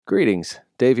Greetings.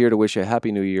 Dave here to wish you a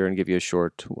happy new year and give you a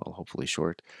short, well, hopefully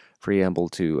short, preamble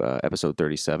to episode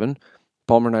 37.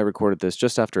 Palmer and I recorded this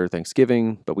just after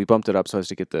Thanksgiving, but we bumped it up so as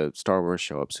to get the Star Wars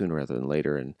show up sooner rather than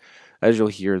later. And as you'll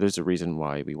hear, there's a reason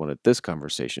why we wanted this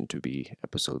conversation to be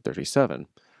episode 37.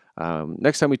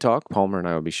 Next time we talk, Palmer and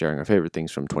I will be sharing our favorite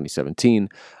things from 2017.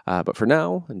 But for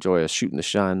now, enjoy us shooting the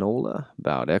shinola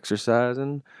about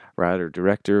exercising, writer,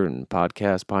 director, and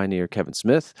podcast pioneer Kevin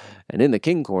Smith. And in the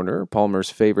King Corner, Palmer's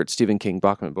favorite Stephen King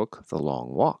Bachman book, The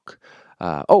Long Walk.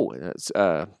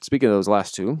 Speaking of those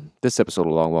last two, this episode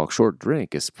of Long Walk Short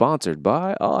Drink is sponsored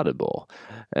by Audible.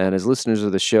 And as listeners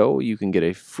of the show, you can get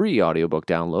a free audiobook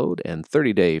download and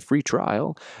 30-day free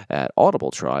trial at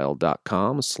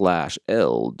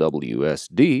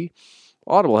audibletrial.com/LWSD.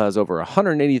 Audible has over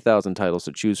 180,000 titles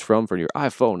to choose from for your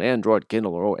iPhone, Android,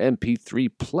 Kindle, or MP3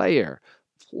 player.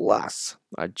 Plus,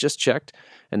 I just checked,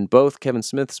 and both Kevin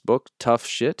Smith's book, Tough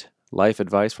Shit, Life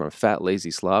Advice from a Fat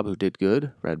Lazy Slob Who Did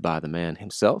Good, read by the man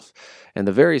himself, and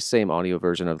the very same audio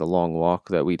version of The Long Walk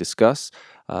that we discuss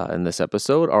in this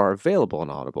episode are available on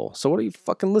Audible. So what are you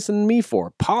fucking listening to me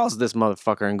for? Pause this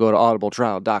motherfucker and go to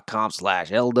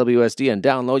audibletrial.com/LWSD and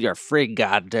download your free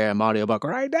goddamn audiobook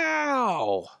right now.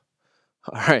 All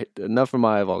right, enough of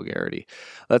my vulgarity.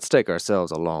 Let's take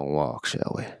ourselves a long walk,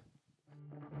 shall we?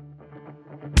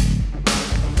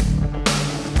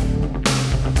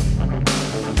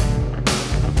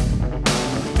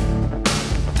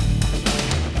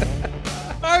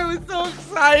 I was so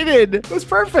excited. It was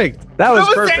perfect. That was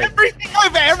perfect. Everything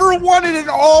I've ever wanted in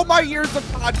all my years of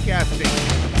podcasting.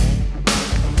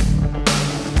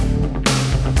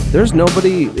 There's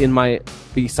nobody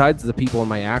besides the people in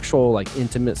my actual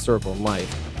intimate circle in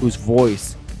life whose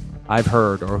voice I've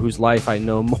heard or whose life I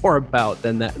know more about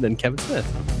than Kevin Smith.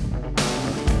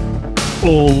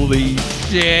 Holy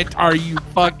shit. Are you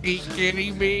fucking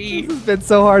kidding me? This has been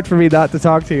so hard for me not to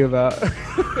talk to you about.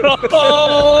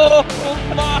 Oh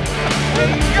my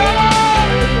God.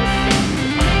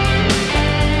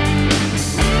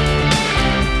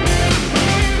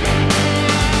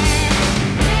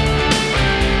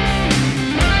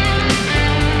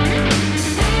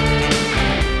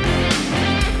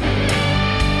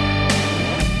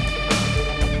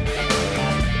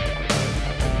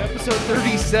 Episode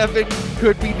 37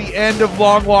 could be the end of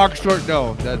Long Walk Short.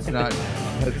 No, that's not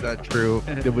true.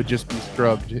 It would just be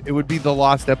scrubbed. It would be the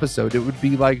lost episode. It would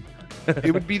be the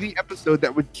episode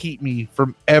that would keep me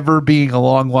from ever being a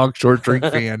Long Walk Short Drink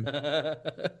fan.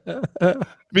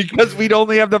 Because we'd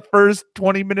only have the first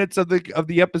 20 minutes of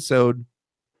the episode.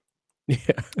 Yeah.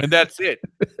 And that's it.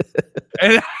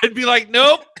 And I'd be like,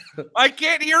 nope, I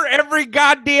can't hear every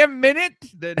goddamn minute.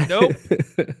 Then nope.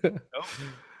 Nope.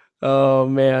 Oh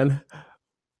man.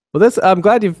 Well, I'm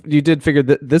glad you did figure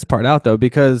this part out though,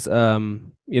 because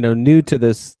new to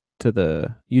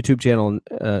the YouTube channel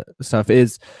stuff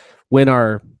is we've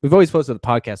always posted the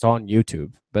podcast on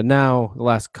YouTube, but now the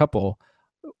last couple,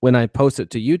 when I post it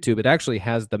to YouTube, it actually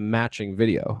has the matching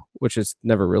video, which has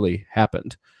never really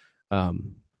happened. So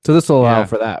this will allow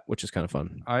for that, which is kind of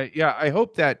fun. I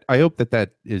hope that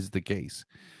is the case.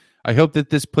 I hope that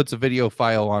this puts a video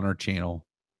file on our channel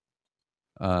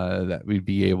that we'd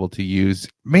be able to use.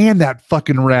 Man, that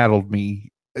fucking rattled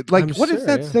me. What does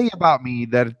that say about me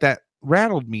that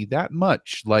rattled me that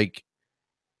much? I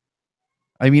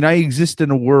exist in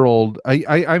a world.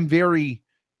 I'm very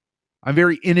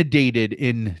inundated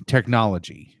in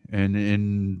technology and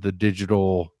in the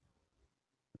digital,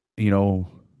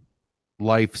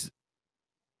 life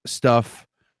stuff.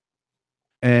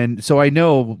 And so I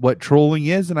know what trolling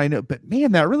is, and I know, but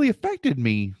man, that really affected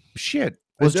me. Shit.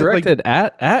 Was directed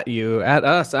at you, at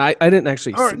us. I didn't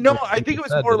actually. No, I think it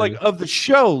was more of the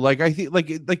show. I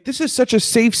think this is such a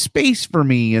safe space for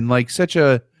me, and it's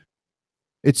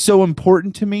so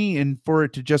important to me, and for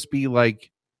it to just be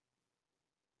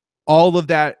all of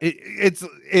that. It's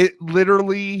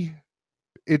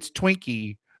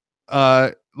Twinkie,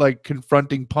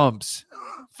 confronting Pumps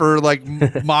for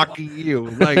mocking you.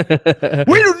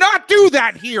 We do not do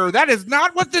that here. That is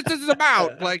not what this is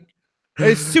about.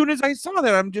 As soon as I saw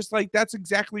that, I'm just that's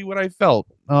exactly what I felt.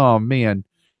 Oh man,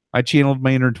 I channeled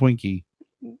my inner Twinkie.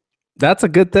 That's a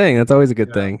good thing. That's always a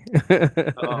good thing.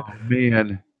 Oh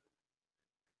man.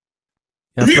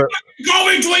 If you're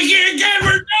going Twinkie again,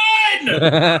 we're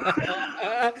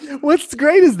done. What's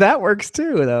great is that works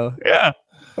too, though. Yeah.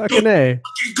 Fucking A.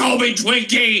 Fucking call me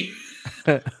Twinkie.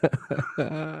 I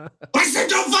said,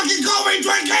 don't fucking call me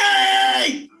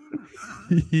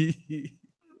Twinkie.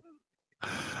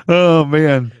 Oh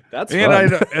man, that's and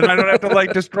fun. I don't have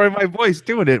to destroy my voice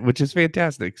doing it, which is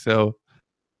fantastic. So,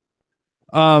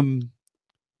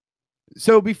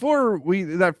 So before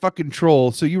that fucking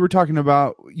troll, so you were talking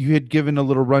about, you had given a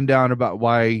little rundown about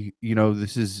why,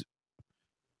 this is,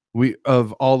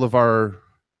 of all of our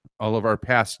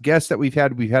past guests that we've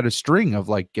had a string of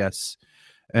like guests,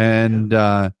 and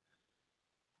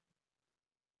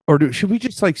should we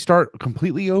just like start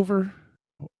completely over?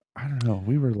 I don't know.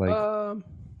 We were like, I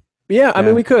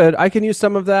mean, we could. I can use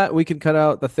some of that. We can cut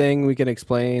out the thing. We can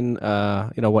explain,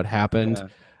 what happened.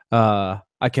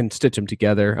 I can stitch them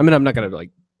together. I mean, I'm not gonna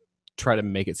like try to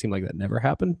make it seem like that never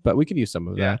happened, but we could use some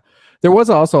of that. There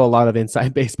was also a lot of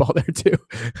inside baseball there too.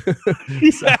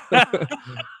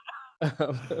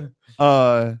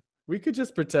 We could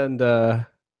just pretend. I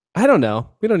don't know.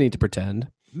 We don't need to pretend.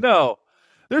 No,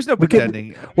 there's no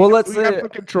pretending. Let's we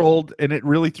got controlled, and it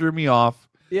really threw me off.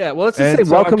 Yeah, well, let's just say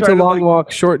welcome to Long Walk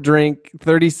Short Drink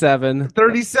 37.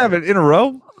 37 in a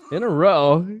row? In a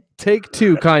row. Take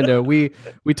two, kind of. We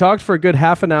talked for a good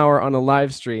half an hour on a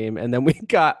live stream, and then we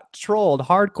got trolled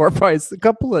hardcore by a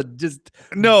couple of just...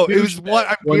 No, it was one.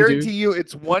 I guarantee you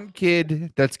it's one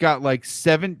kid that's got like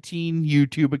 17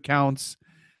 YouTube accounts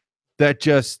that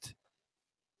just...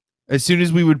 As soon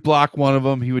as we would block one of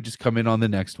them, he would just come in on the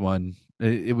next one.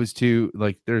 It was too,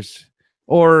 like, there's...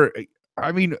 Or...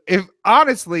 I mean, if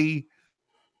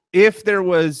there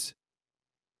was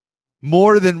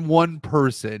more than one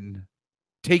person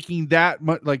taking that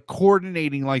much, like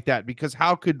coordinating like that, because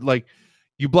how could like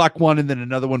you block one and then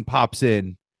another one pops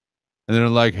in and they're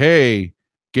like, hey,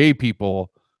 gay people.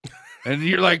 And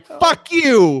you're like, fuck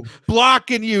you,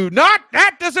 blocking you.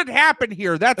 That doesn't happen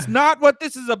here. That's not what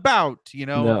this is about,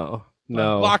 No,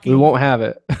 we won't have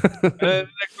it. And the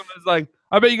next one is like,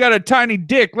 I bet you got a tiny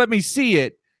dick. Let me see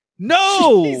it.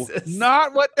 No, Jesus.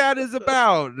 Not what that is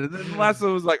about. And then the last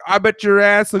one was like, I bet your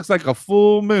ass looks like a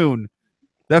full moon.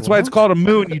 That's why it's called a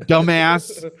moon, you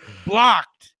dumbass.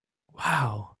 Blocked.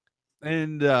 Wow.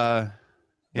 And that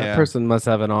person must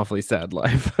have an awfully sad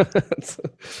life.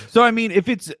 So I mean, if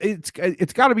it's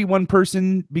got to be one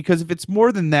person, because if it's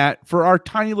more than that, for our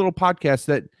tiny little podcast,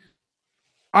 that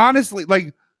honestly,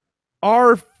 like,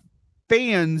 our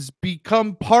fans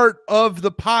become part of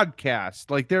the podcast.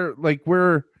 Like they're like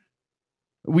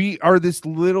we are this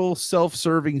little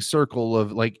self-serving circle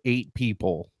of like 8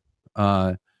 people.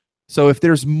 So if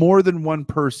there's more than one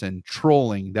person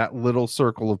trolling that little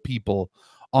circle of people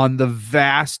on the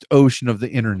vast ocean of the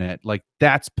internet, like,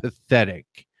 that's pathetic.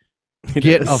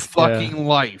 Get a fucking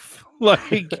life.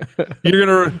 Like, you're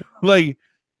gonna like,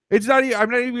 it's not even, I'm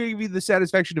not even gonna give you the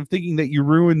satisfaction of thinking that you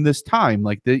ruined this time.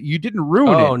 Like, that you didn't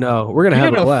ruin it. Oh no, we're gonna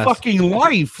have a blast. Fucking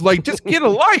life. Like, just get a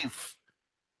life.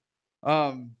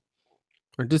 Or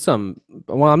do some.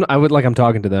 Well, I'm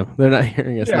talking to them. They're not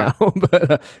hearing us now,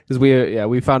 but because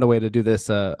we found a way to do this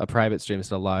a private stream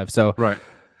instead of live. So right.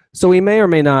 So we may or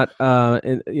may not,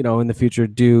 in the future,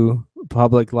 do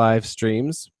public live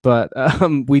streams, but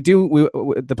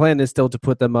the plan is still to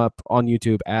put them up on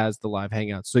YouTube as the live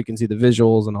hangouts, so you can see the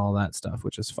visuals and all that stuff,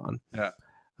 which is fun. Yeah.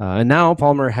 And now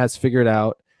Palmer has figured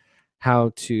out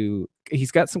how to.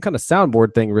 He's got some kind of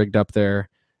soundboard thing rigged up there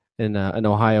in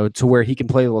Ohio, to where he can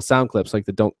play little sound clips like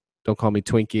the "Don't Call Me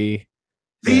Twinkie."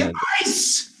 The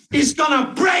ice is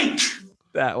gonna break.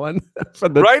 That one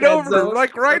right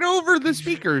over the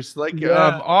speakers, like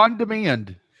on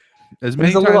demand. As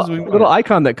many times as we want. Little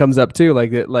icon that comes up too,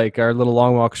 like our little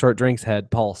Long Walk Short Drinks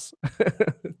head pulse.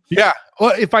 Yeah.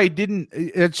 Well, if I didn't,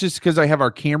 it's just because I have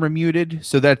our camera muted,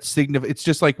 so that's it's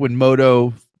just like when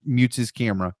Moto mutes his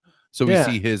camera, so we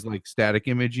see his like static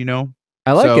image.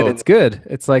 I like it. It's good.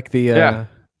 It's like the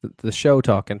show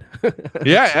talking.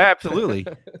 Yeah, absolutely.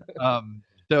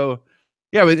 So.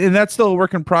 Yeah, and that's still a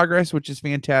work in progress, which is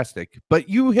fantastic. But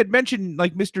you had mentioned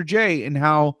like Mr. J and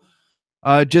how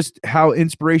just how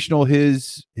inspirational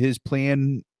his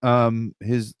plan,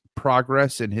 his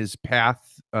progress and his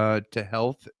path to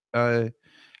health, how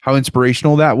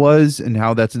inspirational that was and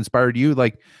how that's inspired you.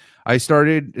 Like I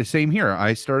started the same here.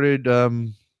 I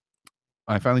finally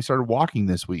started walking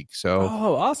this week. So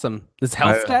awesome. This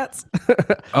health stats?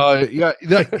 All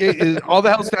the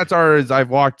health stats are is I've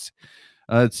walked.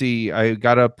 Let's see. I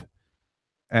got up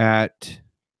at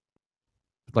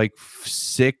like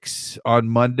 6 on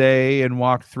Monday and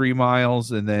walked 3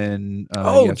 miles, and then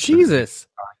Jesus!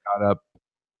 I got up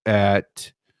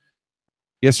at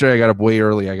yesterday. I got up way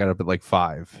early. I got up at like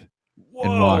 5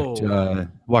 and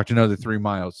walked another 3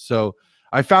 miles. So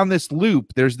I found this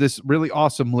loop. There's this really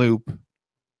awesome loop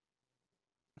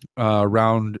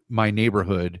around my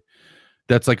neighborhood.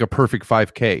 That's like a perfect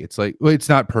 5K. It's like, well, it's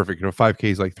not perfect. 5K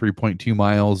is like 3.2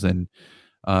 miles. And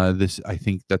this, I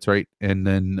think that's right. And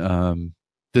then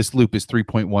this loop is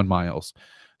 3.1 miles.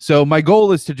 So my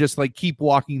goal is to just like keep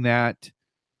walking that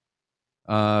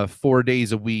 4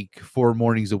 days a week, 4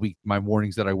 mornings a week, my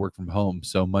mornings that I work from home.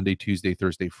 So Monday, Tuesday,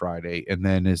 Thursday, Friday. And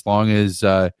then as long as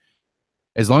I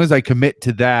commit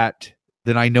to that,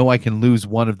 then I know I can lose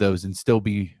one of those and still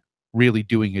be really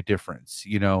doing a difference,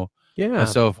 you know? Yeah.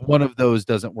 So if one of those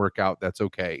doesn't work out, that's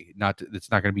okay. It's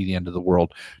not going to be the end of the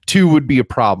world. 2 would be a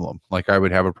problem. Like I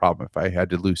would have a problem if I had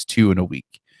to lose 2 in a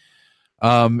week.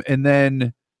 And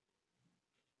then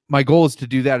my goal is to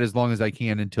do that as long as I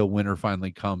can until winter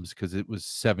finally comes, because it was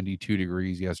 72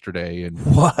 degrees yesterday. And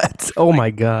what? Oh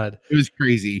my God. it was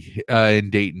crazy in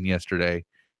Dayton yesterday.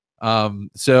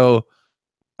 So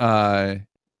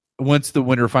once the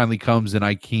winter finally comes and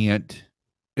I can't,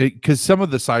 because some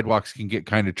of the sidewalks can get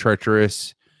kind of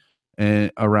treacherous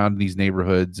and around these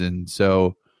neighborhoods, and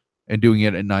doing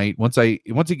it at night, once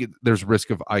there's risk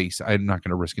of ice, I'm not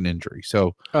going to risk an injury.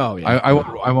 So I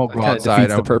won't go outside.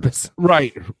 The purpose,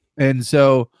 right? And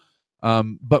so,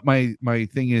 but my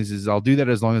thing is I'll do that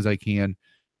as long as I can,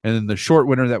 and then the short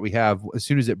winter that we have, as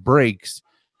soon as it breaks,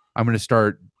 I'm going to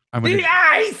start. The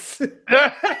ice. Hit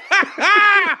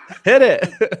it.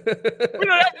 We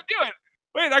don't have to do it.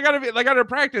 Wait, I gotta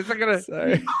practice.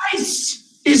 The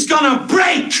ice is gonna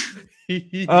break.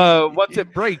 Once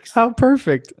it breaks. How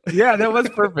perfect. Yeah, that was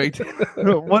perfect.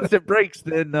 Once it breaks,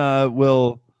 then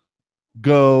we'll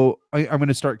go. I'm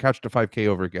gonna start Couch to 5K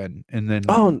over again, and then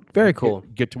very cool.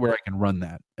 Get to where I can run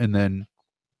that, and then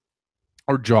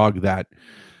or jog that,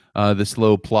 the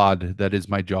slow plod that is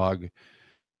my jog,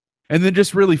 and then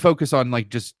just really focus on like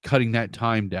just cutting that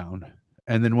time down.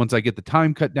 And then once I get the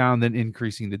time cut down, then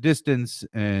increasing the distance.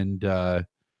 And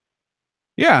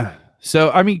yeah. So,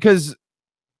 I mean, because,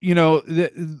 you know,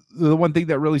 the one thing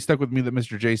that really stuck with me that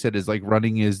Mr. J said is like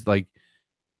running is like,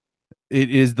 it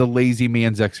is the lazy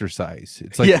man's exercise.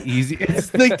 It's like easy.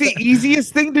 It's like the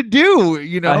easiest thing to do,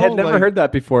 you know. I had never heard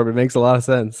that before, but it makes a lot of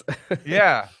sense.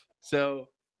 Yeah. So,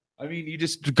 I mean, you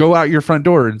just go out your front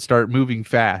door and start moving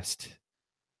fast,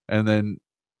 and then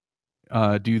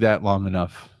do that long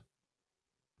enough.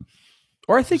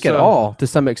 Or I think at all, to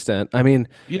some extent. I mean,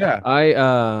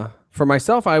 yeah. For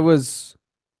myself,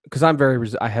 because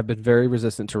I have been very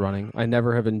resistant to running. I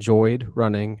never have enjoyed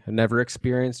running. I never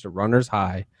experienced a runner's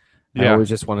high. I always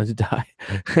just wanted to die.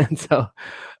 And so,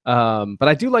 but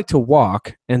I do like to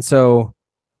walk. And so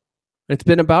it's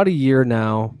been about a year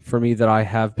now for me that I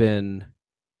have been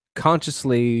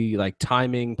consciously like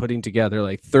timing, putting together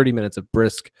like 30 minutes of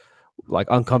brisk, like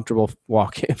uncomfortable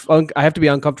walking. I have to be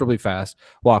uncomfortably fast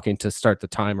walking to start the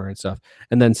timer and stuff,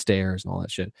 and then stairs and all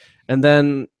that shit. And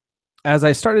then as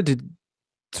I started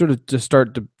to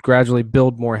start to gradually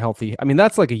build more healthy, I mean,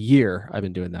 that's like a year I've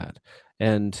been doing that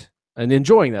and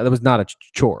enjoying that. That was not a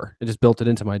chore. I just built it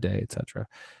into my day, etc.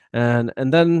 And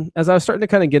then as I was starting to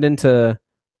kind of get into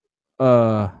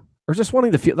or just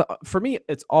wanting to feel, for me,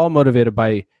 it's all motivated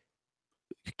by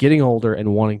getting older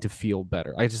and wanting to feel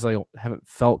better. I just haven't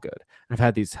felt good. I've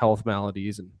had these health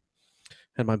maladies and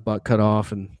had my butt cut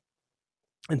off and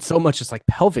so much just like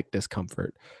pelvic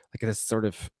discomfort, like this sort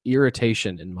of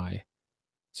irritation in my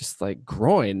just like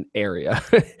groin area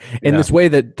in this way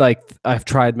that like I've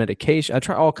tried medication. I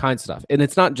try all kinds of stuff, and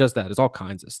it's not just that, it's all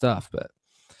kinds of stuff, but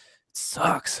it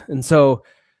sucks. And so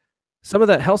some of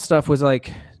that health stuff was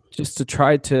like just to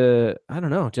try to, I don't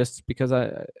know, just because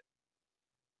it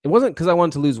wasn't because I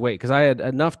wanted to lose weight, because I had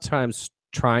enough times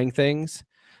trying things.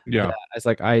 Yeah. It's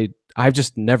like I've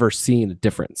just never seen a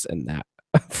difference in that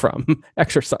from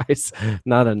exercise,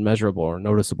 not a measurable or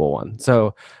noticeable one.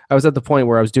 So I was at the point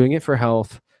where I was doing it for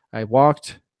health. I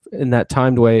walked in that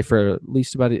timed way for at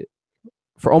least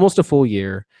for almost a full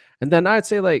year. And then I'd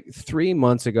say like 3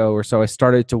 months ago or so, I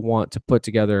started to want to put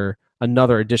together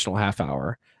another additional half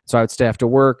hour. So I would stay after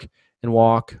work and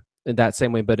walk in that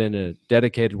same way, but in a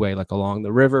dedicated way, like along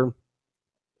the river,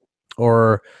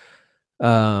 or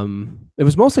it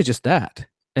was mostly just that.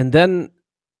 And then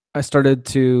I started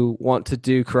to want to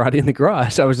do karate in the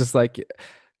garage. I was just like,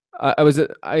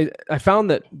 I found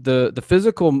that the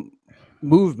physical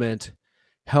movement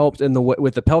helped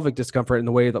with the pelvic discomfort in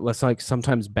the way that less like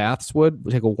sometimes baths would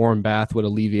take a warm bath would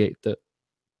alleviate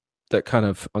that kind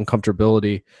of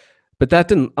uncomfortability. But that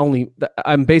didn't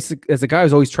I'm basic as a guy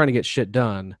who's always trying to get shit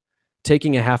done.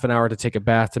 Taking a half an hour to take a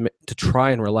bath to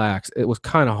try and relax, it was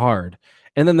kind of hard.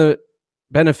 And then the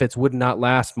benefits would not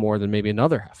last more than maybe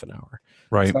another half an hour.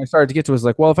 Right. So I started to get to was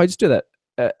like, well, if I just do that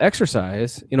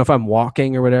exercise, you know, if I'm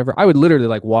walking or whatever, I would literally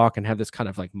like walk and have this kind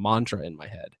of like mantra in my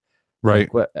head.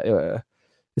 Right. Like,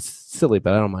 it's silly,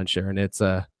 but I don't mind sharing. It's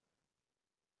I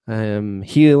am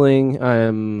healing, I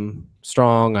am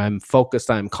strong, I'm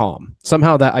focused, I'm calm.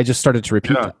 Somehow that I just started to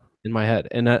repeat that in my head,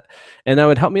 and that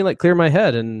would help me like clear my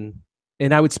head and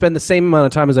and I would spend the same amount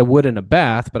of time as I would in a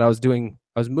bath, but I was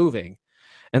moving.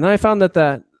 And then I found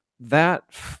that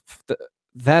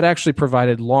actually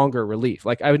provided longer relief.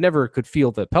 Like I never could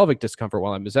feel the pelvic discomfort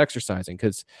while I was exercising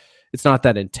because it's not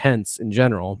that intense in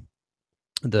general,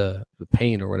 the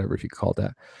pain or whatever, if you call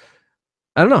that.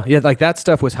 I don't know. Yeah, like that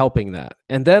stuff was helping that.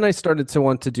 And then I started to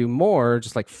want to do more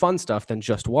just like fun stuff than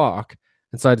just walk.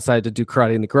 And so I decided to do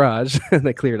karate in the garage and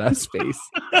I cleared out space,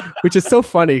 which is so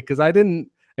funny because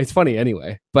it's funny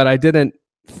anyway, but I didn't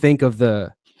think of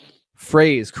the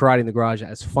phrase karate in the garage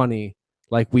as funny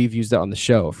like we've used it on the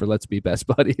show for Let's Be Best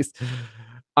Buddies.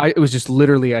 It was just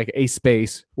literally like a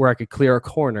space where I could clear a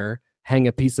corner, hang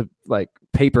a piece of like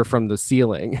paper from the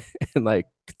ceiling and like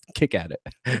kick at it.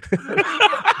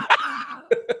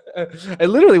 And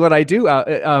literally what I do,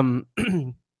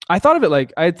 I thought of it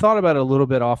like I had thought about it a little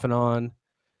bit off and on.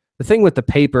 The thing with the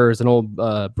paper is an old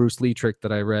Bruce Lee trick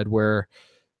that I read where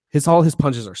all his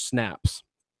punches are snaps.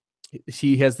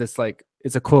 He has this like,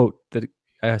 it's a quote that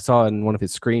I saw in one of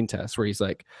his screen tests where he's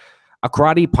like, a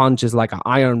karate punch is like an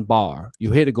iron bar.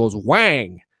 You hit it, goes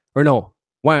whang, or no,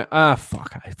 whang.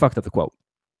 Fuck, I fucked up the quote.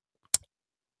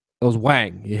 It goes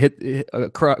whang. You hit a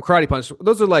karate punch.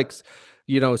 Those are like,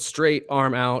 straight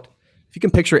arm out. If you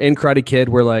can picture in Karate Kid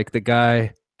where like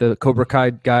the Cobra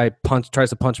Kai guy tries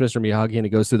to punch Mr. Miyagi and it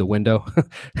goes through the window.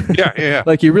 Yeah.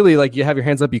 Like you really you have your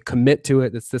hands up, you commit to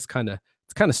it. It's kind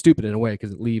of stupid in a way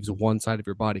because it leaves one side of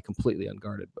your body completely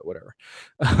unguarded, but whatever.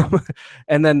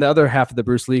 And then the other half of the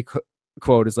Bruce Lee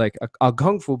quote is like a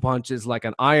kung fu punch is like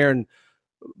an iron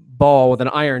ball with an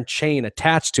iron chain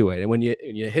attached to it, and when you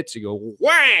hit, you go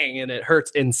whang, and it hurts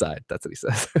inside. That's what he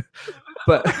says.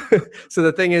 But so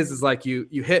the thing is like you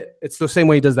hit. It's the same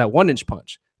way he does that 1-inch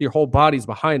punch. Your whole body's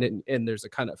behind it, and there's a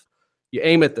kind of, you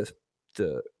aim at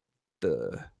the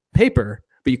paper,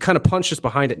 but you kind of punch just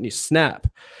behind it and you snap.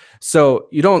 So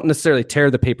you don't necessarily tear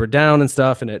the paper down and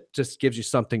stuff, and it just gives you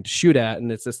something to shoot at,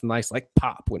 and it's this nice like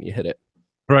pop when you hit it.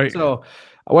 Right. So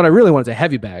what I really want is a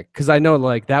heavy bag because I know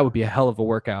like that would be a hell of a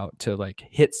workout to like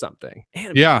hit something. And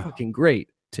it'd be fucking great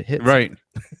to hit. Right.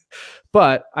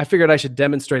 But I figured I should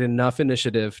demonstrate enough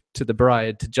initiative to the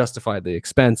bride to justify the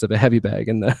expense of a heavy bag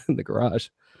in the garage.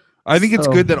 I think it's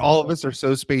good that all of us are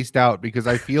so spaced out because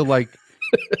I feel like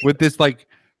with this like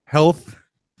health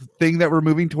thing that we're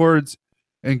moving towards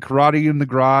and karate in the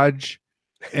garage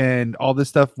and all this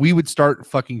stuff, we would start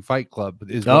fucking Fight Club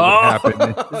is what would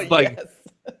happen. It's like,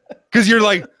 because you're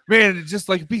like, man, it's just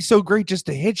like, it'd be so great just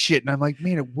to hit shit. And I'm like,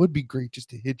 man, it would be great just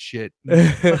to hit shit.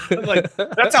 Like,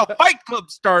 that's how Fight Club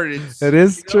started. It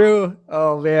is true.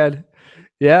 Oh, man.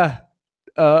 Yeah.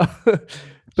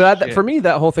 But for me,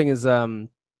 that whole thing is the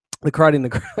karate in the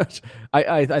garage.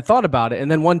 I thought about it. And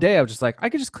then one day I was just like, I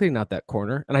could just clean out that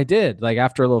corner. And I did. Like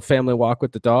after a little family walk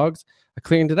with the dogs, I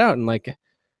cleaned it out in like,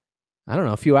 I don't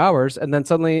know, a few hours. And then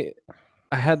suddenly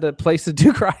I had the place to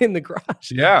do karate in the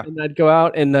garage. Yeah. And I'd go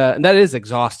out and that is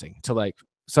exhausting to like,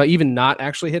 so even not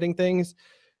actually hitting things,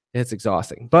 it's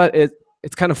exhausting, but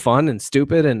it's kind of fun and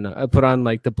stupid. And I put on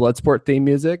like the Bloodsport theme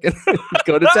music and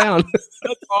go to town.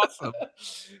 That's awesome.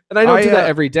 And I don't do that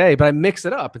every day, but I mix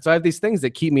it up. And so I have these things that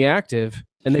keep me active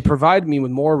and they provide me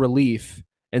with more relief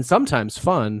and sometimes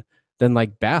fun than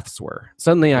like baths were.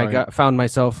 Suddenly I found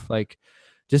myself like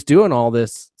just doing all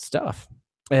this stuff.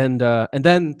 And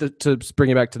then to bring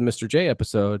it back to the Mr. J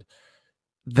episode,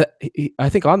 I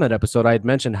think on that episode, I had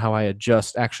mentioned how I had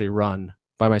just actually run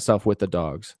by myself with the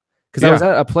dogs. Because I was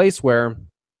at a place where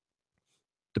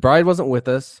the bride wasn't with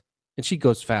us and she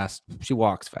goes fast. She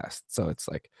walks fast. So it's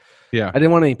like, I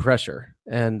didn't want any pressure.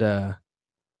 And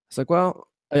it's like, well,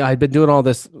 I'd been doing all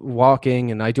this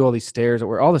walking and I do all these stairs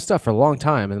or all this stuff for a long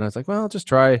time. And I was like, well, I'll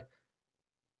just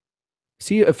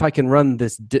see if I can run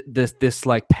this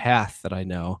like path that I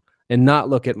know and not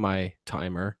look at my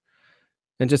timer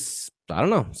and just, I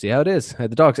don't know, see how it is. I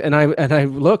had the dogs and I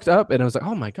looked up and I was like,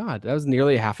 oh my God, that was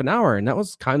nearly half an hour. And that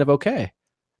was kind of okay.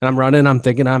 And I'm running, I'm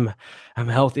thinking I'm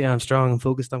healthy, I'm strong, I'm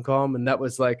focused, I'm calm. And that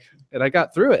was like, and I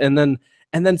got through it. And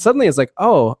then suddenly it's like,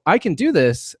 oh, I can do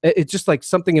this. It's just like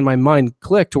something in my mind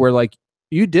clicked to where like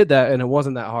you did that and it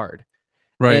wasn't that hard.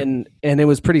 Right. And it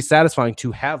was pretty satisfying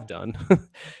to have done.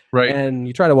 Right. And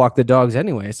you try to walk the dogs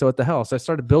anyway. So what the hell? So I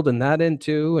started building that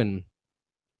into, and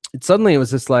suddenly it was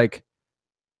just like,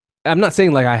 I'm not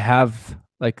saying like I have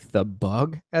like the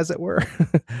bug as it were.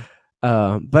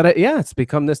 But it's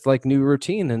become this like new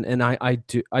routine. And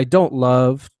I don't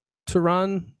love to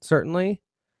run certainly,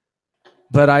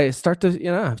 but I'm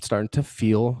starting to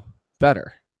feel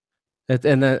better.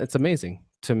 And it's amazing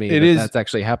to me that's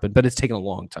actually happened, but it's taken a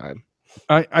long time.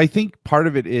 I think part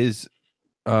of it is,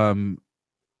 at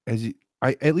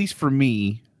least for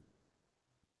me,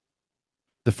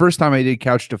 the first time I did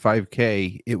Couch to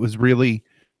 5K, it was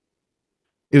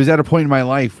at a point in my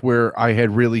life where I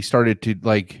had really started to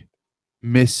like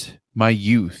miss my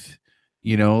youth.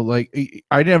 You know, like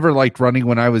I never liked running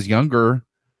when I was younger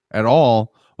at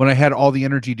all, when I had all the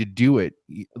energy to do it.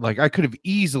 Like I could have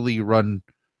easily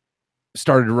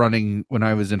started running when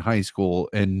I was in high school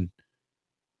and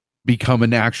become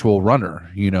an actual runner,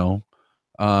 you know.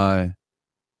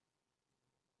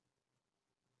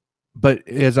 But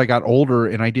as I got older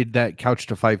and I did that Couch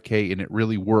to 5K and it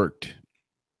really worked,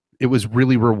 it was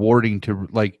really rewarding to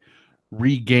like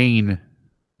regain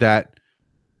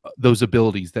those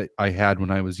abilities that I had when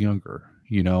I was younger,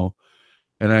 you know.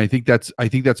 And I think that's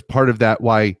part of that,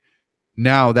 why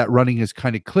now that running is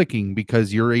kind of clicking,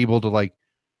 because you're able to like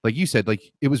you said,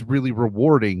 like it was really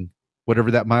rewarding,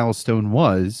 whatever that milestone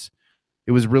was.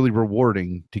 It was really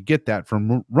rewarding to get that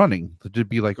from running, to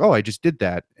be like, oh, I just did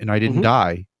that and I didn't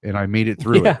die and I made it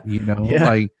through it, you know.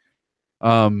 Like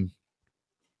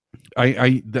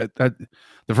that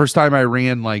the first time I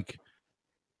ran like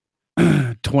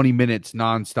 20 minutes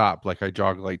nonstop, like I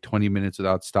jogged like 20 minutes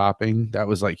without stopping, that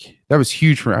was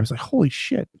huge for me. I was like, holy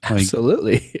shit. Like,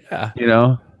 absolutely. Yeah. You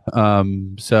know?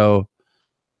 So,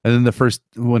 and then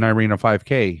when I ran a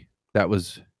 5K, that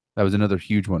was another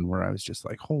huge one where I was just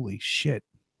like, holy shit.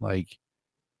 Like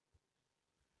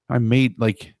I ran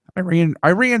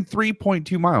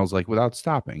 3.2 miles, like without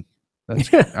stopping.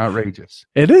 That's outrageous.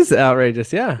 It is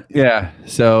outrageous. Yeah. Yeah.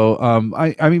 So,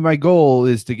 I mean, my goal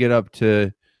is to get up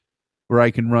to where I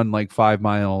can run like 5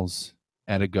 miles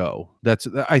at a go.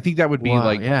 I think that would be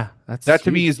that huge.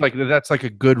 To me is like, that's like a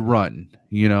good run,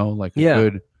 you know, like a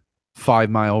good 5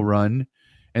 mile run,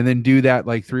 and then do that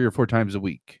like 3 or 4 times a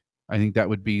week. I think that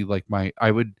would be like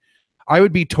I would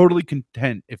be totally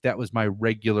content if that was my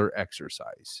regular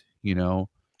exercise, you know?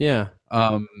 Yeah.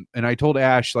 And I told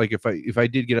Ash, like, if I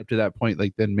did get up to that point,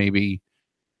 like then maybe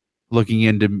looking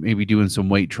into maybe doing some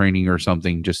weight training or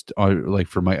something, just like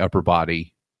for my upper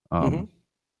body.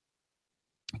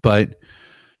 But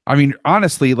I mean,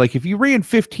 honestly, like if you ran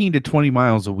 15 to 20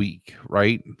 miles a week,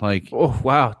 right? Like, oh,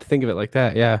 wow. To think of it like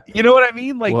that. Yeah. You know what I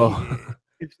mean? Like,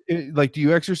 like, do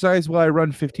you exercise? Well, I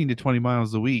run 15 to 20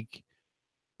 miles a week.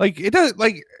 Like it does.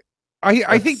 Like,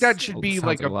 I think that should be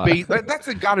like a base.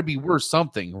 That's got to be worth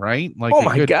something, right? Like, oh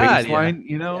my God, baseline,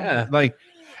 you know? Like,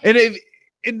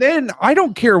 and then I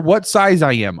don't care what size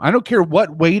I am. I don't care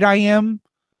what weight I am.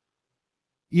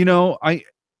 You know, I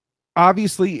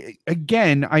obviously,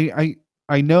 again,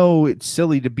 I know it's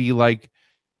silly to be like,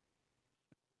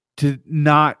 to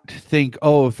not think,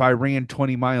 oh, if I ran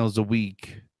 20 miles a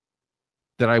week,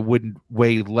 that I wouldn't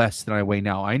weigh less than I weigh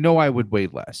now. I know I would weigh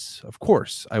less. Of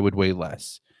course, I would weigh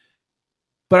less.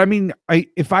 But I mean, I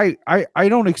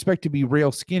don't expect to be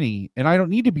rail skinny, and I don't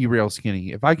need to be rail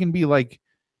skinny. If I can be like,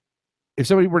 if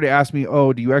somebody were to ask me,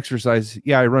 oh, do you exercise?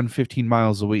 Yeah, I run 15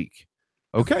 miles a week.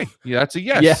 Okay. Yeah, that's a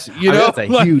yes. Yeah, you know, that's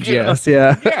a huge yes.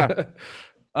 Yeah.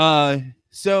 Yeah.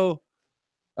 So,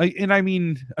 I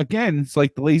mean, again, it's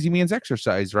like the lazy man's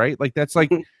exercise, right? Like that's like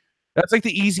the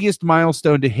easiest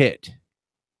milestone to hit.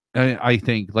 I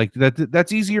think like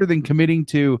that's easier than committing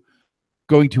to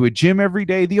going to a gym every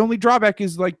day. The only drawback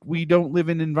is like we don't live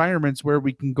in environments where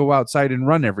we can go outside and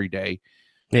run every day.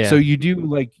 Yeah. So you do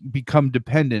like become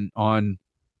dependent on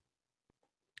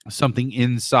something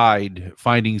inside,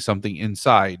 finding something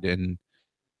inside, and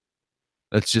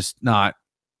that's just not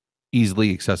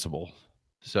easily accessible.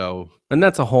 So, and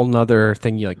that's a whole nother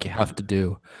thing you have to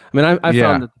do. I mean, I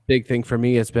found that the big thing for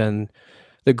me has been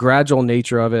the gradual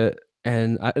nature of it,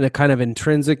 and the kind of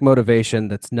intrinsic motivation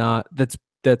that's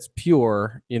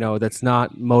pure, you know, that's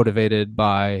not motivated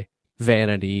by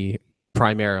vanity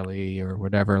primarily or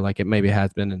whatever, like it maybe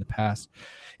has been in the past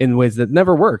in ways that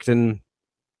never worked. And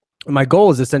my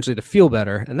goal is essentially to feel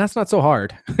better, and that's not so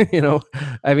hard. You know,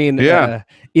 I mean,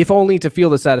 if only to feel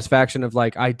the satisfaction of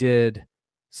like, I did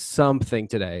something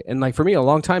today. And like for me, a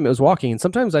long time it was walking, and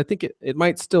sometimes I think it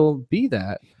might still be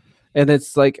that. And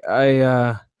it's like,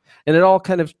 and it all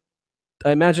kind of, I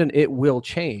imagine it will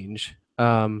change.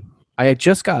 I had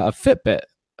just got a Fitbit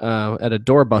at a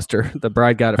doorbuster. The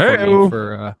bride got it for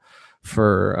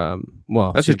me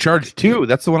well, that's a charge too.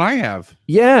 That's the one I have.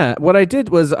 Yeah. What I did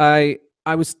was I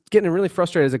was getting really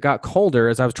frustrated as it got colder,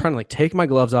 as I was trying to like take my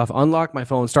gloves off, unlock my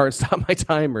phone, start and stop my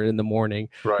timer in the morning.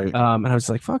 Right. And I was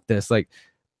like, fuck this. Like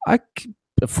I could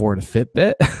afford a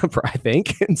Fitbit, I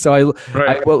think. And so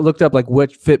I looked up like,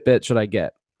 which Fitbit should I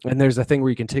get? And there's a thing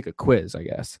where you can take a quiz, I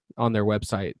guess, on their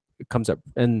website. It comes up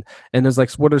and there's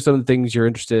like, what are some of the things you're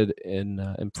interested in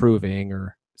improving?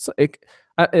 Or so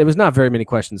it was not very many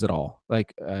questions at all,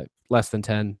 like less than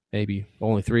 10, maybe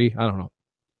only 3. I don't know.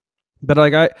 But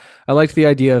like I liked the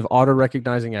idea of auto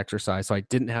recognizing exercise, so I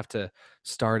didn't have to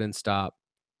start and stop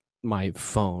my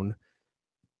phone.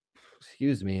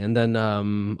 Excuse me. And then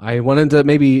I wanted to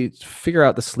maybe figure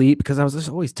out the sleep because I was just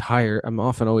always tired. I'm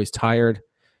often always tired.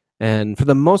 And for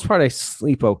the most part, I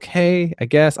sleep okay, I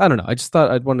guess. I don't know. I just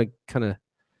thought I'd want to kind of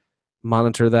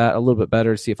monitor that a little bit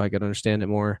better, see if I could understand it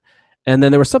more. And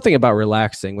then there was something about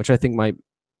relaxing, which I think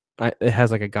it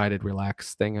has like a guided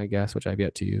relax thing, I guess, which I've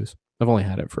yet to use. I've only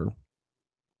had it for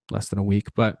less than a week,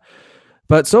 but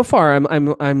so far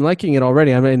I'm liking it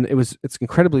already. I mean, it's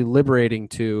incredibly liberating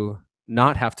to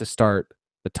not have to start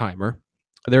the timer.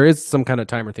 There is some kind of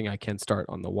timer thing I can start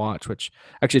on the watch, which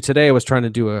actually today I was trying to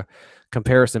do a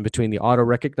comparison between the auto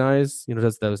recognize,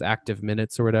 does those active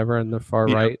minutes or whatever on the far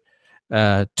right,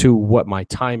 to what my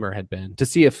timer had been, to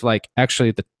see if like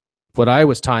actually what I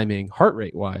was timing heart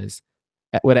rate wise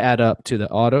would add up to the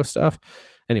auto stuff.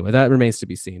 Anyway, that remains to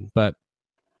be seen, but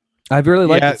I've really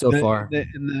liked it so far.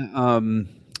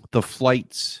 The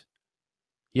flights,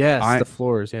 yes, the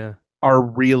floors, are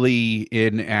really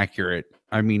inaccurate.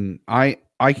 I mean, I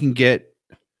can get.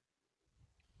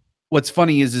 What's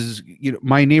funny is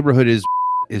my neighborhood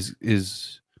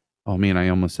is. Oh man, I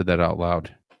almost said that out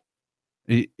loud.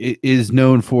 It is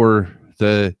known for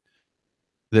the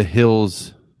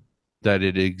hills that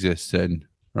it exists in,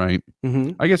 right?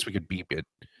 Mm-hmm. I guess we could beep it.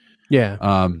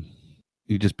 Yeah.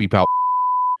 You just beep out.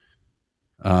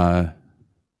 But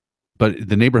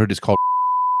the neighborhood is called,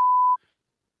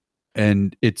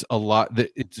 and it's a lot.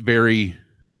 It's very.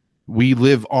 We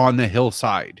live on the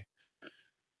hillside,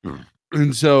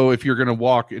 and so if you're going to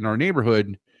walk in our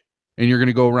neighborhood, and you're going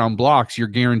to go around blocks, you're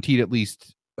guaranteed at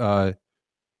least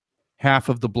half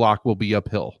of the block will be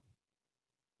uphill.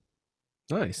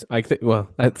 Nice. I think. Well,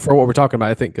 for what we're talking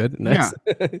about, I think good. Nice.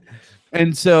 Yeah.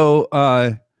 And so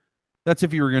that's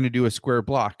if you were going to do a square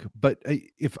block. But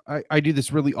if I do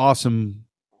this really awesome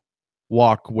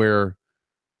walk where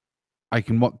I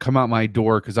can come out my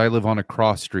door because I live on a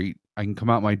cross street. I can come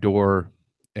out my door,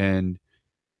 and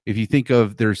if you think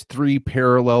of, there's 4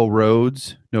 parallel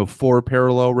roads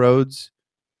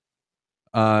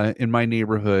in my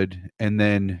neighborhood, and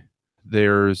then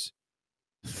there's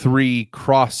 3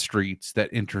 cross streets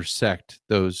that intersect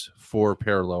those 4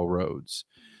 parallel roads,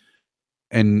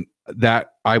 and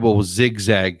that I will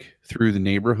zigzag through the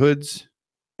neighborhoods,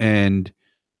 and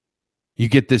you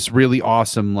get this really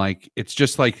awesome, like, it's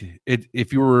just like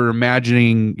if you were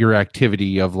imagining your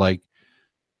activity of like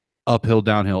uphill,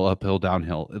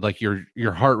 downhill, like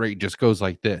your heart rate just goes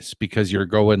like this, because you're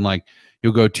going like,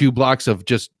 you'll go 2 blocks of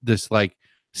just this like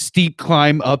steep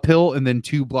climb uphill, and then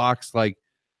 2 blocks like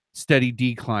steady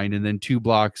decline, and then 2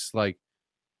 blocks like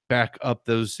back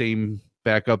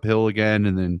uphill again,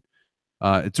 and then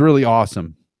it's really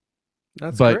awesome.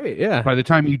 That's great. Yeah. By the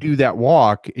time you do that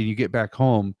walk and you get back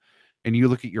home and you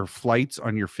look at your flights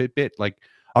on your Fitbit, like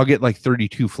I'll get like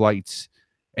 32 flights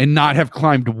and not have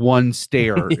climbed 1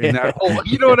 stair in that whole,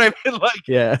 you know what I mean? Like,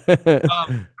 yeah. I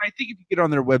think if you get on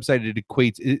their website, it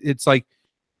equates. It's like,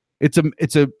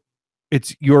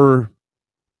 it's your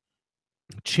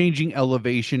changing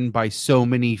elevation by so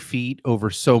many feet over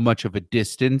so much of a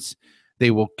distance.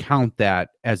 They will count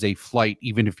that as a flight,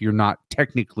 even if you're not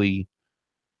technically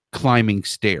climbing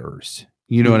stairs.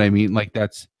 You know what I mean? Like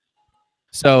that's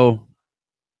so.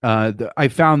 I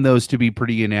found those to be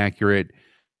pretty inaccurate.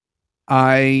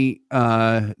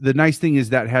 The nice thing is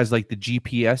that has like the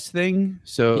GPS thing,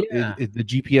 so the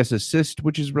GPS assist,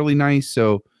 which is really nice.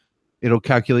 So it'll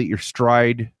calculate your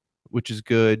stride, which is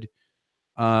good.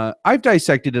 I've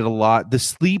dissected it a lot. The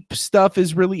sleep stuff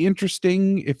is really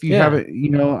interesting. If you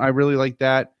haven't, I really like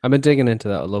that. I've been digging into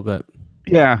that a little bit.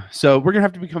 Yeah, so we're gonna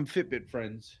have to become Fitbit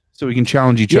friends so we can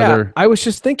challenge each other. I was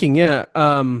just thinking,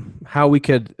 how we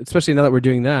could, especially now that we're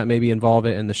doing that, maybe involve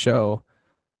it in the show.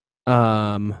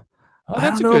 I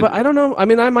don't know. I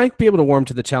mean, I might be able to warm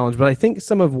to the challenge, but I think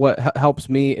some of what helps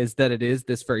me is that it is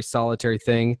this very solitary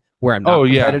thing where I'm not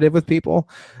competitive with people.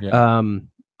 Yeah.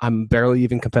 I'm barely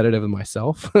even competitive with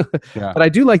myself, but I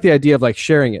do like the idea of like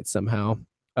sharing it somehow.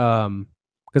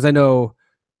 Because I know,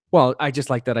 well, I just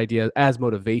like that idea as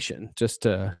motivation, just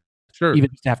to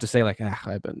even just have to say like, I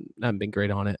haven't been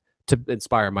great on it, to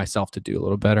inspire myself to do a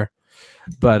little better.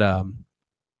 But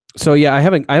so yeah, I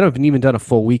haven't even done a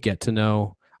full week yet to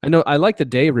know. I know I like the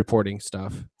day reporting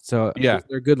stuff. So is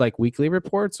there good like weekly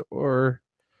reports or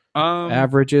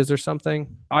averages or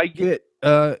something? I get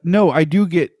I do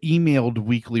get emailed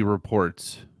weekly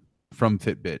reports from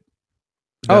Fitbit.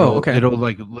 Okay.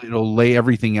 It'll lay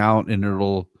everything out, and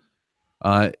it'll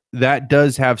that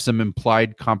does have some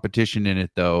implied competition in it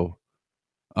though.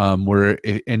 Where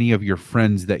if any of your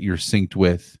friends that you're synced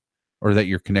with or that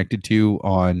you're connected to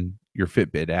on your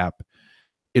Fitbit app,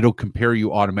 it'll compare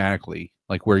you automatically,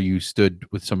 like where you stood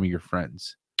with some of your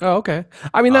friends. Oh, okay.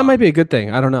 I mean, that might be a good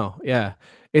thing. I don't know. Yeah,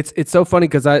 it's so funny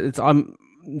because I'm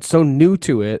so new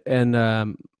to it, and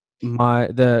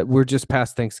we're just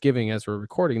past Thanksgiving as we're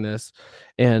recording this,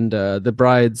 and the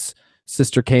bride's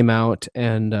sister came out,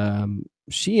 and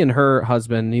she and her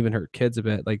husband, and even her kids a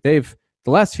bit, like the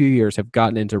last few years have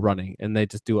gotten into running, and they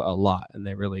just do it a lot, and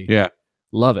they really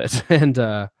love it, and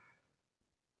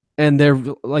they're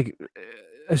like,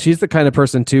 she's the kind of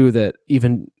person too that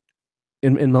even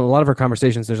in a lot of our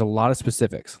conversations, there's a lot of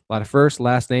specifics, a lot of first,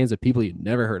 last names of people you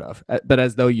never heard of, but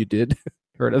as though you did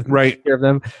heard of them, hear of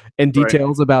them, and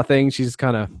details about things. She's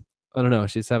kind of, I don't know,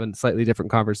 she's having slightly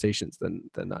different conversations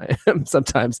than I am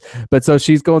sometimes. But so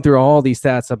she's going through all these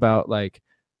stats about, like,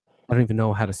 I don't even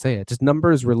know how to say it, just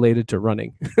numbers related to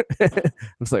running. I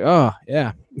was like, oh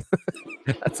yeah,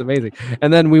 that's amazing.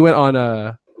 And then we went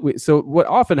on so what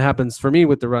often happens for me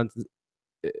with the runs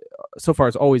so far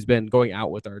has always been going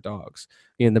out with our dogs,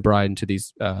 me and the bride, into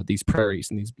these prairies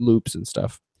and these loops and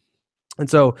stuff. And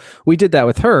so we did that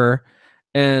with her,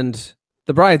 and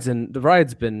the bride's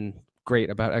been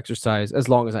great about exercise as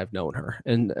long as I've known her,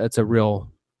 and it's a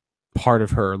real part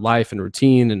of her life and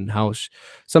routine, and how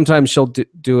sometimes she'll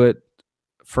do it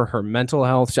for her mental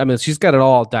health. I mean, she's got it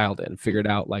all dialed in, figured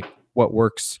out like what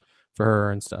works for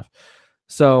her and stuff.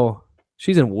 So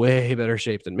she's in way better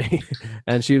shape than me.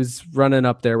 And she was running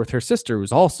up there with her sister,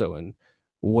 who's also in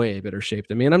way better shape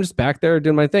than me. And I'm just back there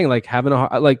doing my thing, like having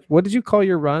like, what did you call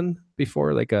your run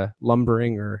before? Like a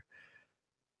lumbering or?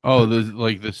 Oh,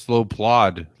 the slow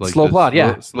plod. Like slow plod,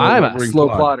 yeah. I'm a slow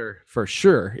plod. plodder for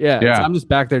sure. Yeah. So I'm just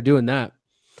back there doing that.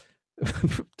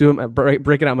 Doing my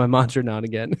breaking out my mantra now and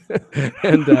again.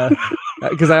 And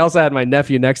because I also had my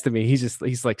nephew next to me.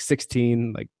 He's like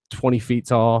 16, like 20 feet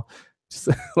tall. Just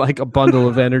like a bundle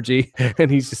of energy, and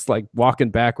he's just like walking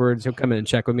backwards. He'll come in and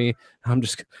check with me. I'm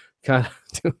just kind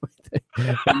of doing my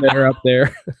thing. And they're up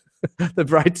there. The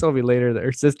bride told me later that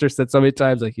her sister said so many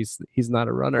times, like, he's not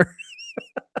a runner.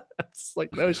 It's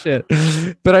like, no shit.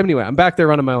 But anyway, I'm back there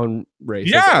running my own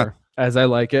race. As I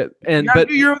like it. And but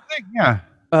do your own thing. Yeah.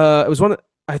 It was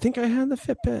I think I had the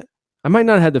Fitbit. I might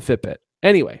not have had the Fitbit.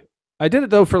 Anyway, I did it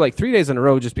though for like 3 days in a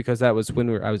row, just because that was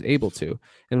when I was able to.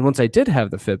 And once I did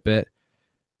have the Fitbit,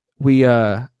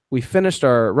 we finished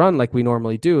our run like we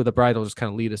normally do. The bride will just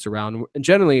kind of lead us around. And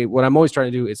generally, what I'm always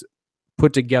trying to do is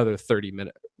put together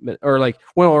 30-minute, or like,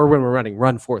 or when we're running,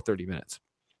 run for 30 minutes.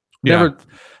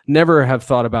 Never have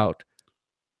thought about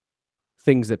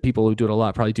things that people who do it a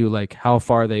lot probably do, like how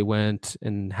far they went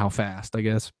and how fast, I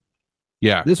guess.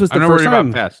 Yeah. This was the first time.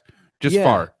 About fast, just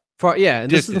far. Yeah.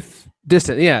 And this is the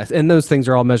distant. Yeah. And those things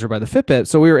are all measured by the Fitbit.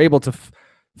 So we were able to,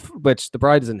 which the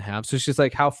bride doesn't have. So she's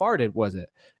like, how far was it?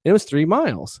 And it was 3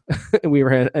 miles. And we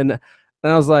were in, and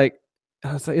I was like,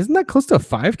 isn't that close to a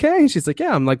 5K? And she's like,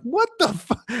 yeah. I'm like, what the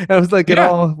fuck? And I was like, it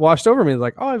all washed over me.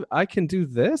 Like, oh, I can do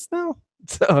this now.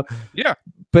 So yeah.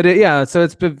 But so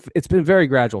it's been very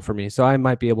gradual for me. So I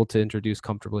might be able to introduce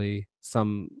comfortably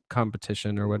some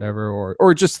competition or whatever,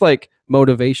 or just like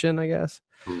motivation, I guess.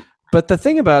 But the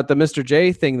thing about the Mr.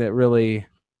 J thing that really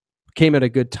came at a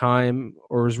good time,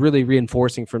 or was really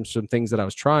reinforcing from some things that I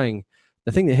was trying,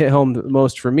 the thing that hit home the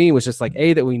most for me was just like,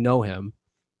 that we know him.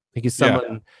 Like he's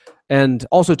someone, and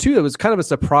also too, it was kind of a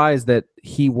surprise that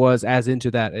he was as into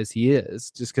that as he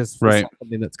is, just because it's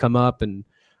something that's come up, and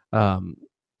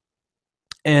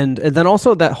then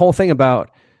also that whole thing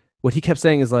about what he kept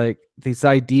saying is like these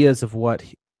ideas of what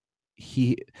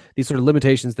these sort of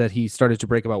limitations that he started to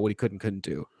break about what he could and couldn't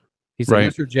do. He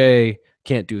said, Mr. J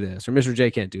can't do this, or Mr.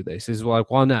 J can't do this. He's like,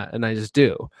 why not? And I just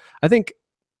do. I think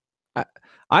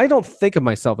I don't think of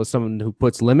myself as someone who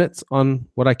puts limits on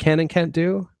what I can and can't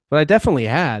do, but I definitely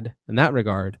had in that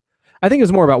regard. I think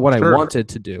it's more about what I wanted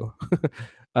to do,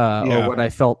 or what I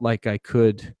felt like I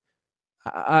could.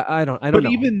 I don't know. But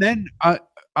even then,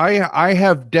 I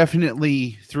have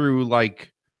definitely, through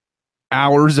like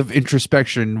hours of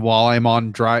introspection while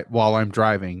I'm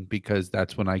driving, because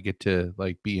that's when I get to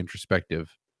like be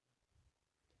introspective.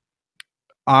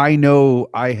 I know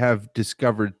I have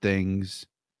discovered things,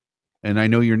 and I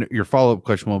know your follow-up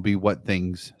question will be what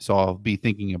things, so I'll be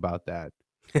thinking about that.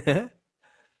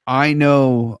 I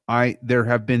know there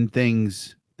have been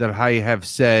things that I have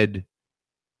said,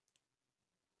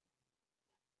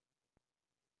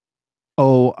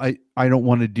 oh, I don't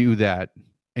want to do that.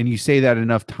 And you say that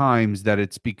enough times that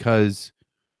it's because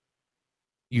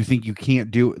you think you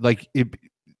can't do it. Like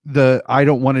I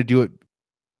don't want to do it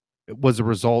was a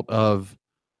result of,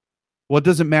 well, it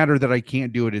doesn't matter that I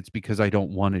can't do it. It's because I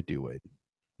don't want to do it.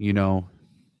 You know?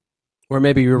 Or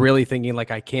maybe you're really thinking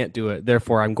like, I can't do it,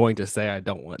 therefore I'm going to say I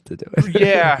don't want to do it.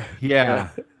 Yeah.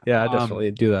 I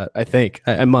definitely do that. I think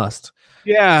I must.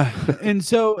 Yeah. And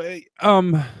so,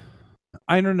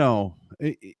 I don't know.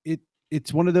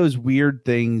 It's one of those weird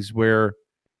things where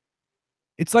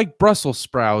it's like Brussels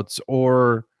sprouts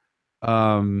or,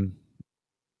 I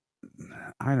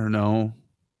don't know,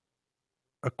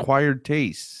 acquired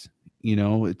tastes.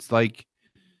 It's like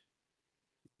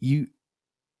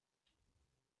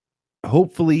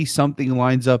hopefully something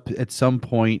lines up at some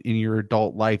point in your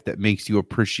adult life that makes you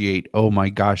appreciate, oh my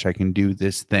gosh, I can do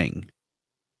this thing.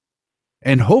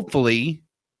 And hopefully,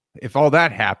 if all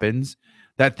that happens,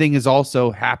 that thing is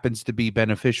also happens to be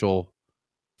beneficial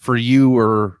for you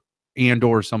or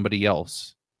somebody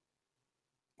else.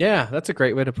 Yeah, that's a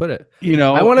great way to put it.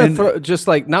 I want to just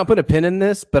like not put a pin in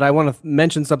this, but I want to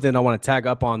mention something I want to tag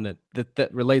up on that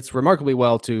relates remarkably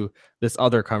well to this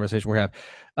other conversation we have.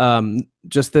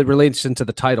 Just the relation to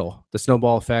the title, the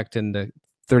snowball effect, and the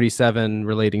 37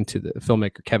 relating to the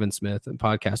filmmaker Kevin Smith and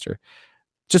podcaster.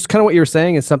 Just kind of what you were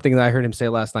saying is something that I heard him say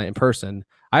last night in person.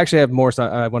 I actually have more, so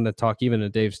I want to talk even to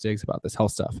Dave Stiggs about this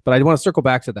health stuff, but I want to circle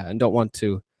back to that and don't want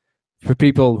to, for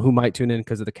people who might tune in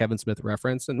because of the Kevin Smith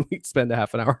reference, and we'd spend a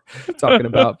half an hour talking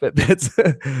about Fitbits.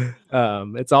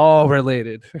 It's all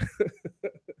related.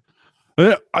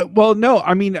 Well, no,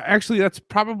 I mean, actually, that's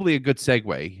probably a good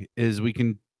segue. Is we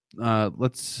can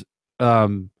let's.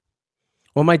 Well,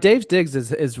 my Dave Stiggs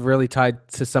is really tied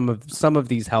to some of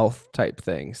these health type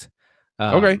things.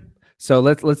 Okay, so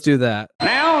let's do that.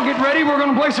 Now, get ready. We're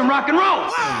going to play some rock and roll.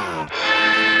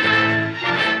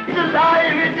 It's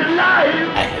alive. It's alive.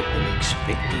 I have been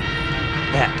expecting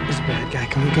that. This bad guy.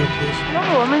 Can we go, please?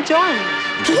 No, I'm enjoying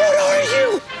this. What are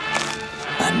you?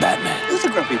 I'm Batman. Who's a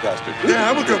grumpy bastard?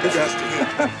 Yeah, I'm a grumpy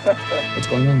bastard. What's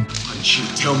going on? Why don't you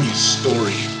tell me a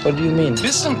story? What do you mean?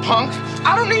 Listen, punk.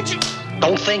 I don't need you.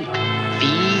 Don't think.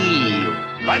 Feel.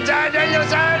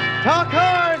 Talk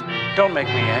hard. Don't make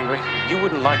me angry. You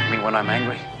wouldn't like me when I'm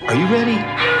angry. Are you ready?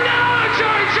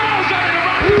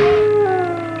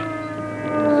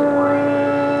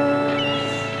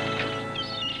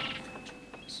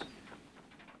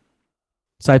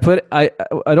 So I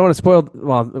don't want to spoil.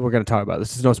 Well, we're going to talk about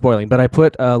this. There's no spoiling, but I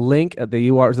put a link at the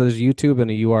URL. So there's YouTube and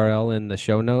a URL in the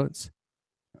show notes.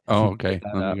 Oh, okay.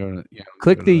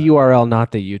 Click the URL,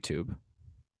 not the YouTube.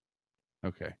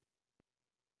 Okay.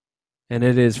 And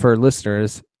it is for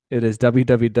listeners. It is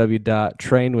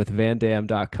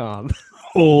www.trainwithvandam.com.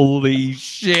 Holy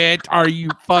shit. Are you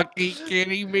fucking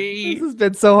kidding me? This has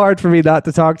been so hard for me not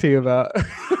to talk to you about.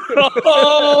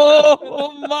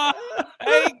 Oh my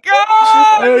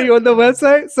God. Are you on the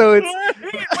website? So it's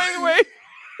wait.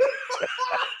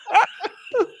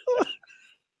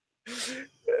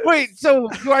 Wait, so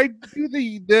do I do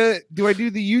the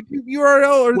YouTube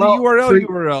URL or the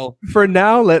URL? For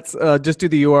now, let's just do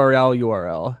the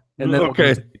URL, and then we'll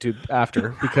go to YouTube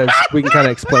after, because we can kind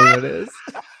of explain what it is.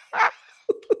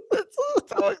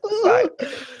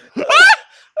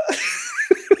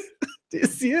 Do you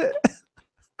see it?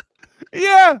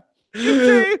 Yeah.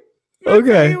 Okay.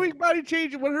 Okay. Body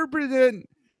change 100%.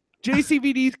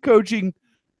 JCVD's coaching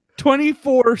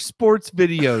 24 sports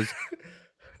videos.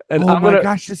 And oh my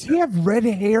gosh, does he have red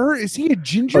hair? Is he a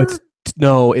ginger?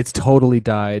 No, it's totally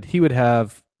dyed. He would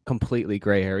have completely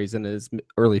gray hair. He's in his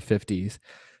early 50s.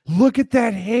 Look at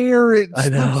that hair. It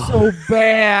looks so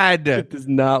bad. It does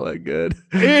not look good.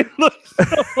 It looks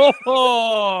I'm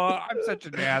such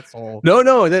an asshole.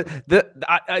 No.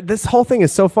 This whole thing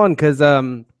is so fun because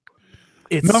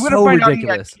it's I'm so find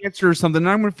ridiculous. Out he had cancer or something. And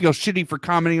I'm going to feel shitty for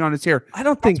commenting on his hair. I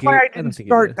don't think that's why I didn't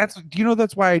start. That's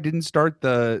why I didn't start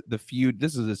the feud.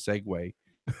 This is a segue.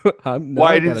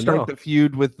 Why I didn't start the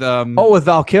feud with with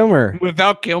Val Kilmer. With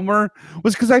Val Kilmer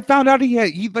was because I found out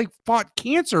he fought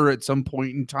cancer at some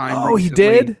point in time. Oh, recently. he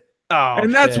did. Oh,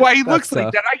 and that's why he looks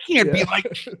like that. I can't be like,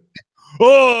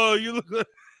 oh, you look.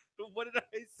 What did I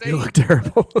say? You look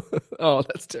terrible. Oh,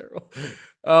 that's terrible.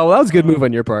 Oh, well, that was a good move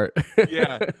on your part.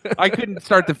 Yeah, I couldn't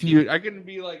start the feud. I couldn't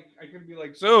be like,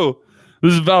 so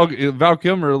this is Val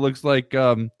Kilmer looks like.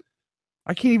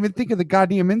 I can't even think of the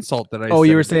goddamn insult that I said. Oh,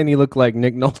 you were saying he looked like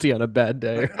Nick Nolte on a bad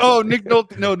day. Oh, Nick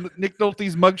Nolte. No, Nick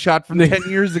Nolte's mugshot from 10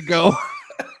 years ago.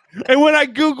 And when I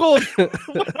Googled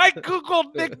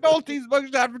Nick Nolte's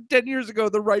mugshot from 10 years ago,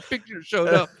 the right picture showed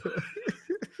up.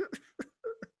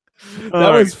 That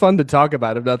was fun to talk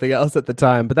about, if nothing else, at the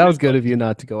time. But that was good of you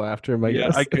not to go after him, I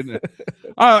guess. I couldn't.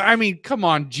 I mean, come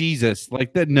on, Jesus.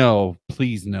 Like that. No,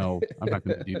 please, no. I'm not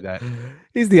going to do that.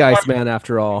 He's the Iceman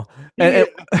after all. No,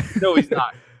 he's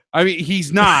not. I mean,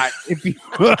 he's not. If you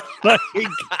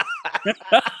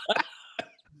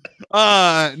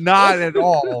not at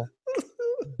all.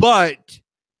 But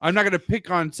I'm not going to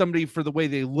pick on somebody for the way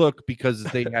they look because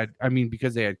they had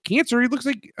cancer. He looks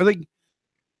like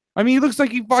he looks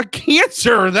like he fought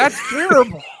cancer. That's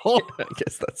terrible. I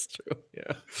guess that's true.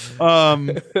 Yeah.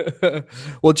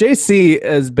 Well,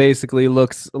 JC basically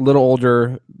looks a little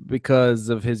older because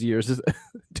of his years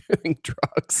doing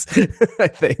drugs. I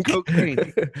think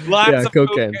cocaine. Lots of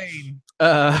cocaine.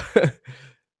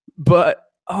 But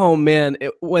oh man,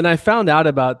 when I found out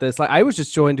about this, like I was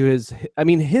just joined to his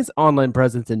online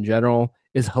presence in general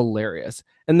is hilarious,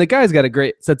 and the guy's got a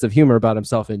great sense of humor about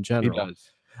himself in general. He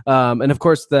does. And of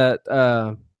course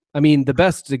the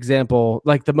best example,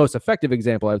 like the most effective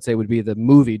example, I would say would be the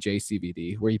movie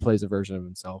JCVD, where he plays a version of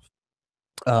himself.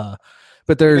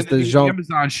 But there's the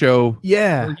Amazon show.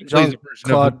 Yeah.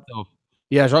 Jean-Claude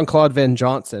Van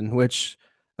Johnson, which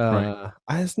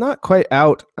is not quite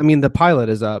out. I mean, the pilot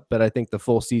is up, but I think the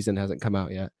full season hasn't come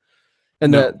out yet.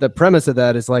 And the premise of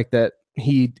that is like that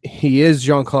he is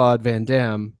Jean-Claude Van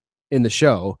Damme in the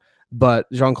show,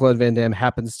 but Jean-Claude Van Damme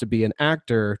happens to be an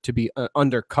actor to be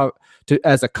undercover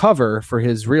as a cover for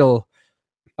his real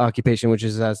occupation, which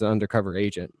is as an undercover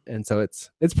agent. And so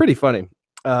it's pretty funny.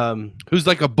 Who's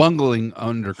like a bungling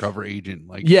undercover agent?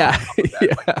 Like yeah.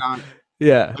 A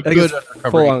good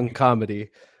full on comedy.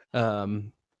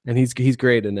 And he's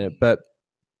great in it. But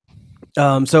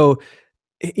so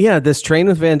yeah, this Train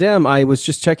with Van Damme, I was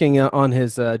just checking on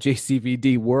his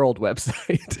JCVD World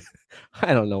website.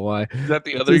 I don't know why. Is that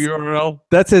the other URL?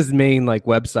 That's his main like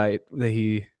website that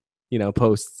he,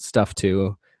 posts stuff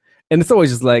to. And it's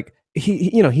always just like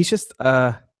he's just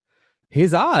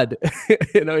he's odd.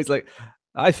 He's like,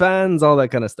 hi fans, all that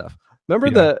kind of stuff.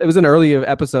 Remember it was an early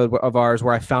episode of ours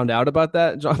where I found out about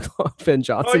that Jean-Claude Van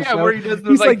Johnson show? Where he does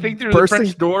those thing through the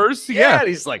French doors. Yeah, and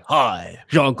he's like, hi,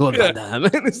 Jean-Claude Van Damme.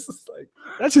 And it's just like,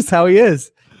 that's just how he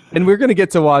is. And we're going to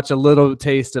get to watch a little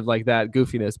taste of like that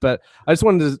goofiness, but I just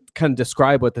wanted to kind of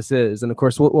describe what this is. And of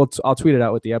course, I'll tweet it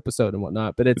out with the episode and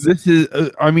whatnot, but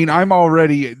I'm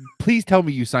already, please tell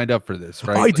me you signed up for this,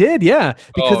 right? Oh, I did. Yeah.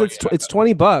 Because it's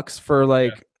 $20 for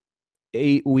like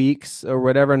 8 weeks or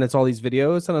whatever. And it's all these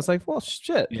videos. And I was like, well,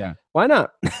 shit. Yeah. Why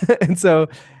not? And so,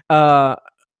 I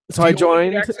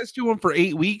joined. Get access to them for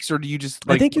 8 weeks, or do you just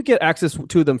I think you get access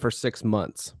to them for 6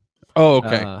 months. Oh,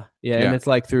 okay. And it's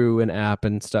like through an app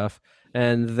and stuff,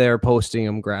 and they're posting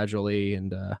them gradually,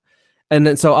 and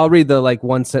then so I'll read the like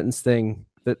one sentence thing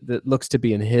that looks to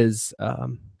be in his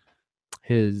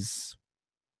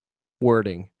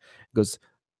wording. It goes,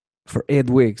 for 8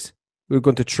 weeks we're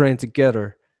going to train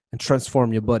together and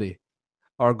transform your body.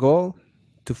 Our goal,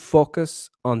 to focus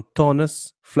on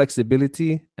tonus,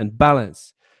 flexibility, and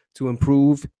balance to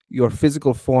improve your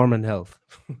physical form and health.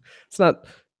 It's not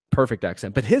perfect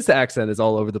accent, but his accent is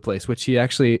all over the place, which he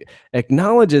actually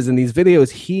acknowledges in these videos.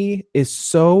 He is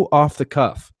so off the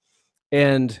cuff,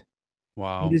 and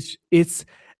wow, it's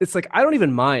like I don't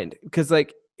even mind, because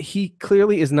like he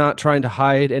clearly is not trying to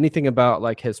hide anything about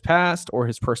like his past or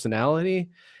his personality,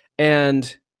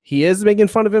 and he is making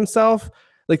fun of himself.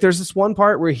 Like there's this one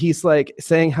part where he's like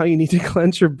saying how you need to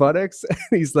clench your buttocks.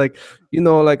 He's like,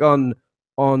 like on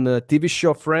the TV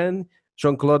show Friend,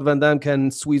 Jean-Claude Van Damme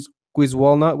can squeeze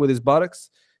walnut with his buttocks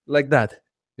like that,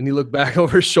 and he looked back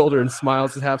over his shoulder and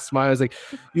smiles and half smiles, like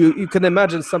you can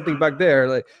imagine something back there,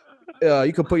 like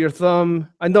you could put your thumb.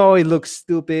 I know it looks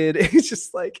stupid. It's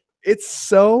just like, it's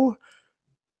so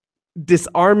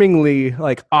disarmingly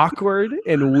like awkward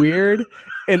and weird.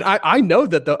 And I know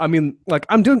that though. I mean, like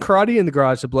I'm doing karate in the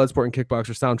garage to Bloodsport and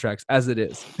Kickboxer soundtracks as it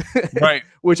is, right?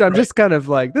 Which I'm just kind of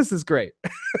like, this is great.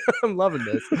 I'm loving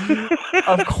this.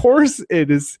 Of course,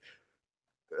 it is.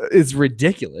 It's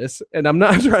ridiculous, and I'm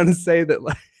not trying to say that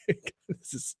like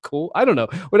this is cool. I don't know,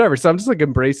 whatever. So I'm just like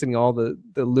embracing all the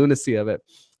lunacy of it.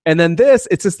 And then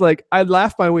it's just like I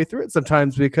laugh my way through it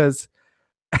sometimes because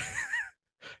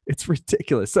it's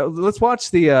ridiculous. So let's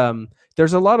watch the.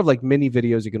 There's a lot of like mini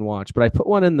videos you can watch, but I put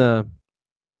one in the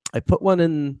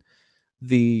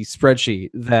spreadsheet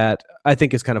that I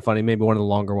think is kind of funny. Maybe one of the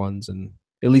longer ones, and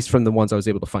at least from the ones I was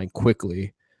able to find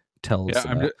quickly, tells.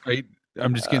 Yeah,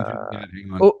 I'm just getting through that.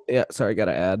 Hang on. Oh yeah, sorry,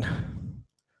 gotta add.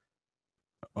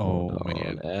 Oh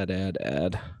man,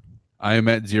 add. I am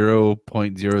at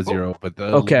 0.00, but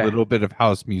the little bit of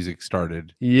house music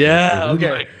started. Yeah.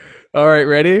 Okay. All right,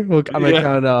 ready? I'm gonna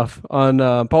count it off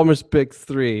on Palmer's pick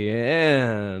 3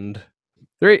 and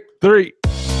 3.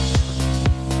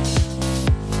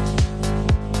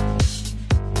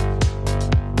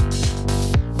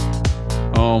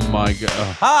 Oh my God.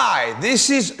 Hi,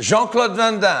 this is Jean-Claude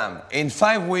Van Damme. In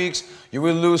 5 weeks, you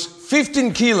will lose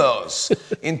 15 kilos.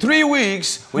 In 3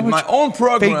 weeks, with my own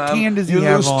program, does you he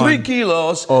have lose on? 3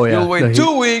 kilos. Oh, yeah. You'll wait No,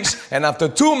 2 weeks, and after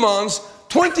 2 months,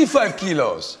 25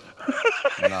 kilos.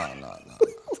 No.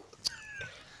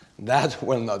 That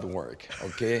will not work,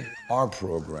 okay? Our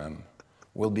program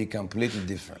will be completely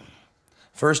different.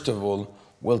 First of all,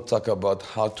 we'll talk about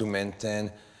how to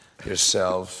maintain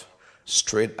yourself,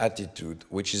 straight attitude,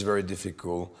 which is very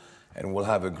difficult, and we'll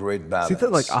have a great balance. See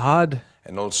that like odd?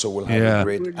 And also we'll have a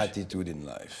great attitude in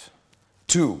life.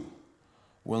 2,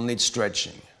 we'll need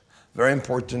stretching. Very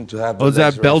important to have the is that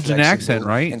legs very Belgian flexible accent,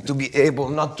 right? And to be able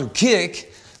not to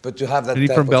kick, but to have that Is he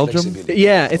type from of Belgium? flexibility.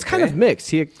 Yeah, it's kind of mixed.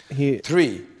 He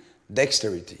 3,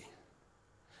 dexterity.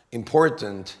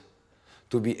 Important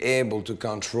to be able to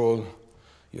control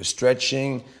your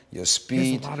stretching, your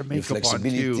speed, lot of your makeup on,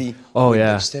 flexibility. Oh with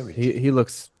yeah, dexterity. he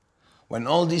looks When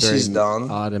all this very is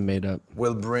done, odd and made up.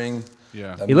 we'll bring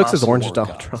a He looks as muscle orange as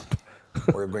Donald workout. Trump.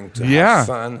 We're going to have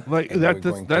fun. Like and we're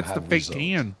going to that's the have fake results.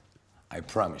 tan. I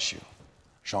promise you.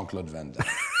 Jean-Claude Van Damme.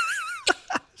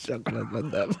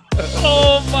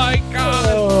 Oh my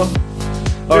God.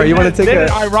 All right, you want to take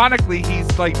a? Ironically,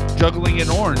 he's like juggling an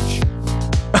orange.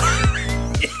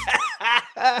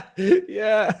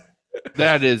 Yeah.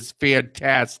 That is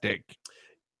fantastic.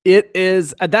 It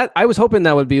is that I was hoping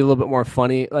that would be a little bit more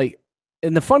funny. Like,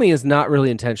 and the funny is not really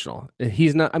intentional.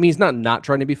 He's not. I mean, he's not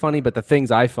trying to be funny, but the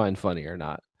things I find funny are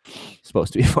not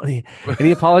supposed to be funny. And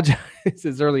he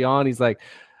apologizes early on. He's like,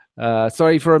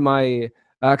 "Sorry for my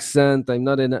accent. I'm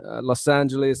not in Los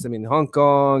Angeles. I'm in Hong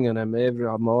Kong, and I'm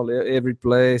every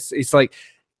place." It's like,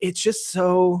 it's just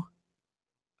so.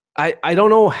 I don't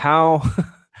know how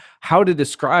how to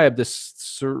describe this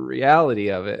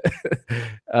surreality of it.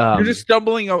 You're just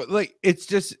stumbling over, like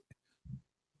it's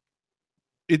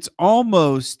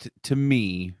almost, to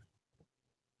me,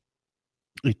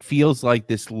 it feels like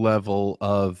this level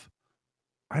of,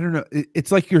 I don't know,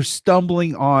 it's like you're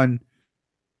stumbling on.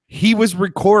 He was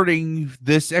recording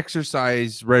this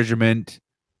exercise regiment.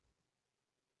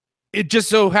 It just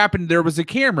so happened there was a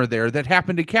camera there that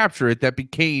happened to capture it, that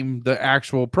became the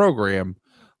actual program.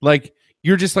 Like,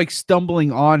 you're just like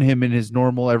stumbling on him in his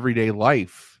normal everyday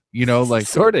life, you know, like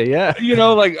sort of, yeah, you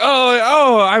know, like,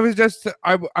 I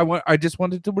just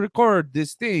wanted to record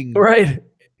this thing. Right.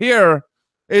 Here.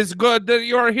 It's good that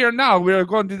you're here now. We're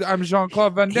going to, I'm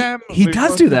Jean-Claude Van Damme. He We're does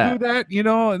going do to that. You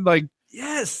know, and like,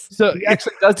 yes. So He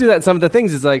actually does do that. Some of the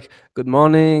things is like, good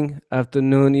morning,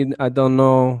 afternoon. I don't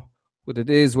know what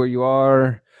it is, where you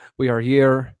are. We are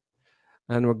here,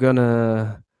 and we're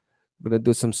gonna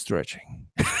do some stretching.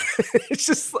 It's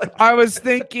just like, I was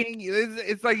thinking,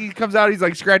 it's like he comes out, he's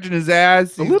like scratching his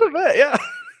ass. a little bit, yeah.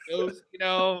 You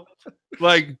know,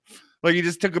 like he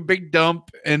just took a big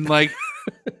dump and like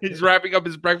he's wrapping up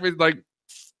his breakfast. Like,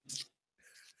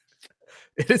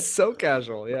 it is so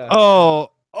casual, yeah. oh,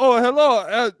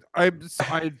 hello. I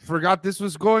forgot this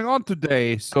was going on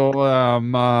today. So, all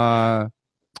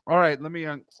right, let me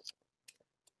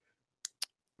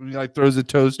like throws a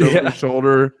toast over his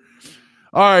shoulder.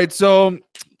 All right, so,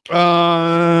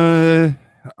 all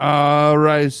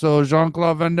right. So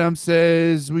Jean-Claude Van Damme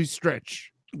says we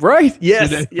stretch. Right?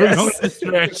 Yes. We're going to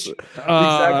stretch.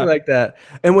 Exactly like that.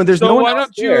 And when there's so no one why else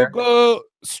don't you there, go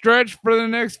stretch for the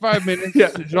next 5 minutes?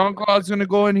 Jean-Claude's gonna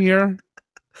go in here.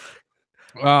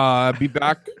 Be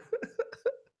back.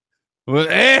 Well,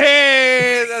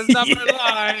 hey, that's not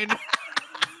my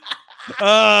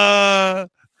line.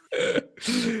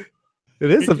 It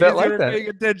is a bit like that. Paying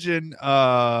attention.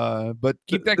 But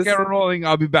keep that This- camera rolling.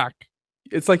 I'll be back.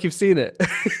 It's like you've seen it.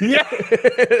 Yeah.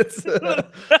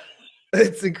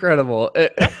 It's incredible.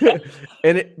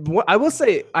 I will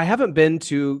say, I haven't been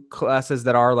to classes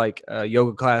that are like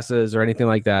yoga classes or anything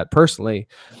like that personally,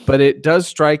 but it does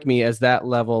strike me as that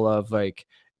level of like,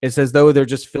 it's as though they're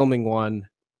just filming one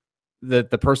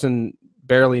that the person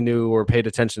barely knew or paid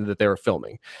attention that they were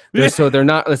filming. So they're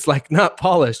not, it's like not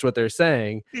polished what they're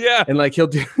saying. Yeah. And like he'll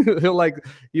like,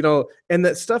 you know, and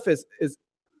that stuff is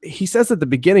he says at the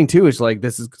beginning too, it's like,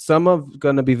 this is some of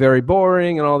going to be very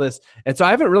boring and all this. And so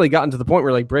I haven't really gotten to the point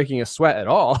where like breaking a sweat at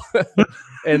all.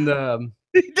 And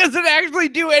he doesn't actually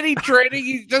do any training.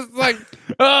 He's just like,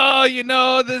 oh, you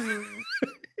know,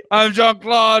 I'm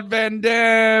Jean-Claude Van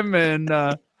Damme.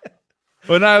 And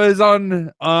when I was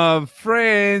on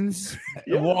Friends,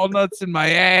 walnuts in my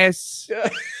ass.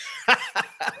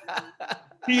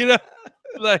 You know,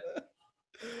 like,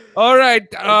 all right.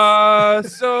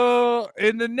 So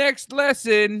in the next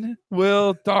lesson,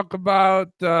 we'll talk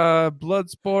about blood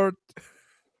sport,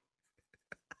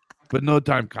 but no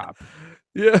time cop.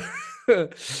 Yeah.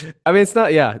 I mean, it's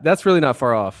not. Yeah, that's really not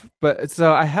far off. But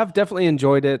so I have definitely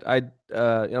enjoyed it. I'm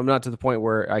not to the point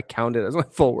where I count it as my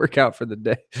full workout for the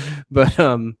day, but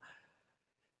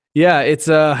yeah, it's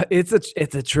a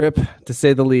trip to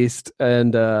say the least,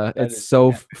 and it's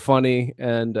so funny.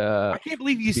 And I can't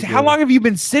believe you. How long have you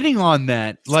been sitting on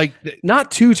that? Like,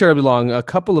 not too terribly long. A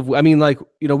couple of. I mean, like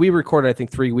we recorded I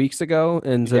think 3 weeks ago,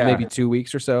 and so maybe 2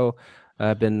 weeks or so.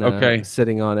 I've been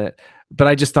sitting on it, but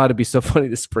I just thought it'd be so funny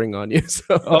to spring on you.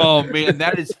 So. Oh man,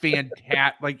 that is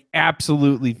fantastic! Like,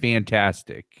 absolutely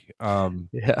fantastic.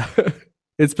 Yeah,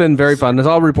 it's been very fun.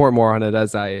 I'll report more on it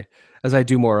as I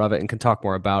do more of it and can talk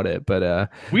more about it.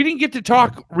 But we didn't get to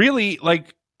talk really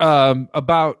like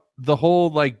about the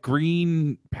whole like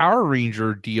Green Power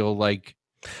Ranger deal. Like,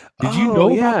 did you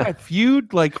know about that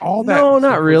feud? Like all that? No,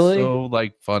 not really. So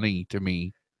like funny to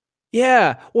me.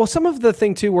 Yeah. Well, some of the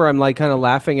thing too, where I'm like kind of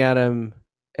laughing at him,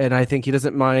 and I think he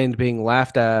doesn't mind being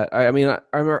laughed at. I mean, I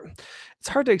remember it's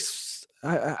hard to.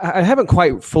 I haven't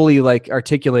quite fully like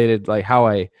articulated like how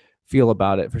I feel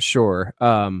about it for sure.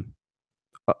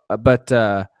 But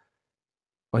I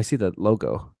see the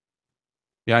logo.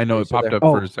 Yeah, I know it popped up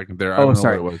for a second there. I don't know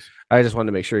sorry. what it was. I just wanted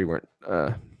to make sure you weren't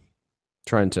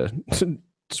trying to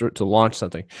launch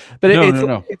something. But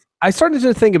no. I started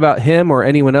to think about him or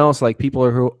anyone else, like people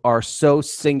who are so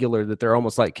singular that they're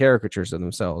almost like caricatures of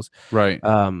themselves. Right.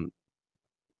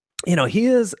 He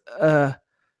has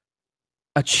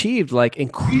achieved like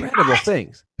incredible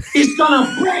things. It's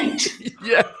gonna break.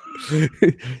 Yeah.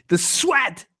 The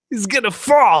sweat is gonna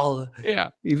fall. Yeah.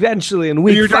 Eventually in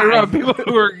week 5. You're talking about people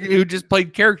who just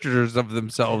played caricatures of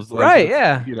themselves. Like, right.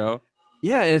 Yeah.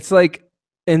 Yeah. It's like,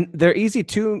 and they're easy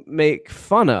to make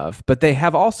fun of, but they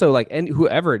have also like, and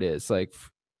whoever it is, like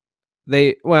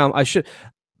I don't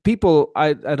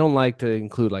like to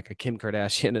include like a Kim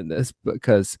Kardashian in this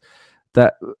because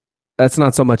that's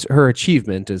not so much her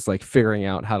achievement is like figuring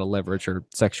out how to leverage her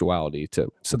sexuality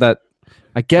so that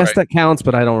I guess that counts,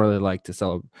 but I don't really like to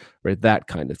celebrate that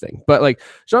kind of thing. But like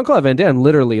Jean-Claude Van Damme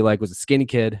literally like was a skinny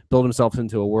kid, built himself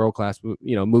into a world-class,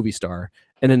 movie star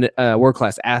and a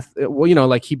world-class athlete. Well,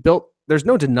 like he built, there's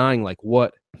no denying like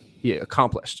what he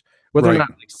accomplished, whether or not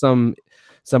like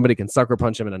somebody can sucker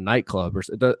punch him in a nightclub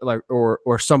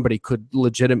or somebody could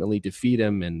legitimately defeat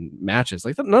him in matches.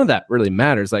 Like none of that really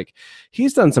matters. Like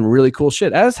he's done some really cool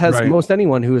shit, as has most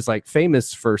anyone who is like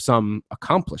famous for some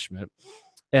accomplishment.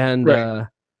 And I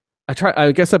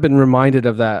guess I've been reminded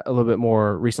of that a little bit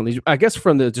more recently. I guess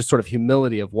from the just sort of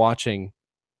humility of watching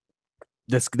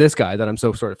this guy that I'm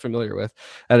so sort of familiar with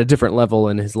at a different level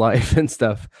in his life and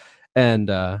stuff, and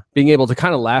being able to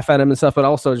kind of laugh at him and stuff, but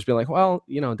also just be like, well,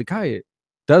 the guy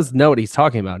does know what he's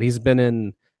talking about. He's been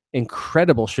in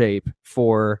incredible shape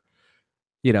for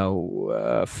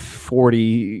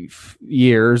 40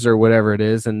 years or whatever it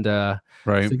is, and so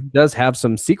he does have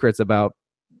some secrets about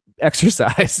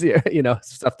exercise,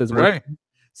 stuff that's working.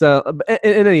 So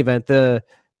in any event, the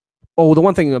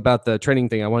one thing about the training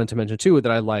thing I wanted to mention too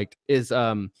that I liked is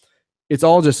it's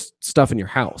all just stuff in your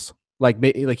house. Like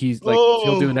he's like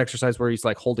he'll do an exercise where he's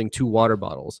like holding 2 water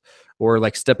bottles or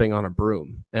like stepping on a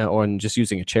broom or just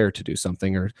using a chair to do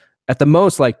something, or at the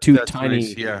most like two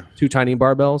tiny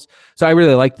barbells. So I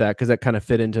really like that because that kind of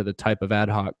fit into the type of ad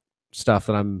hoc stuff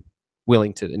that I'm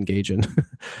willing to engage in.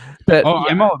 But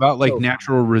I'm all about like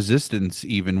natural resistance,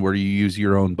 even where you use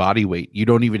your own body weight. You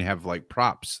don't even have like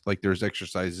props. Like there's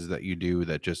exercises that you do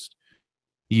that just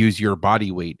use your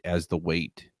body weight as the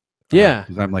weight. Yeah.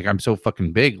 Because I'm so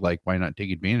fucking big. Like, why not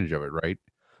take advantage of it, right?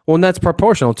 Well, and that's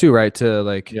proportional too, right? To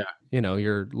like,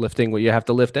 you're lifting what you have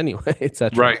to lift anyway,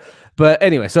 etc. Right. But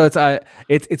anyway, so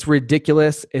it's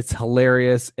ridiculous. It's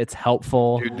hilarious. It's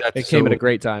helpful. Dude, it came at a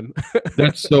great time.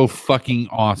 That's so fucking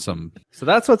awesome. So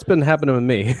that's what's been happening with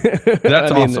me.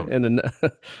 That's awesome.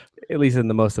 At least in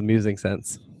the most amusing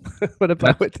sense. What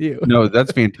about with you? No,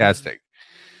 that's fantastic.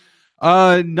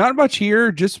 Not much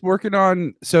here. Just working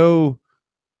on. So,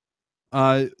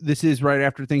 this is right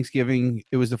after Thanksgiving.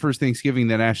 It was the first Thanksgiving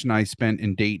that Ash and I spent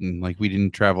in Dayton. Like we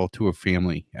didn't travel to a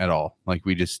family at all. Like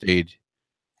we just stayed.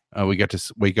 We got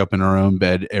to wake up in our own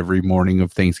bed every morning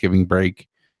of Thanksgiving break.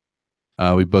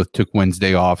 We both took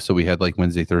Wednesday off, so we had like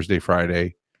Wednesday, Thursday,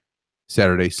 Friday,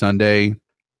 Saturday, Sunday.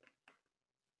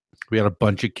 We had a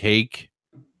bunch of cake.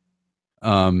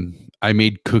 I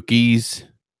made cookies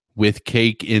with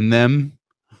cake in them,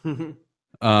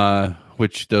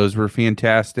 which those were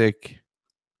fantastic.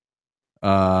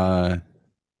 Trying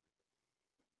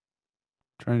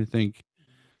to think.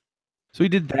 So we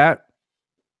did that.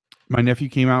 My nephew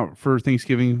came out for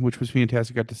Thanksgiving, which was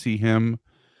fantastic. Got to see him.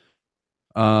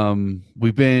 We've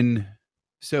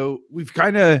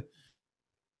kind of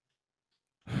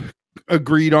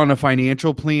agreed on a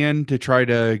financial plan to try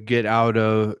to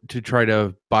try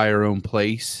to buy our own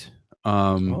place.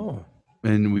 And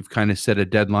we've kind of set a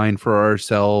deadline for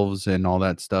ourselves and all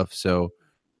that stuff. So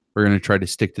we're going to try to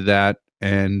stick to that.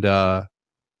 And, oh,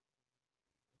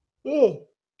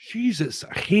 Jesus,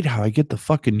 I hate how I get the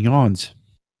fucking yawns.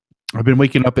 I've been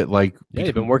waking up at like,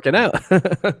 you've been working out.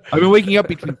 I've been waking up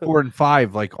between 4 and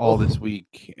 5, like all this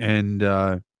week. And,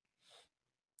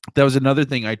 that was another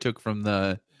thing I took from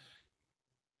the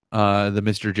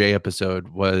Mr. J episode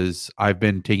was I've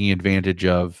been taking advantage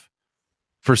of,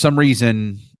 for some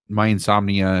reason, my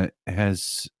insomnia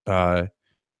has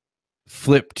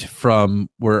flipped from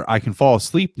where I can fall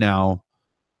asleep now,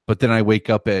 but then I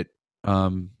wake up at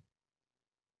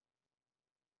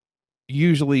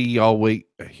usually I'll wait.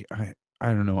 I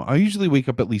don't know. I usually wake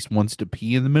up at least once to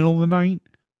pee in the middle of the night.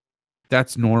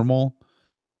 That's normal.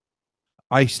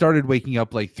 I started waking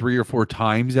up like 3 or 4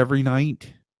 times every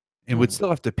night and would still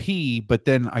have to pee, but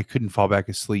then I couldn't fall back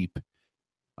asleep.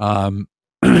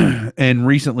 And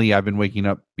recently I've been waking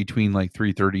up between like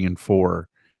 3:30 and 4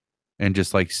 and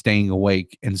just like staying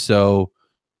awake. And so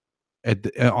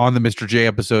on the Mr. J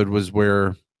episode was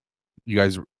where you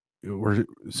guys were,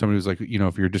 somebody was like, you know,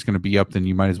 if you're just going to be up, then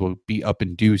you might as well be up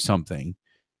and do something.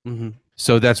 Mm-hmm.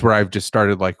 So that's where I've just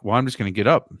started like, well, I'm just going to get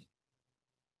up.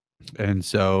 And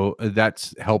so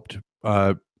that's helped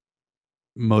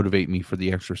motivate me for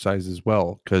the exercise as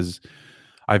well, because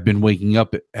I've been waking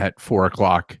up at 4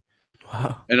 o'clock.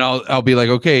 Wow. And I'll be like,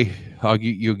 okay,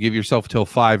 you'll give yourself till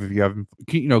 5 if you haven't,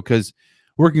 you know, because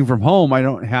working from home, I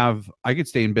could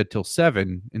stay in bed till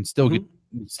 7 and still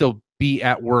still be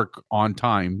at work on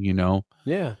time, you know?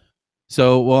 Yeah.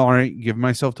 So, well, all right, give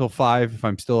myself till 5. If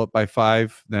I'm still up by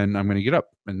 5, then I'm going to get up.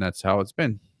 And that's how it's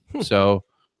been. So,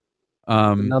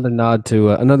 another nod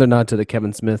to the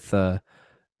Kevin Smith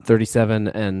 37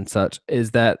 and such is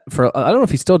that for I don't know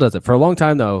if he still does it for a long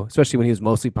time though, especially when he was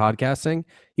mostly podcasting,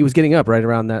 he was getting up right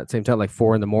around that same time, like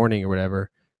 4 a.m. or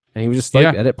whatever, and he would just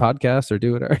like edit podcasts or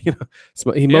do whatever, you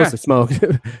know. He mostly smoked.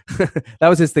 That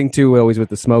was his thing too, always with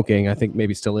the smoking. I think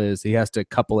maybe still is. He has to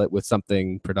couple it with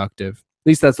something productive. At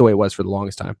least that's the way it was for the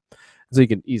longest time. So you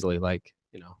can easily, like,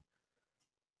 you know,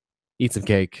 eat some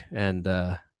cake and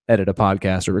edit a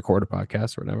podcast or record a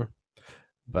podcast or whatever.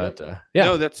 But yeah,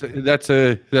 no, that's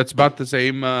about the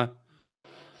same.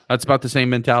 That's about the same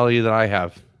mentality that I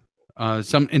have.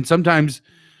 Sometimes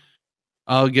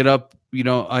I'll get up, you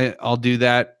know, I'll do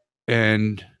that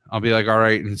and I'll be like, all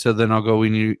right. And so then I'll go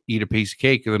and eat a piece of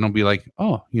cake. And then I'll be like,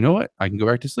 oh, you know what? I can go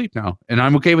back to sleep now. And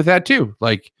I'm okay with that too.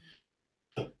 Like,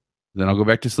 then I'll go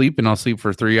back to sleep and I'll sleep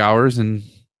for 3 hours and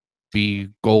be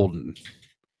golden.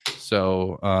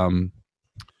 So,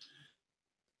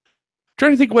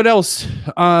 trying to think what else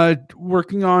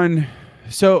working on.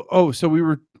 So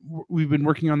we've been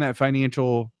working on that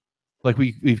financial, like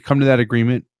we've come to that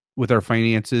agreement with our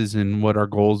finances and what our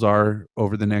goals are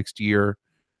over the next year.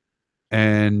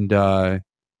 And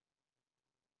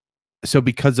so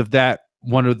because of that,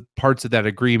 one of the parts of that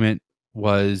agreement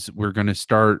was we were going to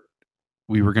start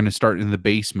in the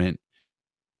basement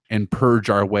and purge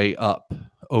our way up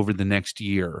over the next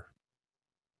year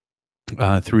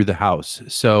through the house.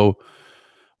 So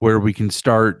where we can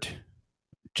start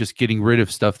just getting rid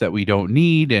of stuff that we don't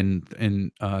need. And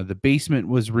the basement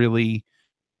was really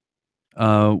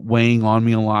weighing on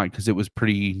me a lot because it was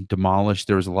pretty demolished.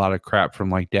 There was a lot of crap from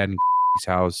like Dad and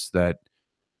house that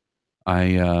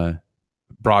I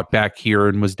brought back here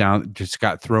and was down, just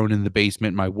got thrown in the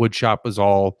basement. My wood shop was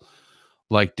all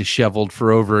like disheveled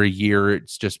for over a year.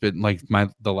 It's just been like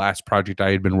the last project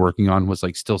I had been working on was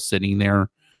like still sitting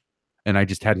there. And I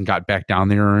just hadn't got back down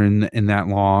there in that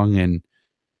long, and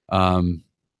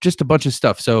just a bunch of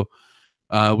stuff. So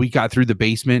we got through the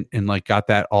basement and like got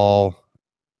that all.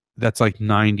 That's like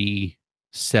 97%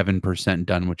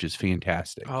 done, which is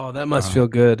fantastic. Oh, that must feel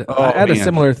good. Oh, I had man. a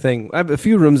similar thing. I have a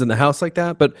few rooms in the house like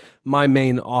that, but my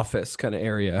main office kind of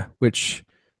area, which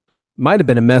might have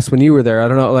been a mess when you were there. I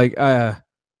don't know. Like,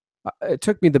 it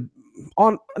took me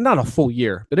not a full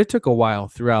year, but it took a while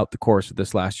throughout the course of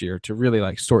this last year to really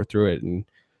like sort through it. And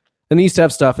I used to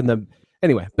have stuff in the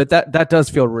anyway, but that does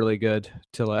feel really good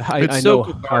to I know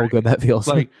how good that feels.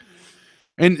 Like,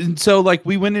 and so like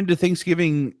we went into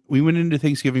Thanksgiving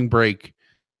break.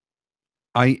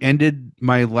 I ended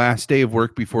my last day of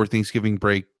work before Thanksgiving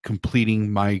break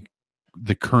completing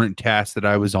the current task that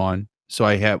I was on. So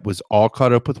I was all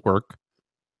caught up with work.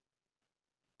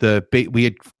 We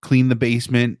had cleaned the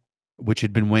basement, which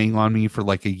had been weighing on me for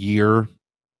like a year,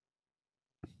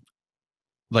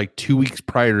 like 2 weeks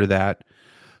prior to that.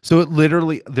 So I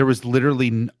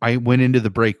went into the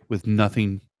break with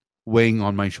nothing weighing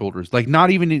on my shoulders, like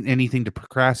not even anything to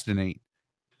procrastinate.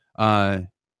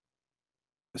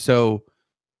 So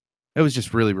it was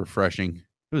just really refreshing.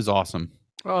 It was awesome.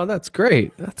 Oh, that's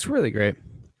great. That's really great.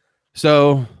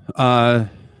 So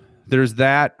there's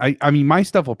that. I mean, my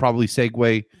stuff will probably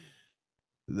segue.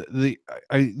 The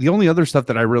only other stuff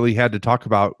that I really had to talk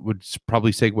about would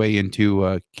probably segue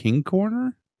into King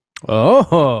Corner.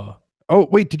 Oh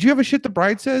wait, did you have a shit the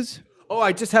bride says? Oh,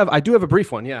 I do have a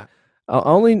brief one. Yeah.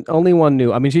 Only one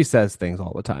new. I mean, she says things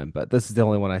all the time, but this is the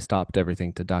only one I stopped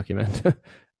everything to document.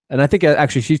 And I think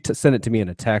actually she sent it to me in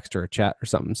a text or a chat or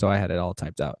something, so I had it all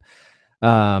typed out.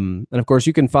 And of course,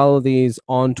 you can follow these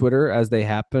on Twitter as they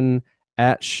happen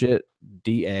at shitda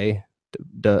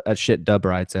at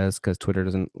shitdubride says, because Twitter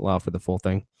doesn't allow for the full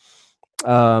thing.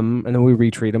 And then we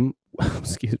retweet them.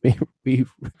 Excuse me. We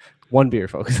one beer,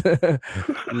 folks.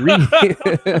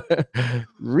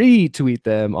 Retweet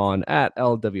them on at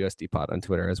LWSDpod on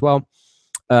Twitter as well.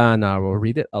 And I will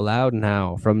read it aloud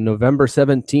now. From November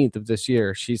 17th of this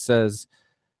year, she says,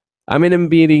 I'm in a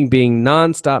meeting being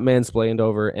nonstop mansplained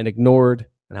over and ignored,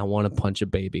 and I want to punch a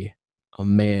baby. A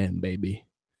man, baby.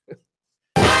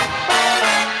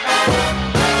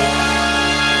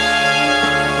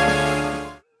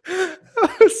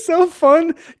 It was so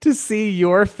fun to see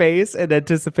your face in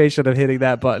anticipation of hitting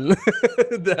that button.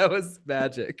 That was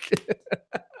magic.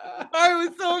 I was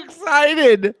so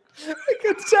excited. I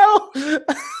could tell. It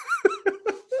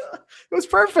was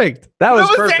perfect. That was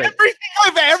perfect. Everything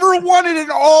I've ever wanted in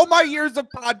all my years of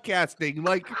podcasting.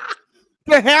 Like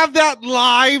to have that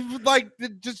live, like to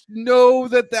just know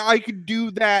that I could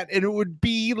do that and it would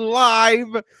be live.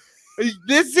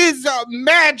 This is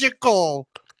magical.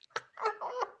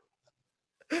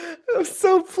 I'm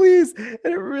so pleased. And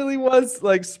it really was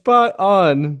like spot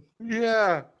on.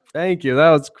 Yeah. Thank you.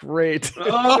 That was great.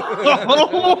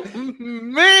 Oh,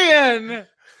 man.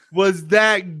 Was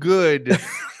that good?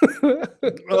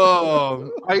 Oh,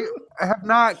 I have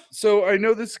not. So I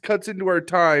know this cuts into our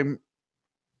time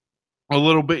a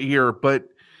little bit here, but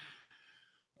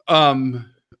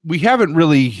we haven't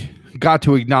really got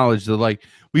to acknowledge the, like,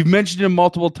 we've mentioned him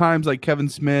multiple times, like Kevin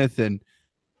Smith and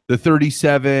the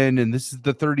 37, and this is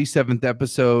the 37th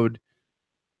episode,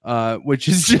 which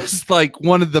is just like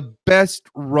one of the best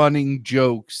running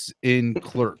jokes in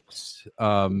Clerks.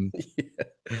 And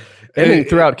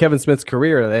throughout Kevin Smith's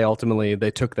career,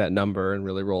 they took that number and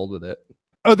really rolled with it.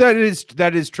 Oh, that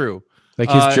is true. Like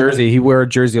his jersey, he wore a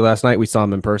jersey last night. We saw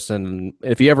him in person, and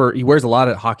if he wears a lot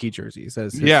of hockey jerseys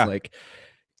as his like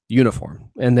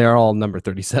uniform, and they're all number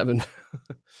 37.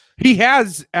 He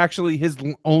has actually his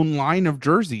own line of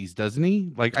jerseys, doesn't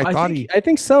he? Like I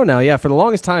think so now. Yeah, for the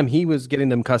longest time, he was getting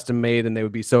them custom made, and they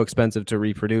would be so expensive to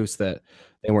reproduce that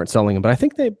they weren't selling them. But I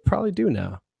think they probably do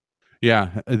now.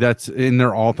 Yeah,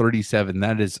 they're all 37.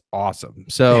 That is awesome.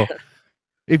 So,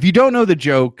 if you don't know the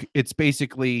joke, it's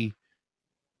basically,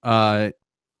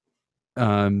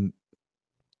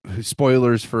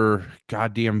 spoilers for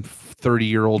goddamn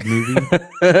 30-year-old movie.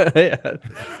 Yeah.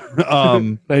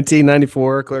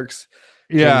 1994 Clerks.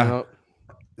 Yeah.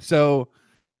 So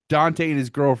Dante and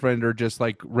his girlfriend are just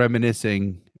like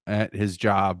reminiscing at his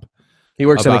job. He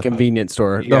works in a convenience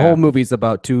store. The whole movie's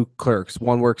about two clerks.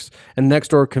 One works in the next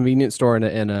door convenience store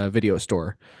and a video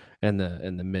store in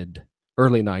the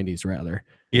early 90s rather.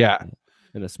 Yeah.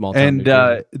 In a small town.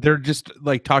 And they're just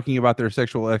like talking about their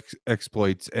sexual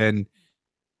exploits, and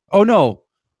oh no,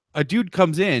 a dude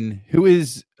comes in who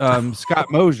is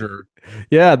Scott Mosier.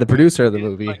 Yeah, the producer of the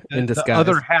movie, like in disguise. The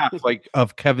other half, like,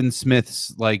 of Kevin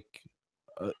Smith's like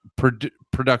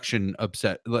production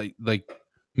like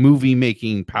movie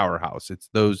making powerhouse. It's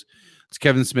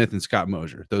Kevin Smith and Scott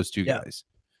Mosier, those two guys.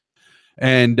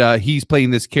 And he's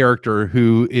playing this character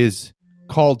who is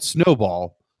called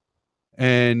Snowball,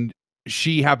 and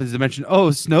she happens to mention,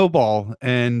 Snowball,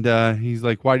 and he's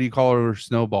like, why do you call her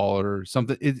Snowball or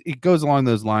something? It goes along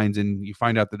those lines, and you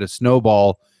find out that a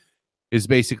snowball is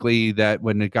basically that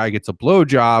when a guy gets a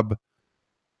blowjob,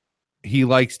 he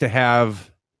likes to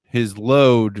have his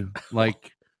load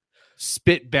like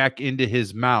spit back into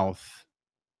his mouth.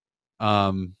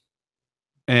 And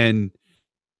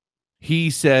he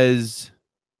says,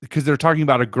 because they're talking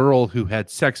about a girl who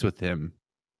had sex with him,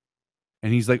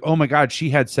 and he's like, oh my God,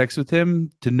 she had sex with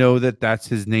him to know that that's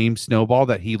his name, Snowball,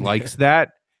 that he likes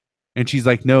that. And she's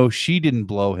like, no, she didn't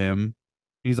blow him.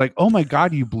 He's like, oh my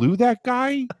God, you blew that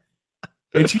guy?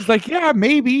 And she's like, yeah,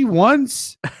 maybe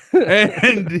once.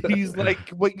 And he's like,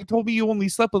 what, you told me you only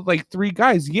slept with like 3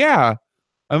 guys. Yeah,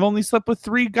 I've only slept with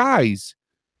 3 guys.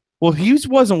 Well, he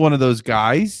wasn't one of those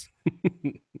guys.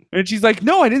 And she's like,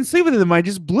 no, I didn't sleep with him. I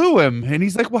just blew him. And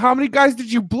he's like, well, how many guys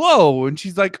did you blow? And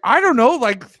she's like, I don't know,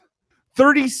 like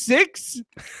 36?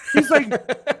 He's like,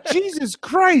 Jesus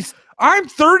Christ, I'm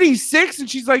 36. And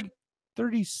she's like,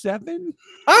 37?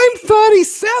 I'm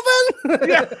 37.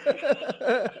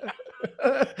 Yeah.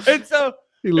 And so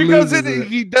he goes in and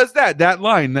he does that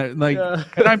line that like,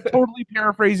 and I'm totally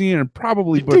paraphrasing it and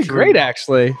probably butchering great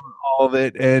actually all of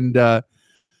it. And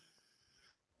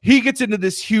he gets into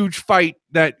this huge fight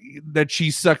that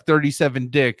she sucked 37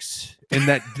 dicks and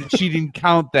that she didn't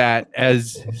count that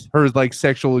as her like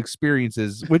sexual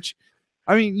experiences, which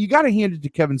I mean, you got to hand it to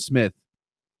Kevin Smith.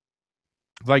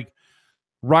 Like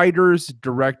writers,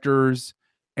 directors,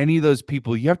 any of those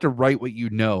people, you have to write what you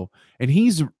know. And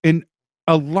he's in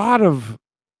a lot of,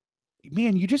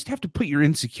 man, you just have to put your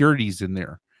insecurities in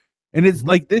there. And it's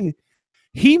like,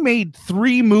 he made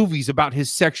 3 movies about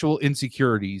his sexual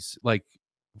insecurities, like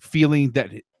feeling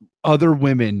that other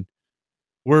women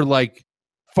were like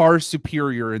far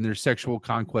superior in their sexual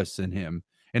conquests than him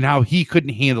and how he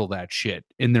couldn't handle that shit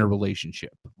in their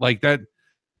relationship. Like that.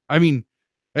 I mean,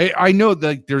 I know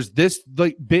that there's this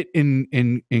like bit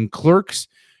in Clerks.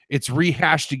 It's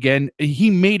rehashed again. He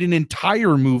made an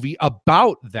entire movie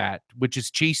about that, which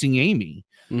is Chasing Amy,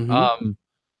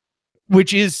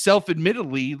 which is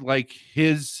self-admittedly like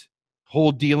his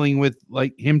whole dealing with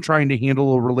like him trying to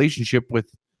handle a relationship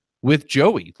with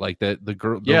Joey, like the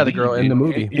girl, the girl in the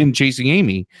movie in Chasing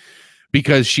Amy,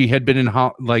 because she had been in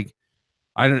like,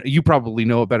 I don't, you probably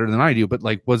know it better than I do, but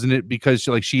like, wasn't it because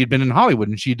she had been in Hollywood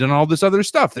and she'd done all this other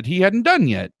stuff that he hadn't done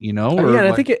yet, you know? Yeah, and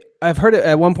I think I've heard it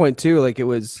at one point too. Like it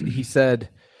was, he said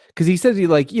he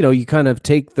like, you know, you kind of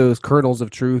take those kernels of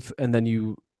truth and then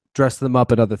you dress them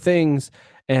up in other things.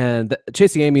 And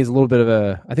Chasing Amy is a little bit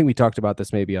of I think we talked about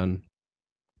this maybe on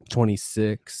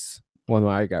 26, one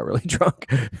where I got really drunk,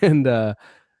 and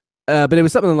but it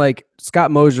was something like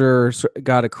Scott Mosier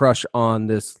got a crush on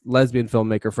this lesbian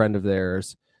filmmaker friend of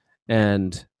theirs,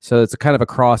 and so it's a kind of a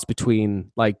cross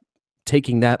between like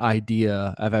taking that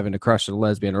idea of having a crush on a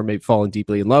lesbian or maybe falling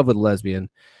deeply in love with a lesbian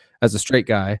as a straight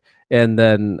guy, and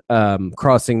then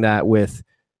crossing that with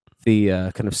the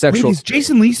kind of sexual. Wait, is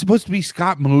Jason Lee supposed to be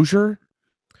Scott Mosier?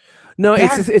 No,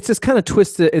 it's just kind of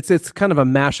twisted. It's kind of a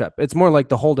mashup. It's more like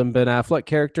the Holden Ben Affleck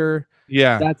character.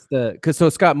 Yeah, that's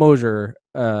because Scott Mosier.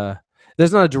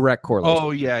 There's not a direct correlation.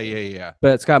 Oh yeah.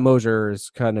 But Scott Mosier is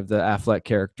kind of the Affleck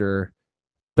character,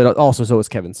 but also so is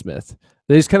Kevin Smith.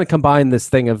 They just kind of combine this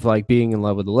thing of like being in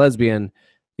love with a lesbian,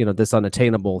 you know, this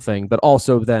unattainable thing, but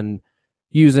also then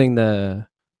using the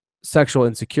sexual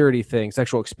insecurity thing,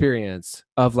 sexual experience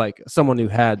of like someone who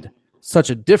had such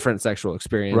a different sexual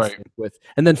experience, right, with,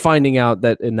 and then finding out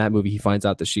that in that movie he finds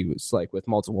out that she was like with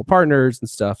multiple partners and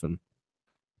stuff. And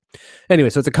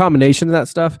anyway, so it's a combination of that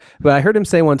stuff. But I heard him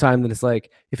say one time that it's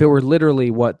like if it were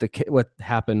literally what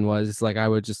happened was, it's like I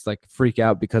would just like freak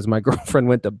out because my girlfriend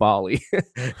went to Bali.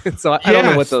 So I don't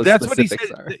know what those specifics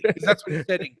are. That's what he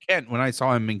said in Kent when I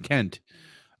saw him in Kent.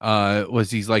 Was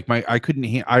he's like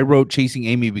I wrote Chasing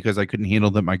Amy because I couldn't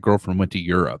handle that my girlfriend went to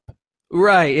Europe.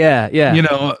 Right. Yeah. You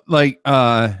know, like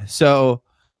so,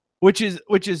 which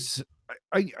is.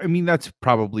 I mean, that's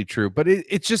probably true, but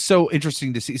it's just so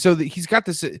interesting to see. So he's got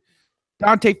this.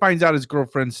 Dante finds out his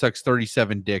girlfriend sucks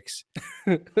 37 dicks.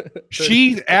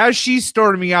 As she's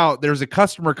storming out, there's a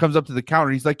customer comes up to the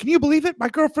counter. He's like, "Can you believe it? My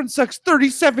girlfriend sucks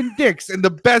 37 dicks." And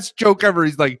the best joke ever.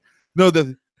 He's like, "No,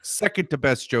 the second to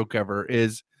best joke ever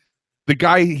is the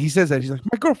guy." He says that he's like,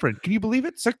 "My girlfriend, can you believe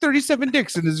it? Suck 37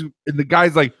 dicks." And the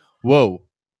guy's like, "Whoa,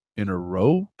 in a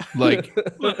row?" Like,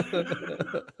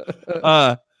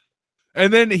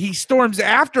 and then he storms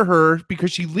after her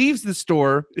because she leaves the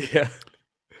store. Yeah.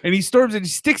 And he storms and he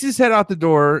sticks his head out the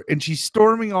door and she's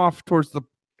storming off towards the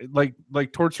like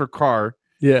towards her car.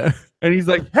 Yeah. And he's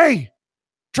like, "Hey,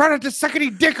 try not to suck any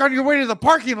dick on your way to the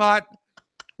parking lot."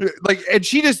 Like, and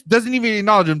she just doesn't even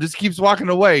acknowledge him, just keeps walking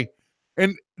away.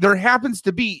 And there happens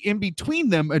to be in between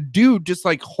them a dude just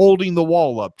like holding the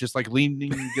wall up, just like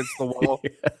leaning against the wall,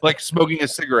 like smoking a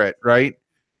cigarette, right?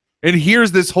 And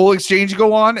hears this whole exchange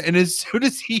go on. And as soon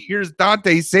as he hears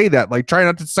Dante say that, like, try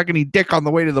not to suck any dick on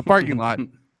the way to the parking lot,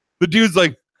 the dude's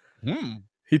like, and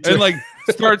like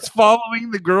starts following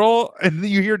the girl. And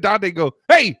then you hear Dante go,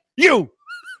 "Hey, you,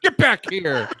 get back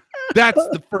here." That's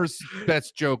the first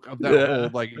best joke of that whole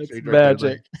like exchange.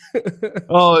 Magic. Like,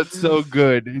 oh, it's so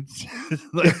good. It's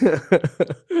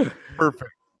like,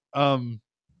 perfect.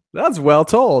 That's well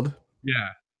told. Yeah.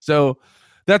 So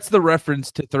that's the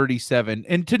reference to 37,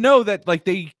 and to know that like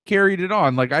they carried it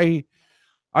on. Like I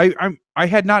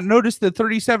had not noticed the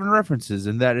 37 references,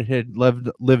 and that it had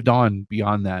lived on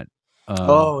beyond that.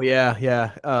 Yeah.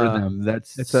 for them.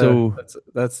 That's It's so.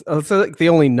 that's like the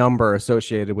only number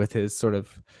associated with his sort of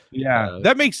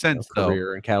That makes sense though.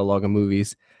 career and catalog of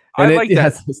movies. I And like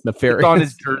that. It's nefarious. It's on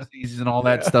his jerseys and all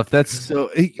that stuff. That's so.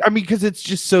 I mean, because it's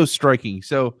just so striking.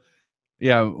 So,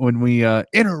 yeah, when we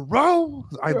in a row,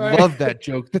 I love that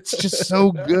joke. That's just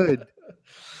so good.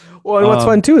 Well, and what's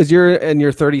fun too is you're in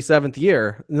your 37th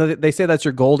year. They say that's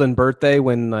your golden birthday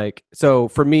so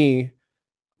for me,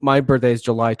 my birthday is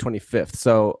July 25th.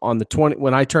 So on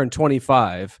when I turned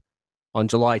 25 on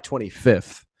July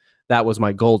 25th, that was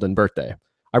my golden birthday.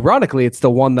 Ironically, it's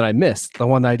the one that I missed, the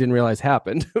one that I didn't realize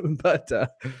happened, but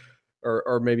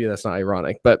or maybe that's not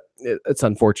ironic, but it's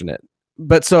unfortunate.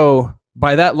 But so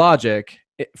by that logic,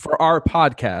 for our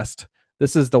podcast,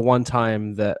 this is the one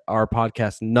time that our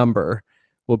podcast number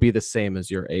will be the same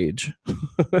as your age.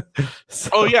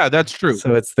 Oh yeah, that's true.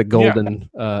 So it's the golden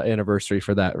anniversary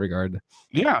for that regard.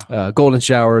 Yeah, golden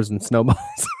showers and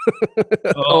snowballs.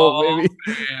 Maybe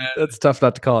man. that's tough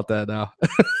not to call it that now.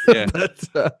 Yeah.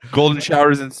 But, golden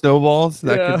showers and snowballs.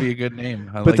 That could be a good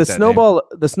name. But the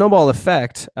snowball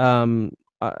effect.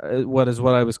 What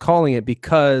I was calling it,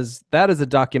 because that is a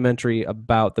documentary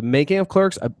about the making of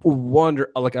Clerks. A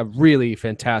really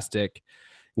fantastic.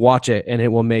 Watch it, and it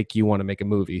will make you want to make a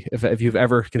movie. If you've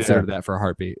ever considered that for a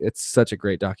heartbeat, it's such a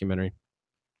great documentary.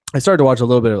 I started to watch a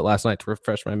little bit of it last night to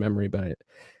refresh my memory, but I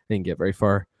didn't get very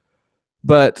far.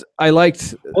 But I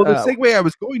liked. Well, the segue I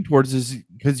was going towards is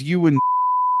because you and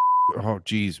oh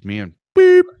geez, man,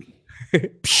 beep.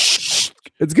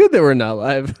 It's good that we're not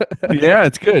live. Yeah,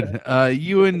 it's good.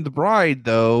 You and the bride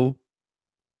though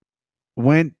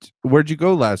where'd you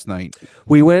go last night?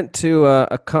 We went to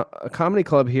a comedy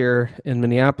club here in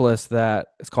Minneapolis that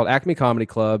it's called Acme Comedy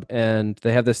Club, and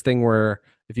they have this thing where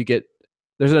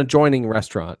there's an adjoining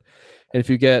restaurant, and if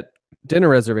you get dinner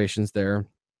reservations there,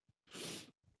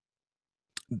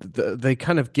 they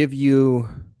kind of give you,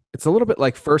 it's a little bit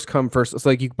like first come first. It's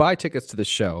like you buy tickets to the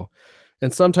show,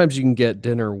 and sometimes you can get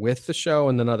dinner with the show,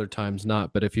 and then other times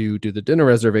not. But if you do the dinner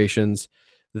reservations,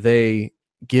 they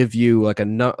give you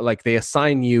they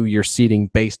assign you your seating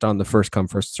based on the first come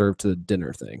first serve to the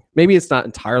dinner thing. Maybe it's not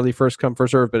entirely first come first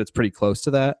serve, but it's pretty close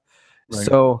to that. Right.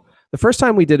 So the first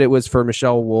time we did it was for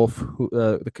Michelle Wolf, who,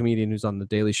 the comedian who's on the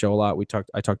Daily Show a lot.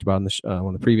 I talked about in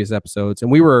one of the previous episodes,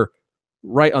 and we were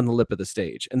right on the lip of the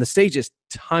stage, and the stage is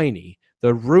tiny.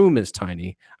 The room is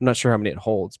tiny. I'm not sure how many it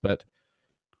holds, but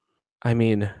I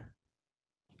mean,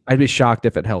 I'd be shocked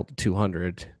if it held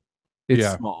 200.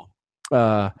 It's small.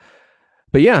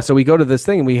 But yeah, so we go to this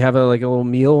thing and we have a little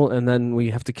meal, and then we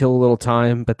have to kill a little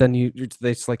time. But then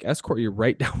they just escort you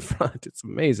right down front. It's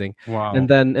amazing. Wow. And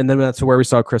then that's where we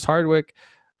saw Chris Hardwick.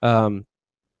 And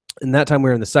that time we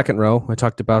were in the second row. I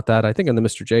talked about that, I think, on the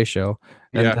Mr. J show.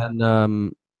 And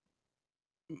then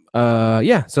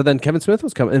so then Kevin Smith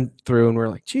was coming through, and we're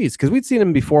like, geez, because we'd seen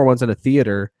him before once in a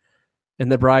theater, and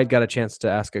the bride got a chance to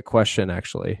ask a question.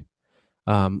 Actually,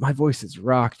 my voice is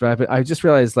rocked, but I just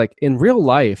realized, in real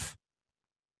life,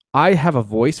 I have a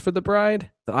voice for the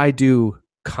bride that I do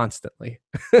constantly.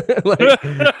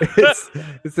 It's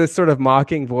this sort of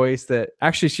mocking voice that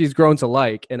actually she's grown to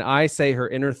like, and I say her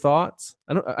inner thoughts.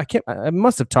 I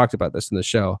must have talked about this in the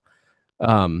show.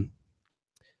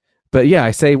 But yeah,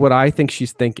 I say what I think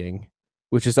she's thinking,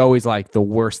 which is always the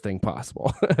worst thing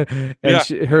possible. And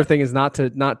her thing is not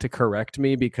to correct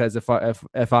me, because if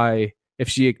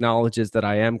she acknowledges that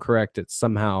I am correct, it's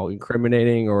somehow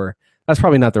incriminating, or that's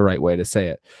probably not the right way to say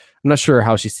it. I'm not sure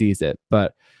how she sees it,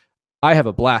 but I have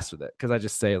a blast with it because I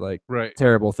just say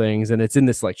terrible things, and it's in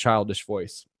this childish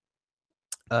voice.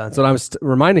 So I was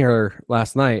reminding her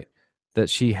last night that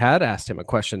she had asked him a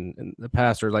question in the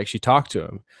past, or she talked to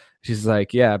him. She's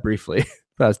like, yeah, briefly.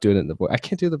 But I was doing it in the voice. I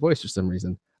can't do the voice for some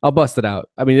reason. I'll bust it out.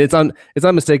 I mean, it's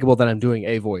unmistakable that I'm doing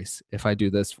a voice if I do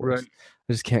this voice. Right.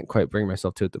 I just can't quite bring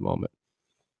myself to it at the moment.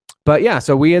 But yeah,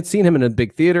 so we had seen him in a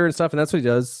big theater and stuff, and that's what he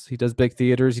does. He does big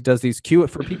theaters. He does these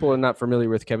for people who are not familiar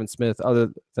with Kevin Smith, other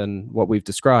than what we've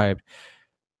described.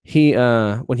 He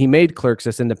when he made Clerks,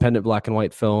 this independent black and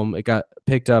white film, it got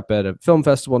picked up at a film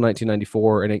festival in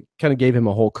 1994, and it kind of gave him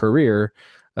a whole career,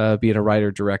 being a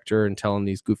writer, director, and telling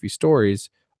these goofy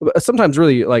stories. Sometimes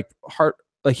really heart.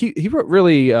 He wrote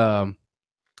really.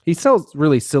 He tells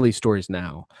really silly stories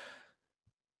now.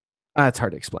 It's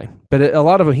hard to explain, but a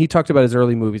lot of them, he talked about his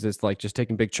early movies as just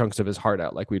taking big chunks of his heart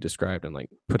out, like we described, and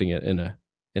putting it in a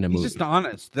movie. He's just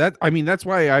honest. That's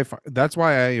why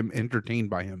I am entertained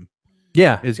by him.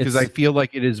 Yeah, is because I feel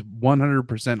like it is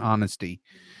 100% honesty.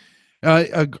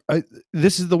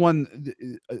 This is the one.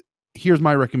 Here's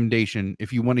my recommendation.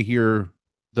 If you want to hear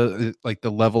the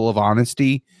level of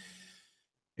honesty,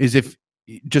 is if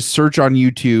just search on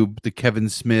YouTube the Kevin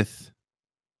Smith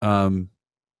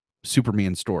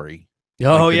Superman story.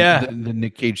 Oh Like yeah, the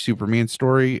Nick Cage Superman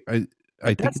story. I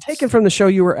think that's it's taken from the show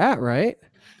you were at, right?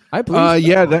 I believe. So.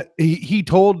 yeah, that he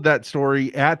told that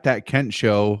story at that Kent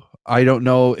show. I don't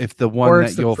know if the one Or that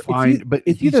it's the you'll fr- find, but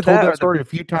it's he's either told that or that the- story a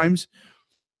few times.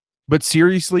 But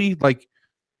seriously, like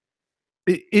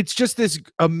it's just this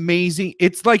amazing.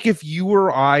 It's like if you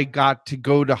or I got to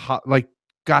go to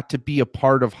got to be a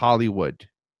part of Hollywood,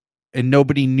 and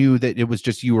nobody knew that it was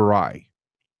just you or I.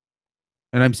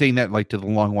 And I'm saying that like to the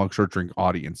Long Walk Short Drink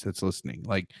audience that's listening,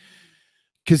 like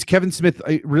because Kevin Smith,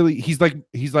 he's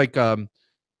like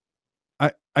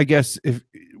I guess if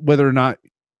whether or not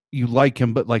you like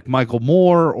him, but like Michael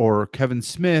Moore or Kevin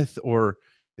Smith, or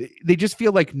they just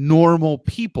feel like normal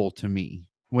people to me.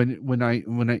 When I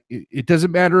it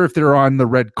doesn't matter if they're on the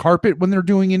red carpet when they're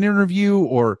doing an interview,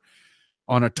 or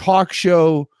on a talk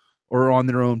show, or on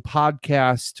their own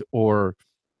podcast, or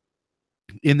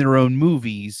in their own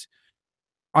movies.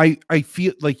 I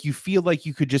feel like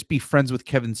you could just be friends with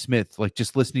Kevin Smith, like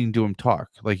just listening to him talk.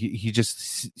 Like he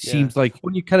just seems like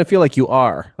when you kind of feel like you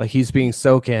are, like he's being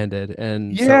so candid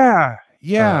and yeah,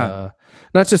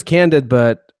 not just candid,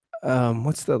 but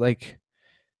what's the like?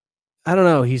 I don't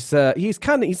know. He's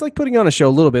like putting on a show a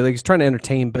little bit, like he's trying to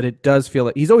entertain, but it does feel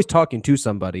like he's always talking to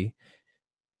somebody.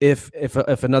 If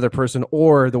another person,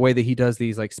 or the way that he does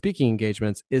these like speaking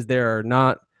engagements is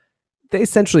they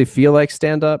essentially feel like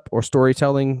stand-up or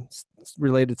storytelling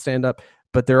related stand-up,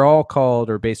 but they're all called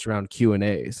or based around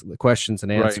Q&As, the questions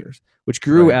and answers, which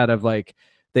grew out of like,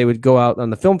 they would go out on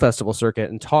the film festival circuit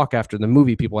and talk after the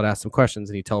movie. People would ask them questions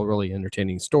and he'd tell really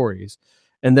entertaining stories.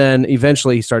 And then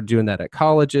eventually he started doing that at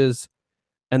colleges.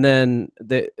 And then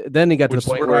he got to the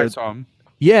point where I saw him.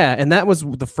 Yeah. And that was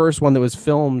the first one that was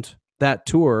filmed. That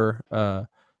tour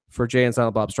for Jay and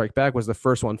Silent Bob Strike Back was the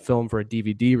first one filmed for a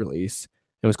DVD release.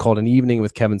 It was called An Evening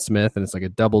with Kevin Smith, and it's like a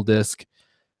double disc.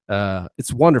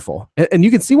 It's wonderful. And you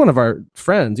can see one of our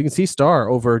friends. You can see Star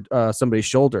over somebody's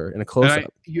shoulder in a close-up. I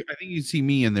think you see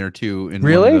me in there too.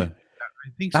 Really? I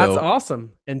think so. That's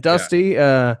awesome. And Dusty,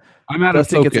 I'm out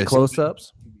Dusty of focus. gets a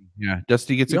close-ups. Yeah,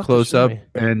 Dusty gets You'll a have to show close-up, me.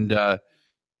 and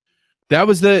that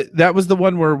was the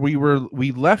one where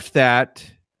we left that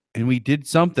and we did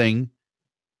something.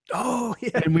 Oh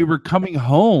yeah. And we were coming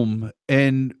home,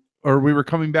 or we were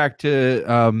coming back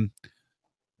to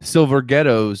Silver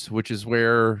Ghettos, which is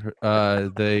where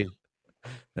they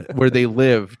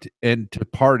lived, and to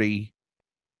party.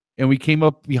 And we came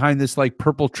up behind this like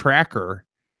purple tracker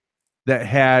that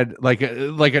had like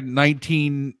a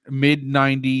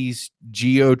mid-90s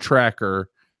Geo tracker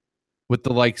with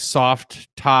the like soft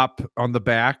top on the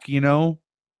back, and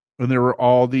there were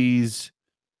all these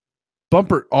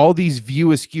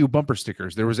View Askew bumper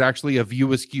stickers. There was actually a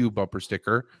View Askew bumper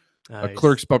sticker. Nice. A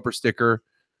Clerks bumper sticker.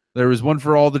 There was one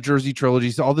for all the Jersey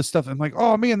trilogies, all this stuff. I'm like,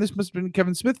 oh man, this must have been a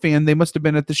Kevin Smith fan. They must have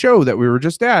been at the show that we were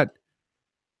just at.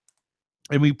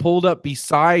 And we pulled up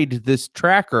beside this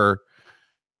tracker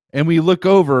and we look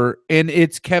over and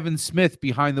it's Kevin Smith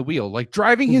behind the wheel, like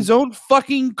driving his own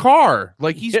fucking car.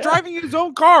 Like he's driving his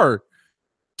own car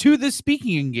to this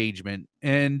speaking engagement.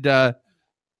 And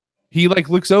he like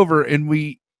looks over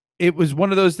and it was one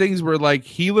of those things where like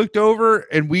he looked over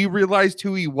and we realized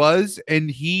who he was, and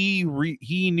he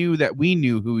knew that we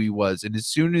knew who he was. And as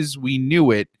soon as we knew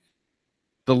it,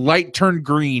 the light turned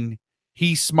green.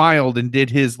 He smiled and did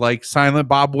his like Silent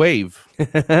Bob wave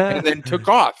and then took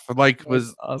off. Like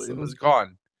was awesome. It was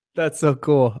gone. That's so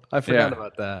cool. I forgot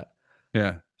about that.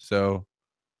 Yeah. So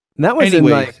and that was in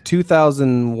like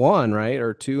 2001, right?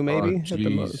 Or 2 maybe? At the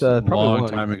most. Probably long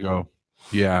time ago.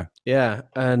 Yeah. Yeah.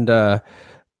 And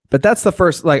but that's the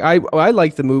first, like, I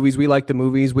like the movies. We like the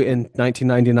movies. We in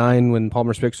 1999 when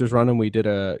Palmer's Pictures running, we did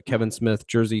a Kevin Smith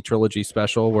Jersey trilogy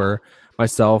special where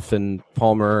myself and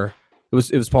Palmer, it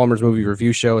was Palmer's movie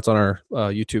review show. It's on our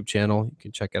YouTube channel. You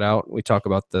can check it out. We talk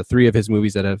about the 3 of his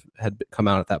movies that had come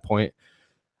out at that point.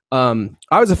 I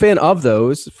was a fan of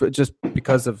those just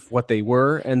because of what they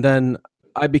were, and then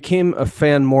I became a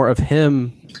fan more of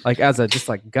him, like as a just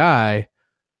like guy,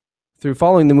 through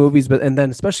following the movies, and then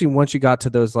especially once you got to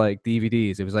those like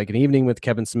DVDs, it was like An Evening with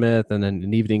Kevin Smith, and then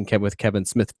An Evening with Kevin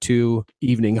Smith 2,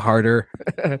 Evening Harder,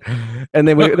 and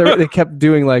they kept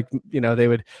doing like, they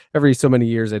would every so many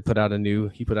years he put out a new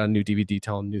DVD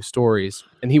telling new stories,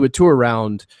 and he would tour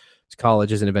around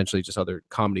colleges and eventually just other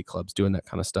comedy clubs doing that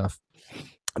kind of stuff.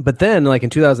 But then like in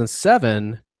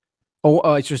 2007,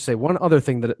 I should say one other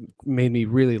thing that made me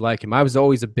really like him. I was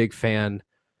always a big fan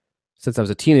since I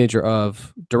was a teenager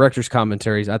of director's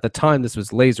commentaries. At the time, this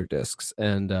was laser discs,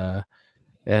 and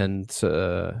and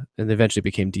eventually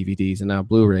became DVDs and now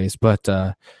Blu-rays. But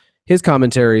his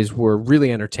commentaries were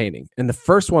really entertaining. And the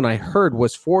first one I heard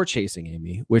was for Chasing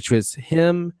Amy, which was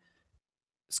him,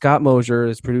 Scott Mosier,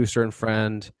 his producer and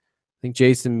friend. I think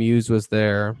Jason Mewes was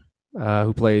there,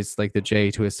 who plays like the J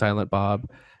to his Silent Bob,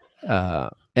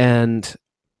 and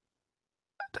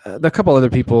a couple other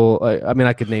people. I mean,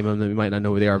 I could name them. You might not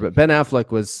know who they are, but Ben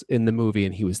Affleck was in the movie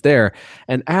and he was there.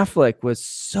 And Affleck was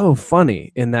so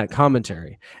funny in that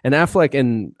commentary. And Affleck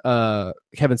and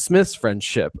Kevin Smith's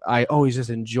friendship, I always just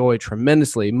enjoy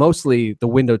tremendously. Mostly the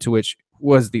window to which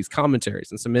was these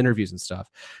commentaries and some interviews and stuff.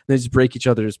 And they just break each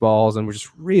other's balls and were just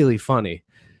really funny.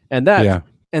 And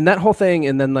that whole thing,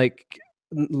 and then like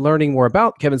learning more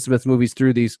about Kevin Smith's movies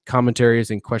through these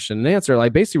commentaries and question and answer, I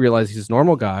basically realized he's a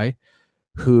normal guy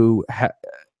who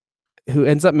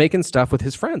ends up making stuff with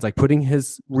his friends, like putting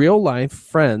his real life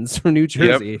friends from New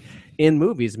Jersey in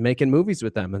movies, making movies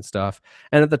with them and stuff.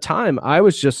 And at the time, I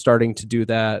was just starting to do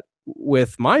that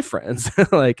with my friends.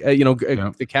 Like,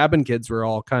 the Cabin Kids were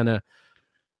all kind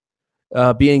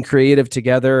of being creative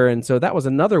together. And so that was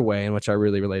another way in which I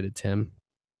really related to him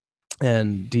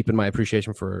and deepened my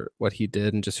appreciation for what he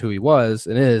did and just who he was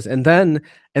and is. And then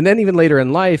even later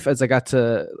in life, as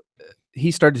he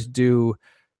started to do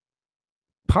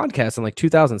podcasts in like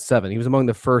 2007. He was among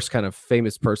the first kind of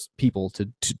famous people to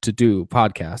do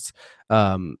podcasts.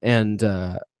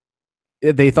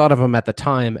 They thought of him at the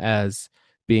time as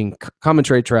being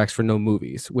commentary tracks for no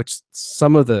movies, which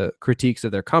some of the critiques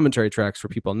of their commentary tracks for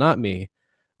people not me,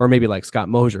 or maybe like Scott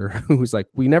Mosier, who's like,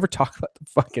 we never talk about the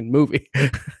fucking movie.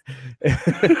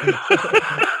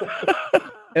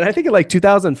 And I think in like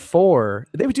 2004,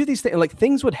 they would do these things, like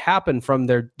things would happen from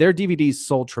their DVDs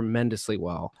sold tremendously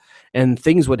well. And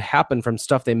things would happen from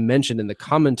stuff they mentioned in the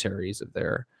commentaries of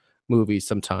their movies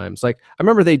sometimes. Like I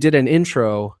remember they did an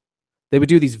intro. They would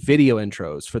do these video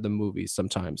intros for the movies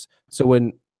sometimes. So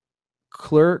when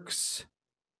Clerks,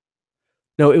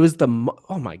 no, it was the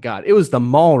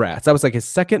Mallrats. That was like his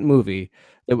second movie.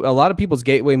 A lot of people's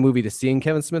gateway movie to seeing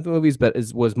Kevin Smith movies, but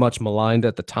was much maligned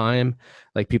at the time.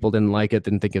 Like people didn't like it,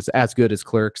 didn't think it's as good as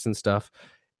Clerks and stuff.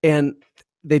 And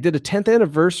they did a 10th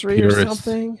anniversary or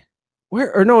something.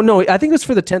 No, I think it was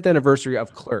for the 10th anniversary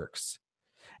of Clerks.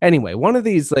 Anyway, one of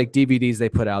these like DVDs they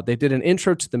put out, they did an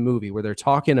intro to the movie where they're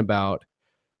talking about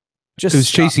just. It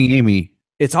was Chasing Amy.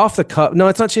 It's off the cuff. No,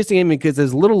 it's not Chasing Amy because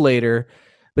it's a little later.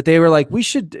 But they were like,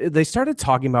 they started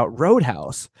talking about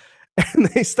Roadhouse. And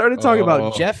they started talking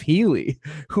about Jeff Healey,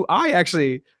 who I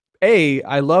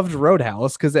loved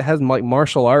Roadhouse because it has like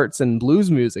martial arts and blues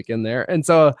music in there. And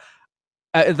so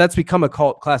that's become a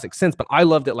cult classic since, but I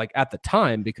loved it like at the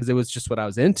time because it was just what I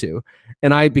was into.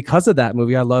 And because of that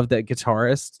movie, I loved that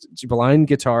blind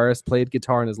guitarist played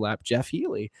guitar in his lap, Jeff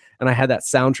Healey. And I had that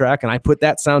soundtrack and I put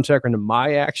that soundtrack into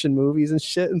my action movies and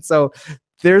shit. And so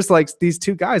there's like these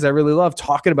two guys I really love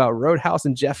talking about Roadhouse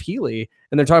and Jeff Healey.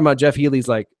 And they're talking about Jeff Healey's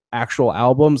like actual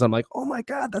albums. I'm like, oh my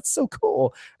God, that's so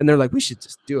cool. And they're like, we should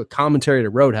just do a commentary to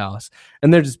Roadhouse.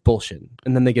 And they're just bullshitting.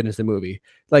 And then they get into the movie.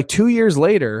 Like 2 years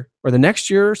later, or the next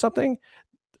year or something,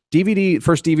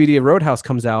 first DVD of Roadhouse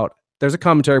comes out. There's a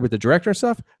commentary with the director and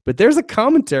stuff, but there's a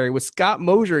commentary with Scott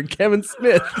Mosier and Kevin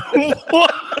Smith.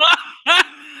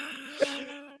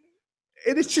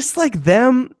 And it's just like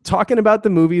them talking about the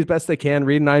movie as best they can,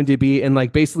 reading IMDb, and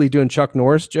like basically doing Chuck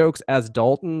Norris jokes as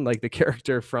Dalton, like the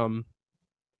character from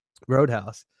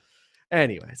Roadhouse.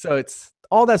 Anyway, so it's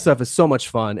all that stuff is so much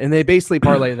fun, and they basically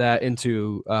parlay that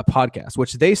into podcasts,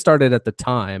 which they started at the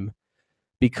time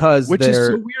because which is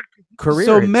so weird, career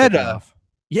so meta.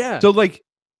 Yeah. So like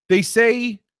they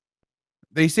say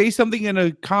something in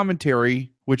a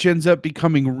commentary which ends up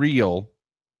becoming real,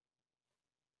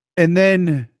 and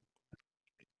then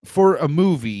for a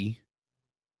movie,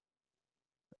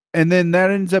 and then that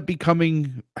ends up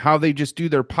becoming how they just do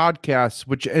their podcasts,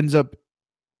 which ends up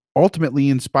ultimately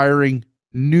inspiring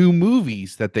new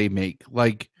movies that they make.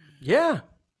 Like, yeah,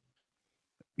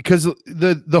 because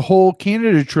the whole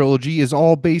Canada trilogy is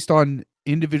all based on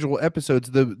individual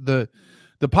episodes. The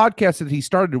podcast that he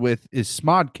started with is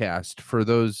Smodcast, for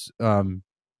those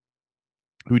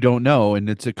who don't know, and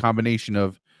it's a combination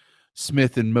of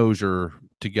Smith and Mosier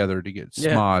together to get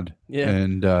Smod.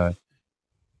 And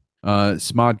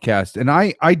Smodcast. And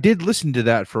I did listen to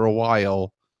that for a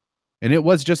while, and it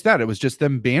was just that. It was just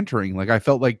them bantering. Like I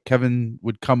felt like Kevin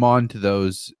would come on to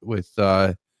those with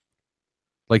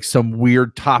like some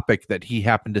weird topic that he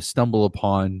happened to stumble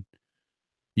upon,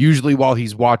 usually while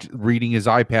he's reading his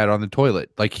iPad on the toilet.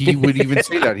 Like he would even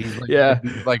say that. He's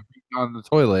like, like on the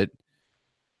toilet.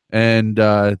 And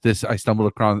I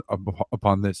stumbled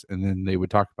upon this, and then they would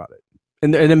talk about it.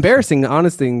 And embarrassing,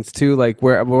 honest things too. Like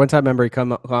where one time, I remember he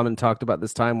come and talked about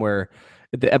this time where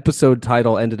the episode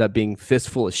title ended up being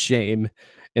 "Fistful of Shame,"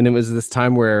 and it was this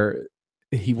time where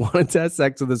he wanted to have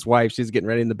sex with his wife. She's getting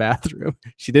ready in the bathroom.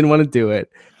 She didn't want to do it.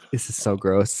 This is so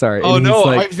gross. Sorry. Oh And no,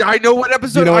 like, I know what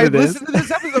episode. You know what I it is? listened to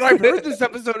this episode. I've heard this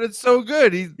episode. It's so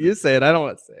good. you say it. I don't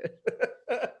want to say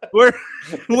it.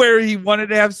 where he wanted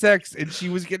to have sex and she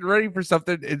was getting ready for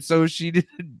something, and so she's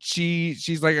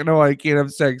like, no, I can't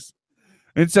have sex.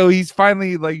 And so he's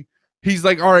finally like, he's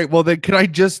like, all right, well then can I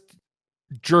just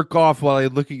jerk off while I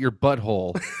look at your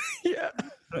butthole? Yeah.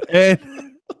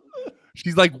 And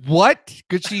she's like, what?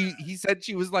 Because he said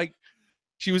she was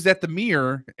at the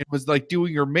mirror and was like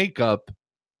doing her makeup.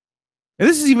 And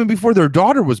this is even before their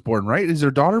daughter was born, right? Is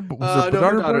their daughter? Was their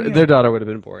daughter born yet? Their daughter would have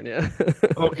been born, yeah.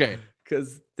 Okay.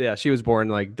 Because she was born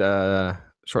like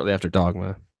shortly after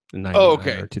Dogma in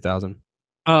 99 or 2000.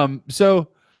 So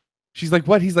she's like,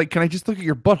 what? He's like, can I just look at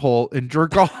your butthole and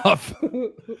jerk off?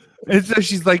 And so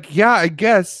she's like, yeah, I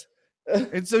guess.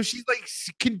 And so she's like,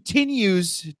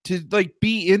 continues to like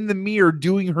be in the mirror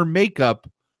doing her makeup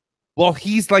while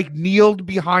he's like kneeled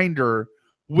behind her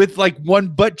with like one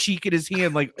butt cheek in his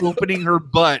hand, like opening her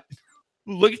butt,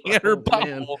 looking at her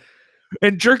butthole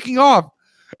and jerking off.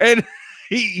 And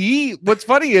he what's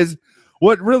funny is,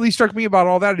 what really struck me about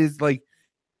all that is like,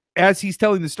 as he's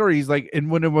telling the story, he's like, and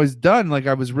when it was done, like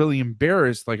I was really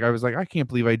embarrassed. Like I was like, I can't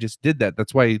believe I just did that.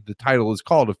 That's why the title is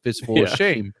called A Fistful of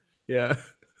Shame. Yeah.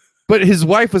 But his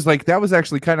wife was like, that was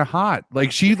actually kind of hot.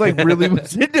 Like she like really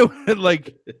was into it.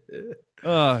 Like,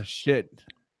 oh shit.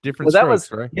 Different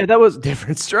strokes, right? Yeah, that was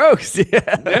different strokes.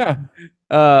 Yeah.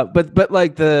 But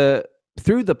like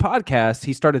through the podcast,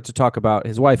 he started to talk about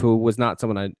his wife, who was not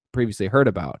someone I previously heard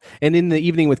about. And in the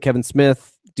Evening with Kevin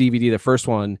Smith DVD, the first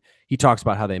one, he talks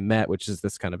about how they met, which is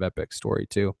this kind of epic story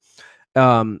too.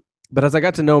 But as I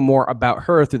got to know more about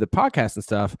her through the podcast and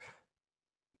stuff,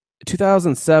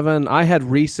 2007, I had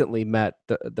recently met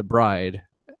the bride.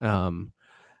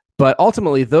 But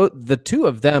ultimately, the two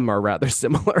of them are rather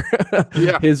similar.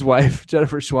 Yeah. His wife,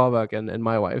 Jennifer Schwalbach, and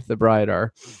my wife, the bride,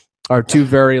 are two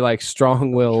very like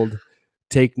strong-willed,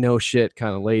 take no shit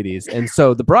kind of ladies. And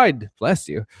so the bride, bless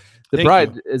you, the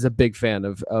bride is a big fan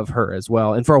of her as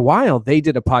well. And for a while, they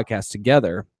did a podcast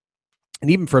together, and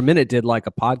even for a minute, did like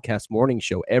a podcast morning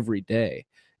show every day.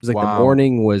 It was like the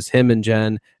morning was him and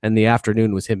Jen, and the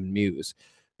afternoon was him and Muse.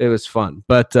 It was fun,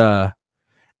 but.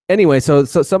 Anyway, so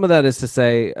some of that is to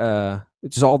say,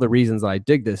 just all the reasons I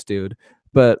dig this dude,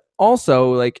 but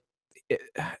also like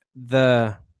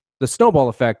the snowball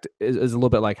effect is a little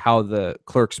bit like how the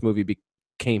Clerks movie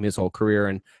became his whole career,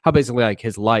 and how basically like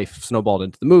his life snowballed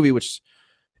into the movie, which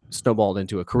snowballed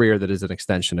into a career that is an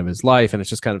extension of his life, and it's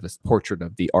just kind of a portrait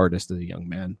of the artist as a young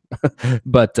man,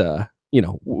 but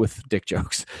with dick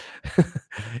jokes,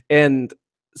 and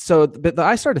so but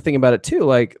I started thinking about it too,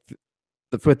 like.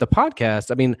 With the podcast,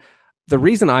 I mean, the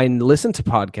reason I listen to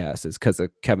podcasts is because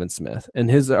of Kevin Smith, and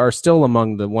his are still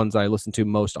among the ones I listen to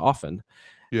most often.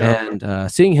 Yeah. And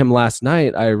seeing him last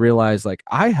night, I realized like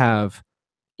I have,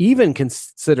 even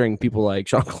considering people like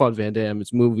Jean-Claude Van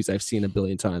Damme's movies I've seen a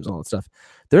billion times, all that stuff.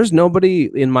 There's nobody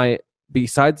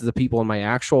besides the people in my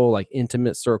actual like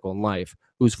intimate circle in life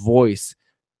whose voice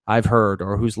I've heard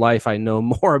or whose life I know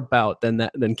more about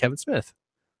than Kevin Smith.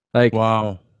 Like,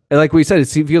 wow. And like we said,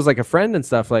 he feels like a friend and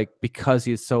stuff, like because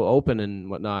he's so open and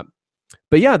whatnot.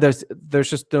 But yeah, there's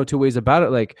just no two ways about it.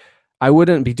 Like I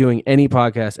wouldn't be doing any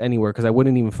podcast anywhere because I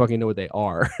wouldn't even fucking know what they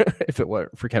are if it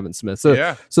weren't for Kevin Smith. So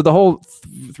yeah. So the whole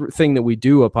thing that we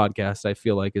do a podcast, I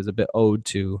feel like, is a bit owed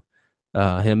to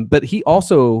him. But he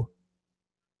also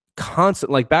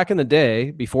like back in the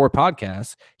day before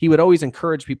podcasts, he would always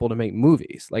encourage people to make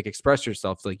movies, like express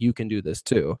yourself, like you can do this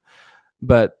too.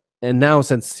 And now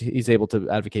since he's able to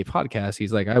advocate podcasts,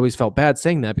 he's like, I always felt bad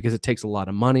saying that because it takes a lot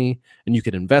of money and you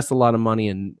could invest a lot of money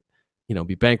and,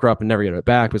 be bankrupt and never get it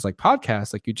back. But it's like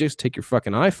podcasts, like you just take your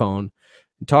fucking iPhone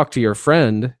and talk to your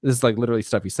friend. This is like literally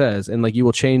stuff he says. And like, you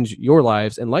will change your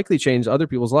lives and likely change other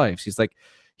people's lives. He's like,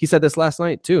 he said this last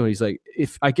night too. He's like,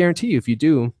 I guarantee you, if you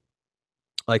do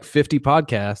like 50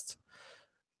 podcasts,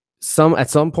 at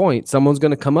some point, someone's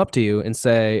going to come up to you and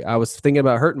say, I was thinking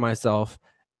about hurting myself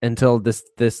until this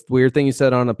weird thing you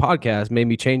said on a podcast made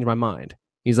me change my mind.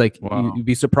 He's like, wow. You'd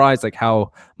be surprised like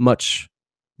how much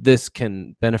this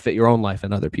can benefit your own life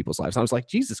and other people's lives. I was like,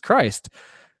 Jesus Christ.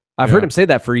 I've heard him say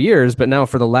that for years, but now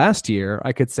for the last year,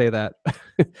 I could say that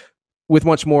with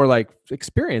much more like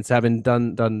experience, having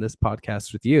done this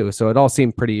podcast with you. So it all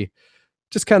seemed pretty,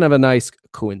 just kind of a nice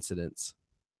coincidence.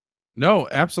 No,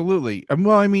 absolutely.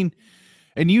 Well, I mean,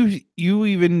 and you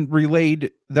even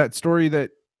relayed that story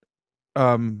that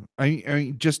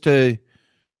I just to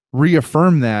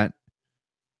reaffirm that,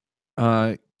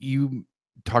 you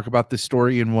talk about this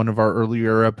story in one of our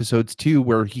earlier episodes too,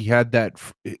 where he had that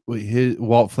his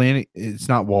Walt Flanagan. It's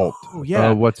not Walt. Oh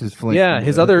yeah. What's his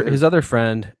his other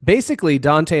friend. Basically,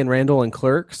 Dante and Randall and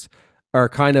Clerks are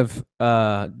kind of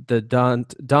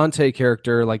the Dante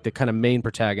character, like the kind of main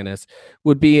protagonist,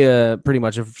 would be pretty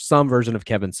much some version of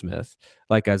Kevin Smith,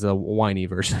 like as a whiny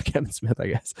version of Kevin Smith, I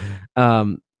guess.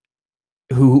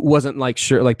 Who wasn't like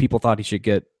sure, like people thought he should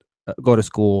go to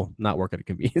school, not work at a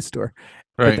convenience store.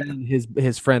 Right. But then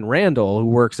his friend Randall, who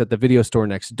works at the video store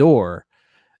next door,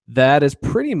 that is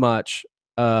pretty much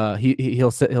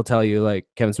he'll tell you, like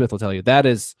Kevin Smith will tell you, that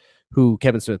is who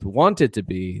Kevin Smith wanted to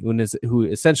be, who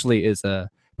essentially is a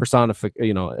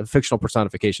a fictional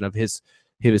personification of his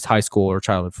high school or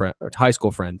childhood friend or high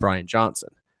school friend Brian Johnson.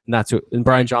 And that's who, and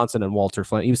Brian Johnson and Walter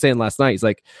Flynn. He was saying last night, he's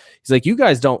like, you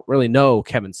guys don't really know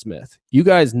Kevin Smith. You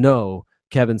guys know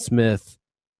Kevin Smith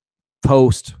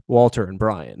post Walter and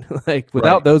Brian. Like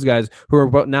without those guys who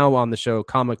are now on the show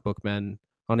Comic Book Men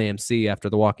on AMC after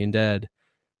The Walking Dead,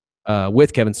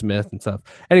 with Kevin Smith and stuff.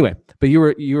 Anyway, but you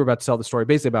were about to tell the story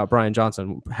basically about Brian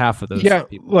Johnson, half of those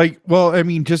people. Like, well, I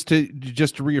mean, just to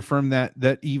reaffirm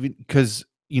that even because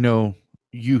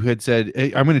you had said,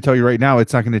 hey, I'm going to tell you right now,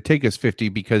 it's not going to take us 50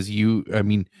 because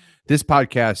this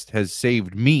podcast has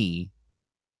saved me.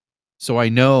 So I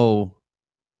know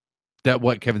that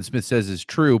what Kevin Smith says is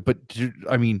true, but to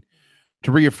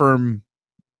reaffirm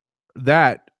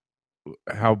that,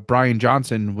 how Brian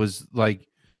Johnson was like,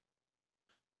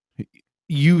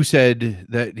 you said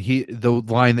that the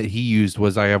line that he used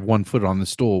was, I have one foot on the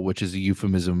stool, which is a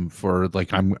euphemism for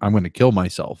like, I'm going to kill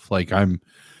myself. Like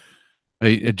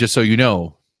just so you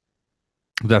know,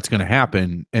 that's going to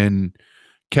happen. And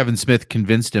Kevin Smith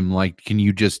convinced him, like, can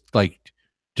you just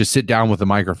sit down with a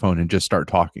microphone and just start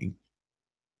talking?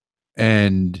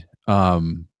 And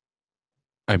Brian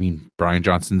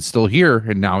Johnson's still here,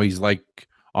 and now he's like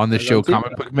on the show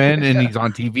Comic Book Men, and he's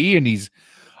on TV, and he's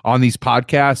on these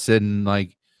podcasts, and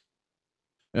like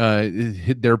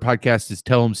their podcast is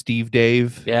Tell 'Em Steve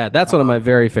Dave. Yeah, that's one of my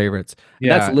very favorites.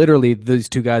 Yeah, that's literally, these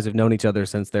two guys have known each other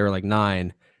since they were like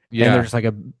 9. Yeah, and they're just like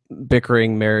a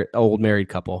bickering old married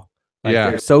couple. Like,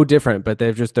 they're so different, but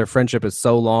their friendship is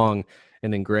so long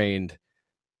and ingrained.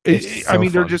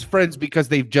 They're just friends because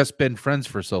they've just been friends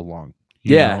for so long.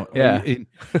 You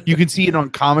can see it on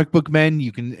Comic Book Men.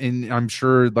 You can, and I'm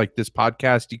sure like this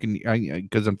podcast, you can,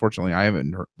 because unfortunately I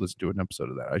haven't listened to an episode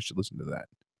of that. I should listen to that.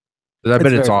 I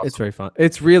bet it's awesome. It's very fun.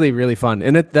 It's really, really fun.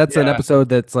 And that's an episode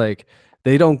that's like,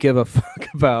 they don't give a fuck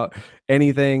about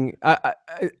anything.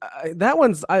 That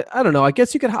one's, I don't know. I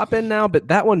guess you could hop in now, but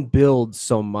that one builds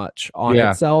so much on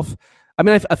itself. I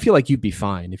mean, I feel like you'd be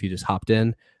fine if you just hopped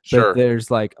in. But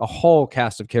there's like a whole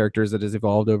cast of characters that has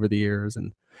evolved over the years,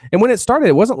 and when it started,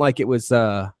 it wasn't like you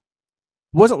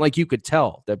could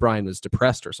tell that Brian was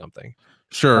depressed or something.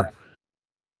 Sure,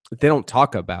 they don't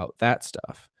talk about that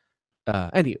stuff.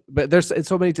 But there's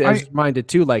so many. I was reminded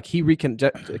too, like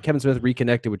Kevin Smith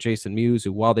reconnected with Jason Mewes,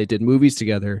 who while they did movies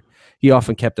together, he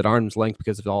often kept at arm's length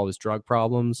because of all his drug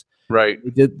problems. Right.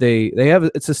 They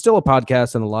have still a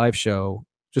podcast and a live show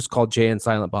just called Jay and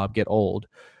Silent Bob Get Old.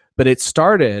 But it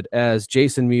started as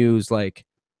Jason Mewes like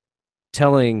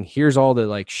telling, here's all the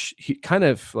like he kind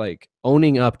of like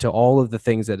owning up to all of the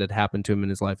things that had happened to him in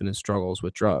his life and his struggles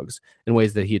with drugs in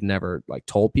ways that he'd never like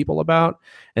told people about.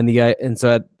 And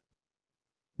so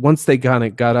once they kind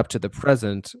of got up to the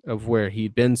present of where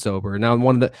he'd been sober,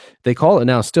 now they call it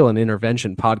now still an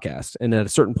intervention podcast. And at a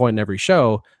certain point in every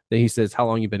show, that he says how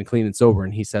long you've been clean and sober,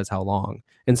 and he says how long.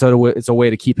 And so it's a way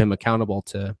to keep him accountable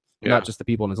to not just the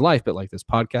people in his life, but like this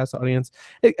podcast audience.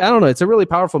 I don't know. It's a really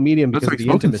powerful medium because of the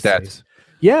intimacy. Stats.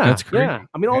 Yeah, that's great. Yeah.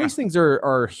 I mean, all these things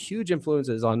are huge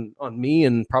influences on me,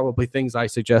 and probably things I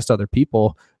suggest other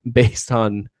people based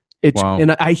on it. Wow.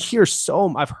 And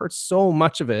I've heard so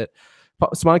much of it.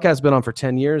 Smodcast has been on for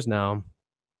 10 years now.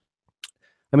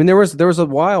 I mean, there was a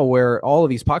while where all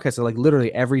of these podcasts are like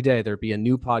literally every day there'd be a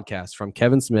new podcast from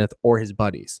Kevin Smith or his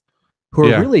buddies,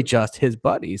 who are really just his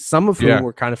buddies, some of whom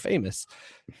were kind of famous,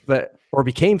 or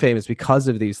became famous because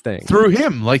of these things. Through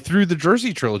him, like through the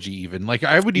Jersey trilogy, even. Like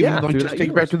I would even like just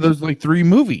take back to those like 3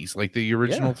 movies, like the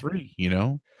original 3, you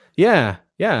know? Yeah.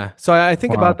 Yeah. So I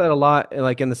think about that a lot,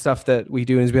 like in the stuff that we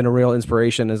do, and he's been a real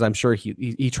inspiration, as I'm sure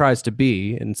he tries to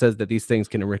be, and says that these things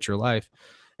can enrich your life.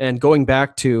 And going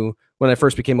back to when I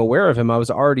first became aware of him, I was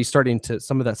already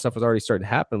some of that stuff was already starting to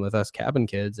happen with us cabin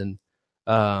kids. And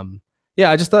I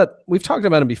just thought, we've talked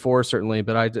about him before, certainly,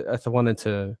 but I wanted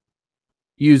to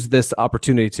use this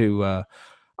opportunity to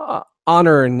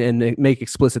honor and make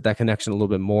explicit that connection a little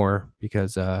bit more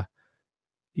because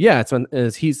it's when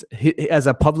as he as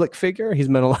a public figure, he's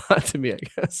meant a lot to me, I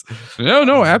guess.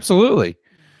 No, absolutely.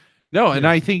 No, and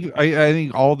I think I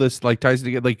think all this like ties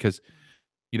together, like because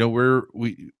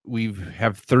we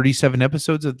have 37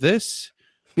 episodes of this.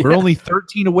 We're only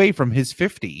 13 away from his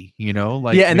 50.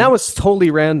 And that was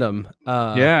totally random.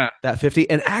 That 50,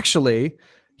 and actually,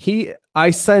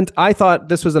 I thought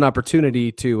this was an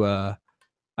opportunity to.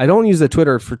 I don't use the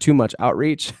Twitter for too much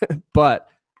outreach, but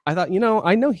I thought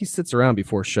I know he sits around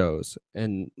before shows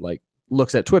and like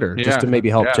looks at Twitter just to maybe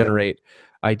help generate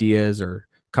ideas or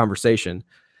conversation.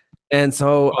 And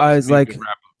so I was like,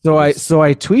 so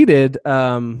I tweeted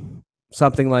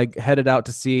something like headed out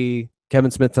to see Kevin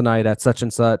Smith tonight at such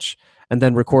and such, and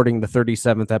then recording the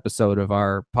 37th episode of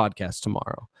our podcast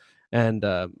tomorrow. And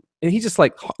he just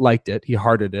liked it. He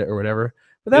hearted it or whatever.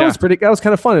 But that was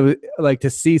kind of fun. It was like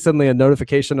to see suddenly a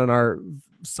notification on our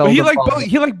cell. He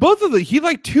liked both of them. He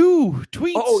liked 2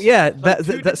 tweets. Oh yeah,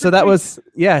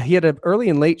 he had an early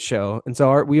and late show, and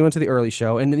so we went to the early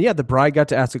show, and then the bride got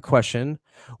to ask a question,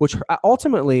 which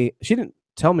ultimately she didn't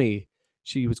tell me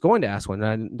she was going to ask one.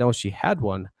 I didn't know she had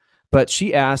one, but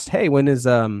she asked, "Hey, when is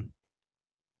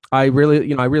I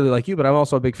really like you, but I'm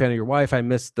also a big fan of your wife. I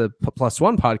missed the Plus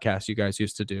One podcast you guys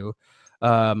used to do.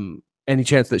 Any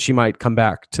chance that she might come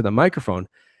back to the microphone?"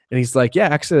 And he's like, "Yeah,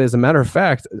 actually, as a matter of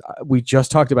fact, we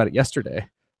just talked about it yesterday.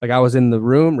 Like I was in the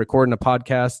room recording a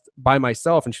podcast by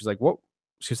myself." And she's like, "What?"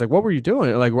 She's like, "What were you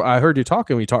doing?" Like, "I heard you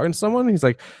talking. Were you talking to someone?" And he's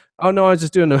like, "Oh no, I was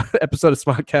just doing an episode of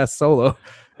Smodcast solo."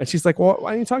 And she's like, "Well,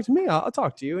 why don't you talk to me? I'll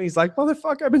talk to you." And he's like,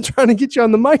 "Motherfucker, I've been trying to get you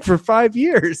on the mic for 5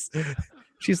 years."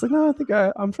 She's like, "No, I think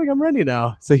I'm ready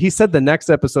now." So he said the next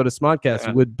episode of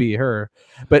Smodcast would be her,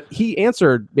 but he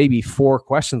answered maybe 4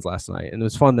 questions last night, and it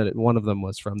was fun that one of them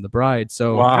was from the bride.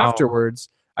 So afterwards,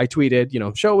 I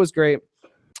tweeted, show was great,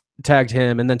 tagged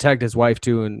him, and then tagged his wife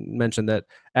too, and mentioned that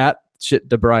at Shit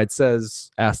the Bride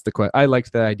Says asked the question. I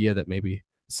liked the idea that maybe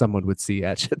someone would see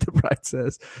at Shit the Bride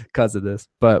Says because of this,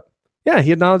 but yeah,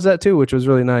 he acknowledged that too, which was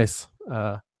really nice.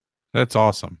 That's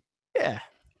awesome. Yeah.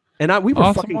 And we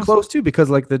were fucking close too,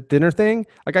 because like the dinner thing,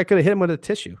 like I could have hit him with a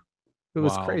tissue. It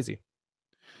was crazy.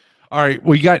 All right,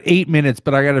 we got 8 minutes,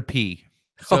 but I gotta pee.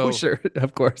 So sure,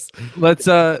 of course. Let's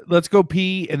go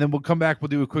pee, and then we'll come back. We'll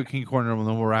do a quick King Corner, and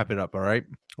then we'll wrap it up. All right.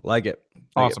 Like it.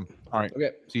 Awesome. All right. Okay.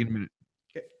 See you in a minute.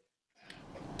 Okay.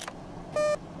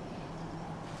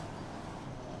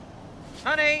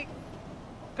 Honey,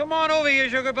 come on over here,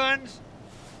 sugar buns.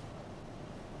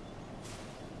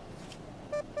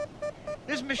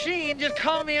 This machine just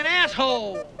called me an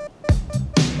asshole.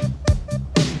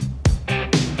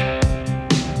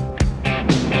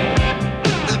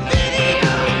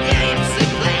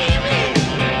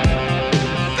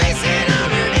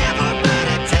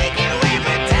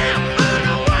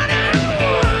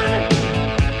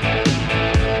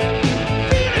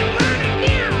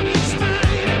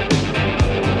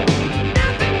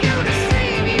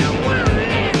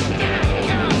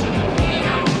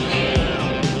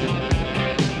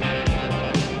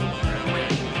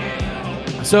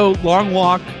 So Long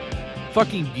Walk,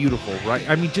 fucking beautiful, right?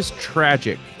 I mean, just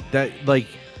tragic. That like,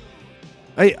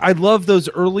 I love those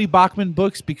early Bachman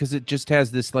books because it just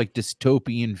has this like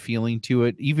dystopian feeling to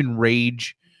it. Even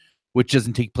Rage, which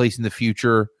doesn't take place in the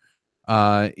future.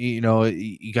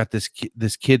 You got this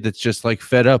kid that's just like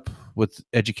fed up with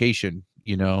education.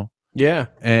 Yeah,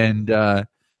 and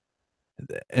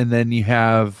then you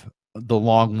have The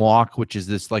Long Walk, which is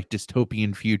this like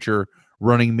dystopian future.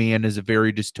 Running Man is a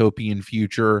very dystopian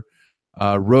future.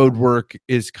 Roadwork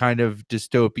is kind of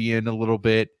dystopian a little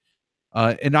bit.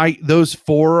 And those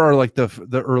 4 are like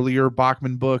the earlier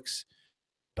Bachman books,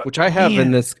 which I have in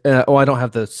this. I don't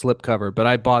have the slipcover, but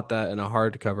I bought that in a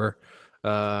hardcover.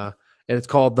 And it's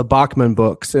called The Bachman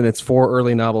Books, and it's 4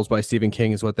 early novels by Stephen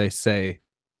King, is what they say.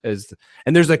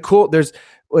 And there's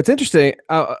what's interesting.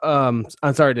 I'm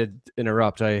sorry to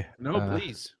interrupt.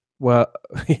 Please. Well,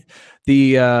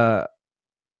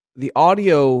 the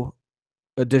audio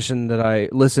edition that I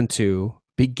listened to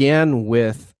began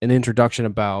with an introduction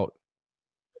about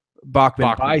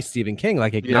Bachman by Stephen King,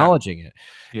 like acknowledging it.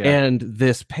 Yeah. And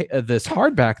this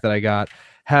hardback that I got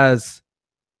has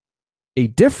a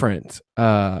different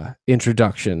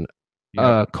introduction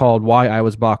called Why I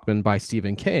Was Bachman by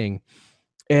Stephen King.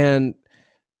 And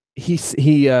he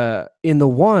in the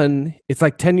one, it's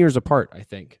like 10 years apart, I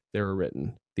think they were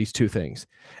written, these 2 things.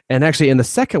 And actually in the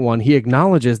second one, he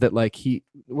acknowledges that like he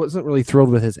wasn't really thrilled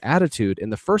with his attitude in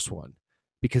the first one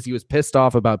because he was pissed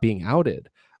off about being outed,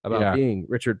 about being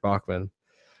Richard Bachman.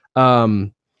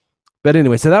 But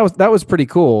anyway, so that was pretty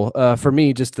cool for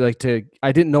me. Just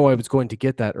I didn't know I was going to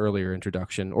get that earlier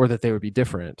introduction or that they would be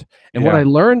different. And what I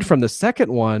learned from the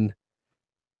second one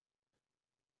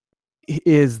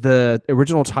is the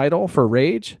original title for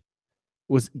Rage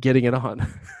was Getting It On.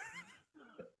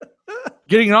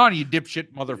 Getting It On, you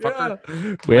dipshit motherfucker.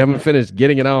 Yeah. We haven't finished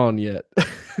Getting It On yet.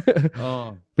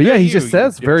 Oh. But yeah, he just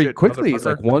says very dipshit quickly, he's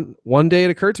like, one day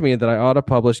it occurred to me that I ought to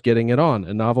publish Getting It On,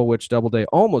 a novel which Doubleday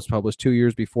almost published 2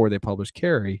 years before they published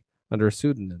Carrie under a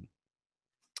pseudonym.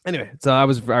 Anyway, so I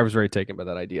was very taken by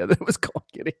that idea that it was called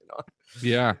Getting It On.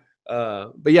 Yeah.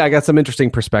 But yeah, I got some interesting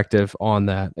perspective on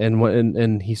that,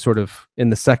 and he sort of in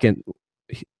the second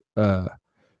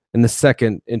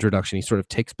introduction, he sort of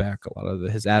takes back a lot of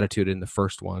his attitude in the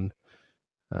first one.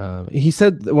 He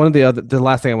said one of the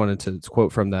last thing I wanted to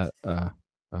quote from that,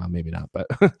 maybe not, but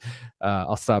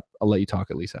I'll stop. I'll let you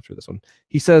talk at least after this one.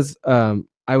 He says,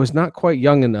 I was not quite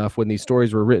young enough when these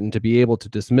stories were written to be able to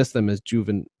dismiss them as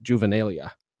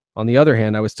juvenilia. On the other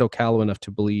hand, I was still callow enough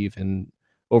to believe in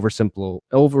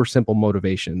oversimple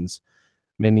motivations,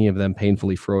 many of them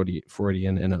painfully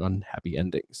Freudian and unhappy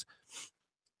endings.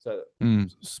 So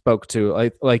spoke to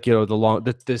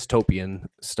the dystopian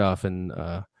stuff, and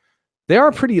they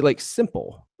are pretty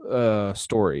simple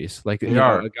stories. Like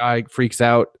a guy freaks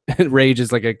out, Rage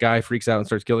is like a guy freaks out and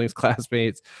starts killing his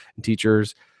classmates and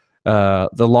teachers. The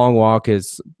Long Walk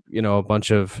is a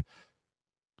bunch of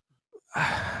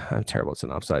I'm terrible at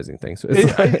synopsizing things. So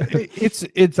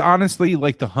it's honestly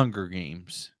like the Hunger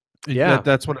Games. Yeah,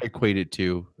 that's what I equate it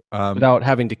to. Without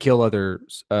having to kill other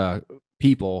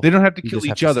people, they don't have to kill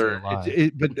each other. But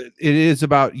it is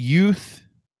about youth.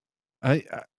 I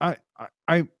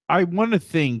want to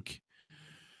think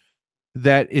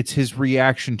that it's his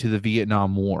reaction to the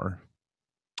Vietnam War.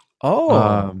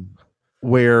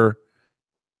 Where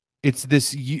it's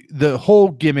the whole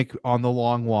gimmick on the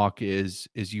Long Walk is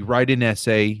you write an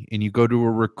essay and you go to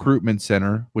a recruitment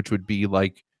center, which would be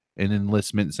like an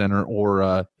enlistment center or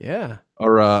a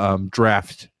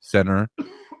draft center,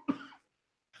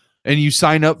 and you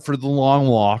sign up for the Long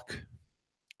Walk.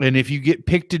 And if you get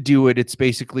picked to do it, it's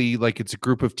basically like it's a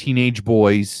group of teenage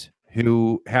boys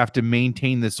who have to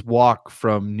maintain this walk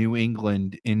from New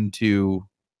England into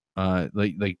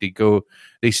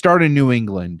they start in New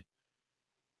England.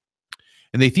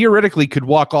 And they theoretically could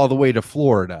walk all the way to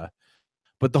Florida.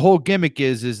 But the whole gimmick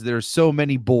is there's so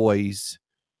many boys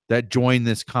that join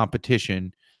this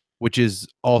competition, which is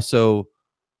also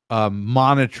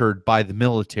monitored by the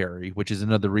military, which is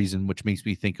another reason which makes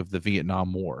me think of the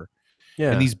Vietnam War.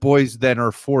 Yeah. And these boys then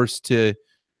are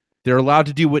they're allowed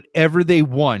to do whatever they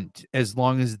want as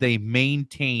long as they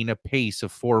maintain a pace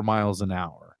of 4 miles an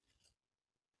hour.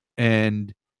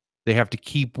 And they have to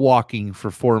keep walking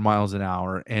for 4 miles an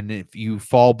hour. And if you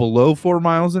fall below 4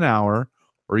 miles an hour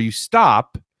or you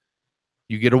stop,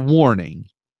 you get a warning.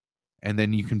 And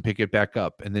then you can pick it back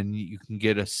up. And then you can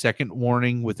get a second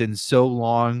warning within so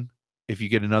long. If you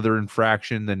get another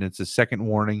infraction, then it's a second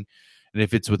warning. And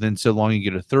if it's within so long, you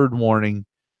get a third warning.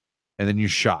 And then you're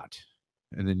shot.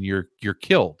 And then you're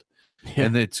killed. Yeah.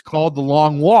 And it's called the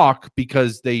Long Walk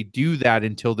because they do that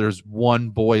until there's one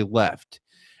boy left.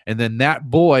 And then that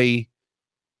boy,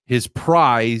 his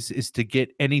prize is to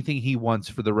get anything he wants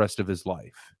for the rest of his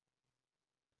life.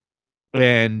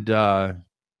 And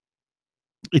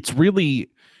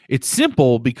it's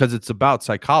simple because it's about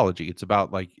psychology. It's about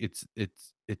it's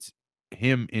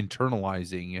him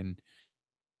internalizing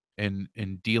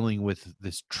and dealing with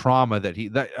this trauma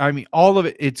that all of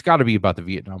it. It's got to be about the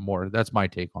Vietnam War. That's my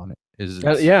take on it.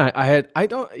 I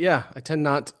tend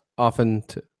not often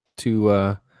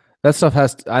to that stuff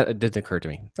it didn't occur to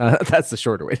me. That's the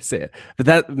shorter way to say it. But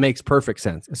that makes perfect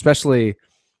sense, especially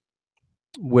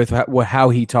with how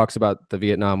he talks about the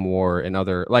Vietnam War and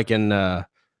other, like in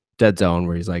Dead Zone,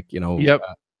 where he's like,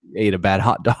 ate a bad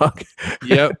hot dog.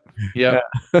 Yep.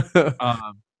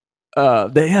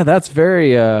 That's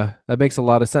very, that makes a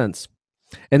lot of sense.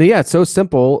 And yeah, it's so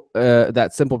simple,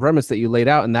 that simple premise that you laid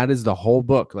out. And that is the whole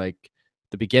book. Like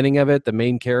the beginning of it, the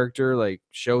main character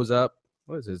shows up.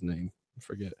 What is his name? I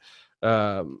forget.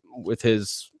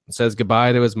 Says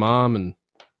goodbye to his mom and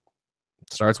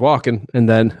starts walking. And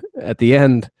then at the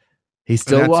end, he's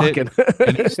still walking.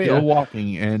 And he's still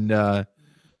walking. And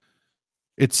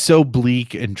it's so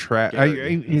bleak and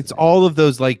it's all of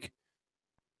those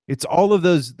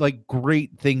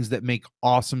great things that make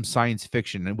awesome science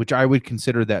fiction, which I would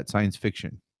consider that science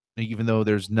fiction, even though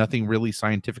there's nothing really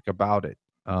scientific about it.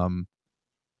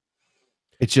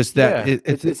 It's just that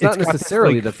it's not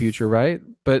necessarily the future, right?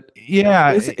 But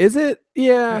yeah, is it?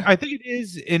 Yeah, I think it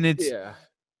is, and it's. Yeah.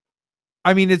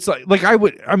 I mean, it's like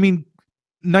I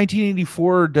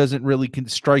 1984 doesn't really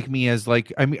strike me as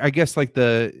like, I mean, I guess like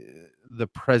the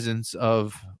presence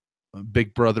of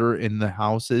Big Brother in the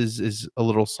house is a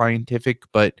little scientific,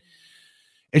 but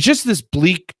it's just this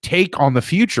bleak take on the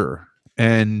future.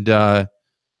 And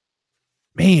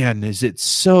man, is it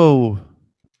so,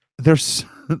 there's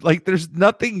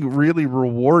nothing really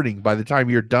rewarding by the time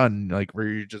you're done, like where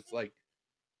you're just like,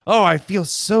 oh, I feel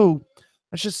so,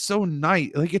 that's just so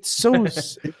nice. Like it's so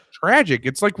it's tragic.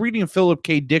 It's like reading a Philip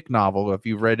K. Dick novel if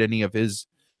you've read any of his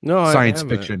science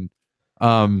fiction.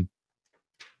 A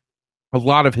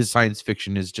lot of his science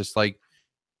fiction is just like,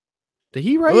 did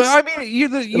he write? Well, I mean, you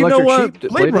know what?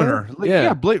 Blade Runner.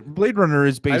 Yeah, Blade Runner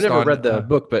is based on. I've never read the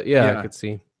book, but yeah, I could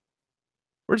see.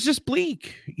 Where it's just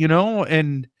bleak, you know,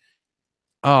 and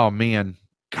oh man,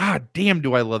 god damn,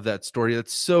 do I love that story?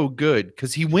 That's so good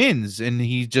because he wins and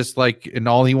he just like, and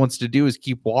all he wants to do is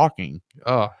keep walking.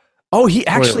 Oh, he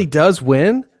actually does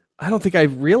win? I don't think I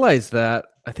realized that.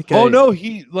 I think. Oh no,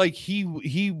 he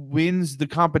wins the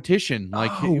competition.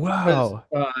 Like, wow,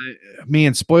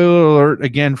 man! Spoiler alert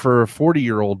again for a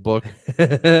 40-year-old book.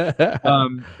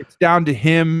 It's down to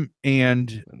him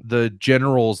and the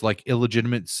general's like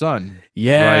illegitimate son.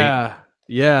 Yeah, right?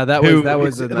 Yeah, that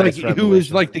was a nice like who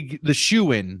is like the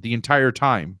shoe-in the entire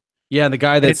time. Yeah, and the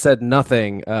guy that said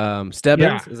nothing.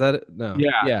 Stebbins, is that it? No.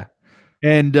 Yeah.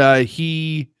 And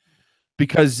he,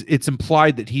 because it's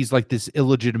implied that he's like this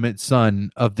illegitimate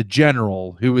son of the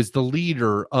general who is the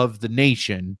leader of the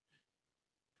nation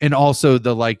and also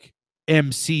the like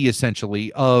MC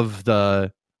essentially of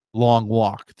the long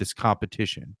walk, this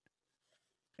competition.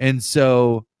 And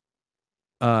so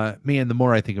man, the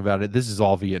more I think about it, this is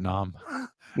all Vietnam.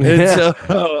 And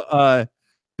so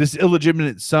this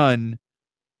illegitimate son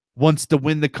wants to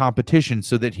win the competition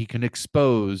so that he can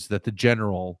expose that the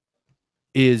general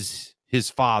is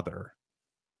his father.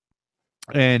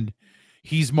 And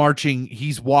he's marching,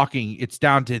 he's walking. It's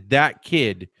down to that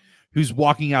kid who's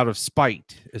walking out of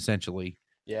spite, essentially.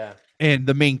 Yeah. And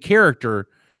the main character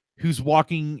who's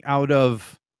walking out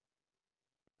of,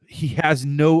 he has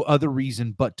no other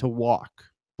reason but to walk.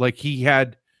 Like he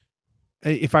had,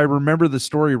 if I remember the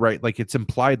story right, like it's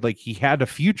implied like he had a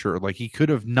future, like he could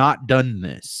have not done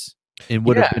this and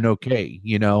would have been okay,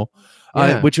 you know,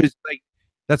 which is like,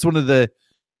 that's one of the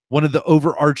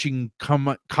overarching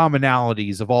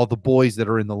commonalities of all the boys that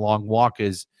are in the long walk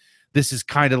is this is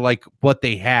kind of like what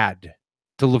they had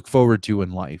to look forward to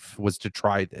in life was to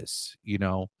try this, you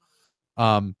know?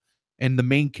 And the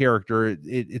main character,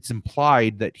 it's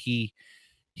implied that he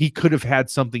could have had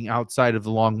something outside of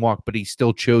the long walk, but he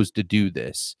still chose to do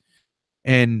this.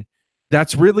 And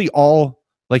that's really all,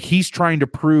 like he's trying to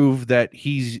prove that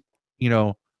he's, you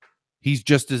know, he's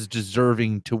just as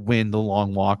deserving to win the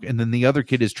long walk. And then the other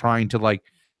kid is trying to like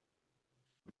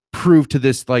prove to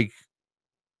this like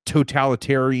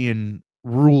totalitarian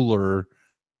ruler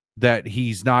that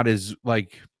he's not as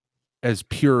like as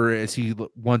pure as he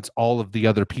wants all of the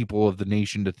other people of the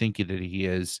nation to think that he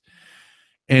is.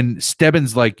 And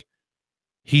Stebbins, like,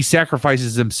 he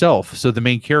sacrifices himself so the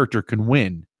main character can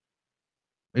win.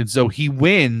 And so he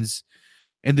wins,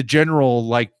 and the general,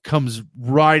 like, comes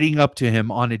riding up to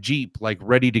him on a Jeep, like,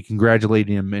 ready to congratulate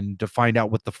him and to find out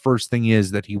what the first thing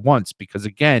is that he wants. Because,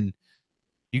 again,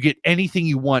 you get anything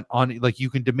you want on, like, you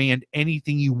can demand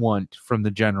anything you want from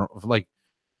the general, like,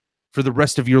 for the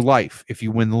rest of your life if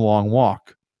you win the long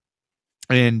walk.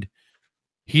 And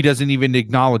he doesn't even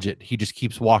acknowledge it. He just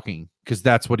keeps walking because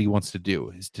that's what he wants to do,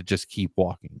 is to just keep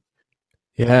walking.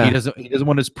 Yeah. He doesn't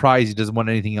want his prize. He doesn't want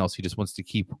anything else. He just wants to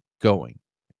keep going.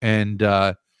 And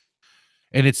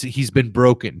he's been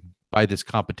broken by this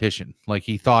competition. Like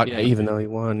he thought, even though he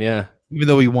won, even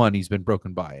though he won, he's been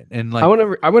broken by it. And like, I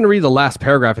want to read the last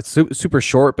paragraph. It's super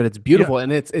short, but it's beautiful.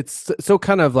 And it's so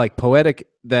kind of like poetic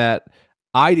that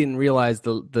I didn't realize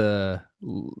the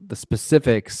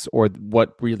specifics or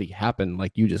what really happened,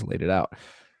 like you just laid it out.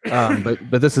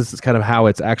 But this is kind of how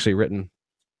it's actually written.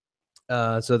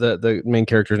 So the main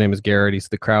character's name is Garrity. So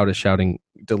the crowd is shouting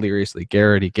deliriously,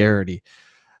 "Garrity, Garrity!"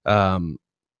 And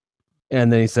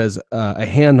then he says, a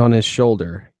hand on his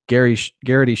shoulder.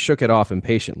 Garrity shook it off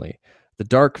impatiently. The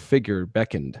dark figure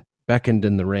beckoned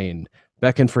in the rain,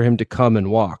 beckoned for him to come and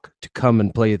walk, to come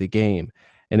and play the game.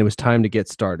 And it was time to get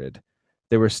started.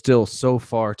 They were still so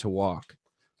far to walk.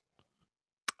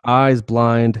 Eyes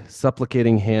blind,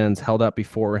 supplicating hands held out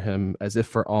before him as if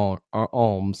for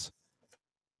alms.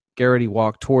 Garrity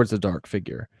walked towards the dark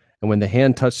figure, and when the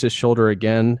hand touched his shoulder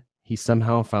again, he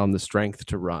somehow found the strength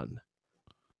to run.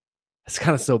 It's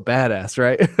kind of so badass,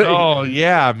 right? Oh,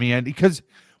 yeah, man. Because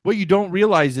what you don't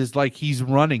realize is like he's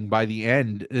running by the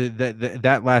end.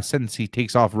 That last sentence, he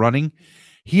takes off running.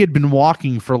 he had been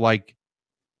walking for like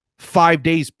 5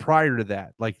 days prior to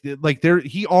that. Like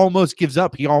he almost gives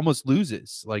up. He almost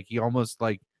loses. Like he almost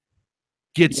like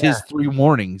gets his 3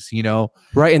 warnings, you know?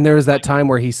 Right. And there was that time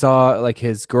where he saw like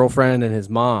his girlfriend and his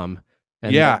mom.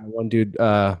 And one dude,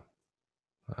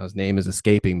 his name is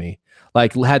escaping me,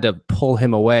 like had to pull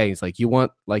him away. He's like, you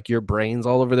want like your brains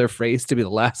all over their face to be the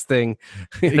last thing,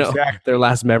 their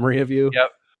last memory of you. Yep.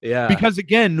 Yeah. Because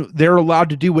again, they're allowed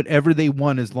to do whatever they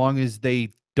want as long as they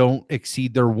don't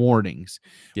exceed their warnings.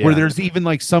 Yeah. Where there's even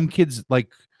like some kids like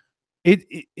it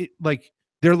like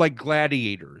they're like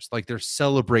gladiators, like they're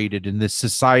celebrated in this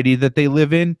society that they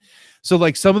live in. So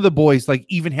like some of the boys like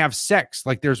even have sex.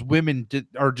 Like there's women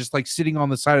are just like sitting on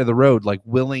the side of the road, like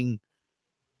willing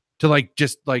to like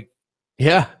just like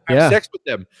have sex with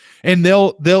them. And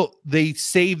they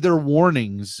save their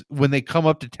warnings when they come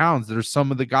up to towns. There's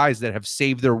some of the guys that have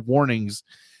saved their warnings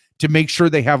to make sure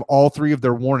they have all 3 of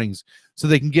their warnings so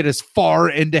they can get as far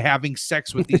into having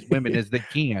sex with these women as they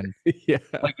can. Yeah.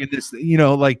 Like in this, you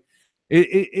know, like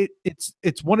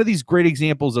it's one of these great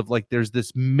examples of like there's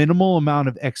this minimal amount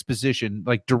of exposition,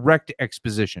 like direct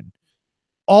exposition.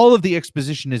 All of the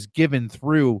exposition is given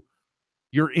through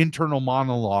your internal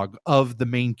monologue of the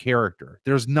main character.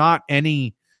 There's not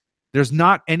any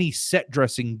set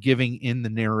dressing giving in the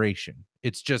narration.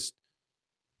 It's just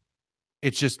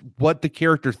what the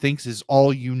character thinks is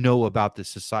all you know about the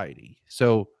society.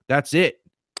 So that's it.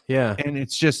 Yeah. And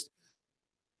it's just,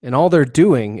 and all they're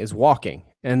doing is walking.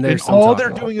 And all they're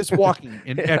doing is walking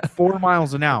at 4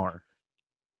 miles an hour.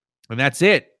 And that's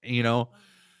it, you know?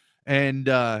 And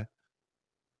I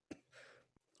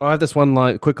have this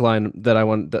one quick line that I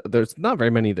want. There's not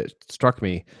very many that struck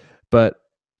me, but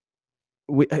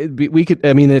we could.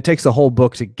 I mean, it takes a whole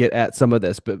book to get at some of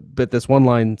this, but this one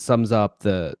line sums up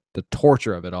the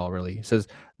torture of it all. Really, it says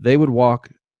they would walk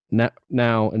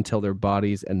now until their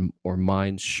bodies or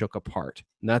minds shook apart,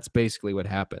 and that's basically what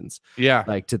happens. Yeah,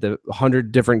 like to the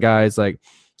 100 different guys. Like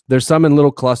there's some in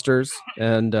little clusters,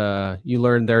 and you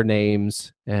learn their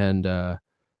names and.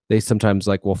 They sometimes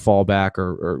like will fall back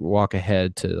or walk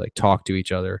ahead to like talk to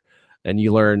each other, and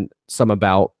you learn some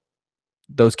about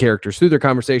those characters through their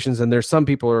conversations. And there's some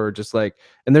people who are just like,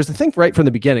 and there's the thing right from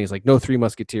the beginning, it's like no 3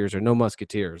 musketeers or no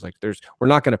musketeers. Like we're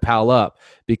not going to pal up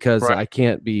because I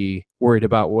can't be worried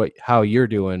about how you're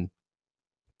doing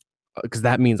because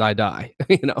that means I die,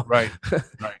 you know? Right.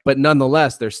 But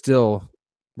nonetheless, there's still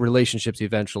relationships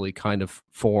eventually kind of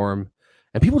form.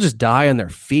 And people just die on their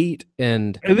feet,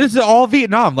 and this is all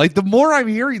Vietnam. Like the more I'm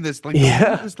hearing this, like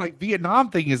this like Vietnam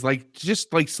thing is like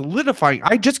just like solidifying.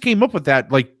 I just came up with that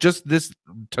like just this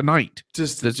tonight.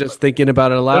 Just thinking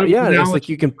about it a lot. Yeah, it's like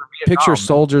you can picture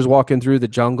soldiers walking through the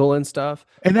jungle and stuff,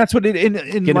 and that's what it. And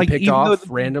getting like picked off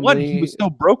randomly. He was so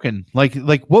broken. Like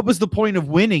what was the point of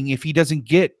winning if he doesn't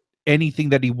get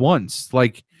anything that he wants?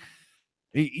 Like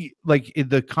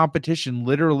the competition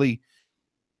literally.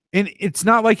 And it's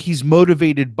not like he's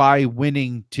motivated by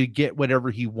winning to get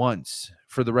whatever he wants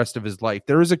for the rest of his life.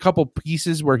 There is a couple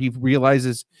pieces where he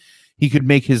realizes he could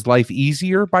make his life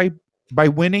easier by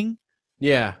winning.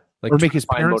 Yeah. Or make his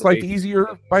parents' life easier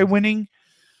by winning.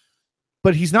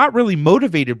 But he's not really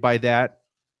motivated by that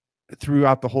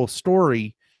throughout the whole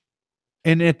story.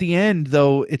 And at the end,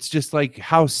 though, it's just like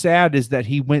how sad is that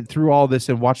he went through all this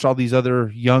and watched all these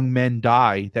other young men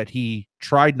die that he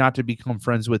tried not to become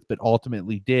friends with, but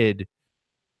ultimately did.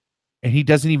 And he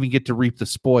doesn't even get to reap the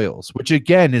spoils, which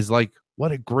again is like,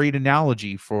 what a great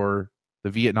analogy for the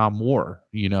Vietnam War,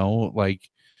 you know, like,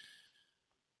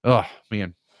 oh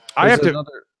man,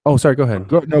 Oh, sorry. Go ahead.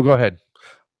 Go ahead.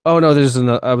 Oh no,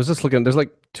 I was just looking, there's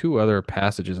like 2 other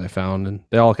passages I found and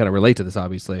they all kind of relate to this.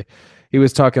 Obviously he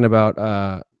was talking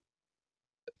about,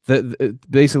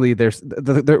 basically there's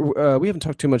we haven't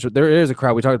talked too much. There is a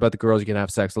crowd. We talked about the girls you can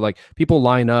have sex. So like people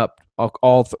line up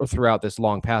all throughout this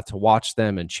long path to watch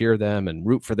them and cheer them and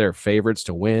root for their favorites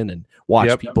to win and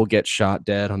watch people get shot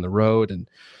dead on the road. And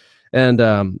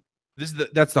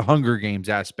that's the Hunger Games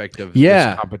aspect of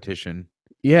this competition.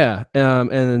 Yeah.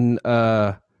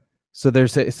 So they're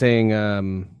saying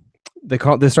they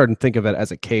started to think of it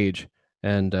as a cage,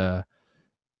 and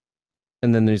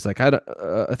then he's like,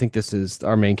 I think this is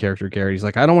our main character, Gary. He's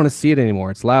like, I don't want to see it anymore.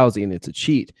 It's lousy and it's a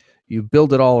cheat. You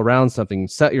build it all around something,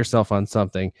 set yourself on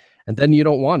something, and then you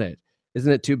don't want it.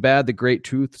 Isn't it too bad the great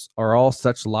truths are all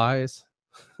such lies?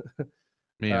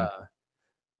 Man.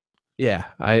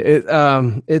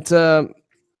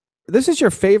 This is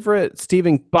your favorite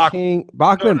Stephen King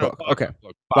Bachman book? Okay.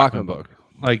 Bachman book.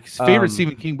 Like favorite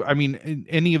Stephen King. I mean, in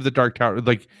any of the Dark Tower,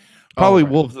 like probably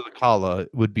Wolves of the Kala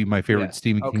would be my favorite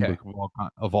Stephen King book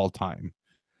of all time.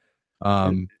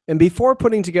 Um, and before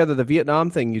putting together the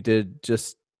Vietnam thing you did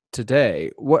just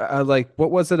today, what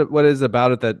was it? What is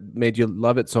about it that made you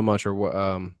love it so much, or what?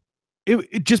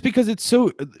 it just because it's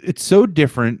so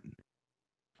different.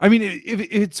 I mean,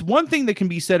 it's one thing that can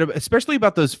be said, especially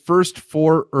about those first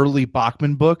 4 early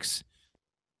Bachman books.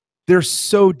 They're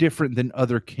so different than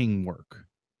other King work.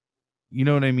 You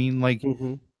know what I mean? Like,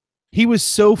 he was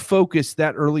so focused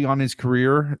that early on in his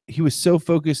career. He was so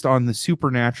focused on the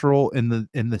supernatural and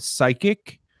the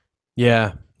psychic.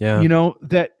 Yeah. You know,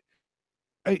 that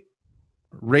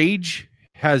Rage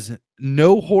has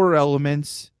no horror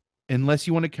elements unless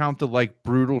you want to count the like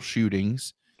brutal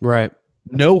shootings. Right.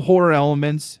 No horror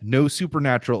elements, no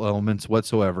supernatural elements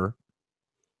whatsoever.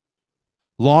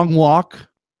 Long Walk,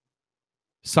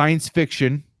 science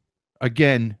fiction.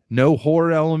 Again, no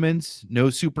horror elements,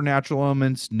 no supernatural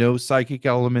elements, no psychic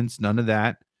elements, none of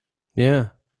that. Yeah.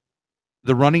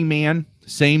 The Running Man,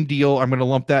 same deal. I'm going to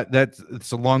lump that.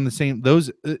 It's along the same. Those,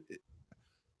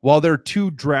 while they're 2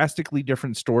 drastically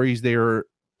different stories, they are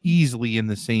easily in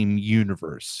the same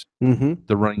universe.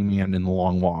 The Running Man and The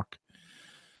Long Walk.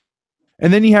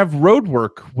 And then you have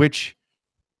Roadwork, which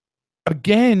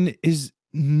again is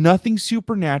nothing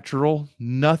supernatural,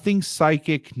 nothing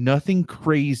psychic, nothing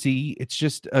crazy. It's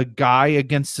just a guy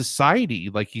against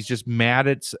society. Like, he's just mad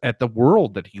at the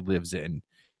world that he lives in.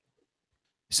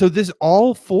 So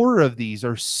all 4 of these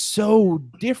are so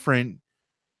different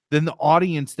than the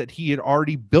audience that he had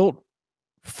already built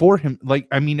for him. Like,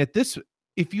 I mean,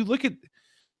 if you look at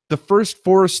the first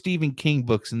 4 Stephen King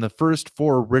books and the first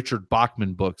 4 Richard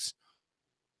Bachman books,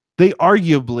 they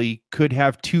arguably could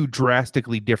have 2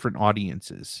 drastically different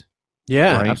audiences.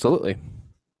 Yeah, right? absolutely.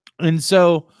 And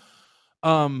so,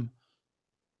 the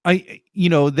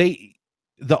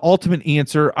ultimate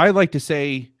answer, I like to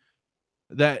say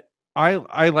that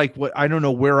I like what, I don't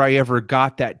know where I ever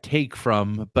got that take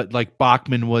from, but like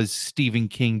Bachman was Stephen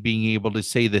King being able to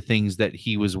say the things that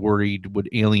he was worried would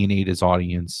alienate his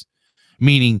audience.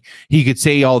 Meaning he could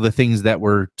say all the things that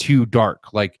were too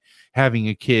dark, like having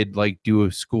a kid like do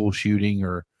a school shooting,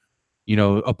 or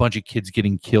a bunch of kids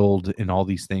getting killed and all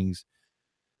these things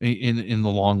in The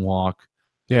Long Walk.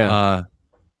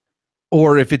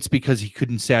 Or if it's because he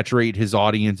couldn't saturate his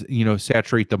audience,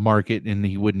 saturate the market, and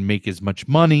he wouldn't make as much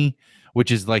money,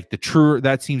 which is like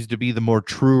that seems to be the more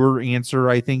truer answer,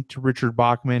 I think, to Richard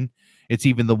Bachman. It's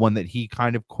even the one that he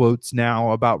kind of quotes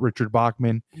now about Richard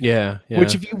Bachman. Yeah.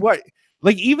 Which, if you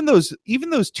like, even those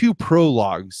 2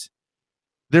 prologues,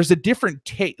 there's a different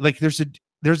take. Like, there's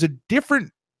a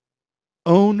different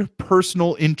own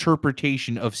personal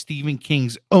interpretation of Stephen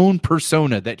King's own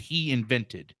persona that he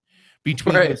invented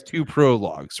between those 2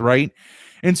 prologues, right?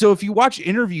 And so if you watch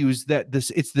interviews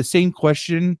it's the same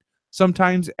question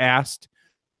sometimes asked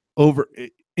over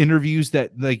interviews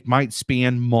that like might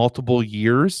span multiple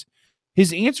years.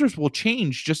 His answers will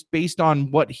change just based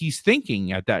on what he's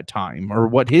thinking at that time, or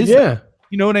what his,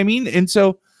 you know what I mean? And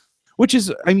so, which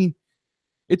is, I mean,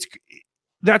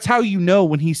 that's how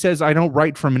when he says, I don't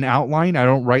write from an outline, I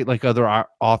don't write like other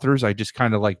authors, I just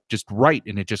kind of like just write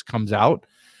and it just comes out.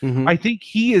 I think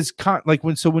he is like,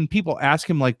 when people ask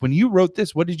him, like, when you wrote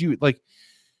this, what did you like?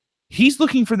 He's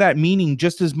looking for that meaning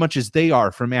just as much as they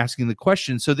are from asking the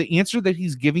question. So the answer that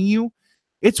he's giving you,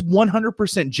 it's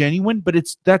 100% genuine, but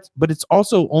it's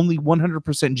also only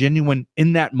 100% genuine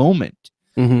in that moment.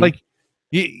 Like,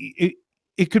 it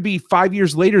could be 5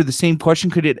 years later, the same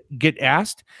question could get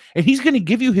asked, and he's going to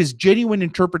give you his genuine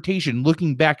interpretation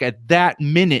looking back at that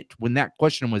minute when that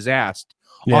question was asked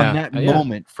on that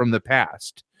moment from the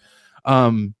past.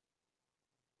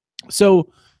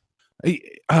 So,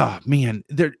 man,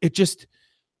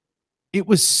 it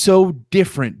was so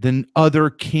different than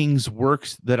other King's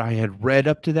works that I had read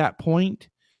up to that point.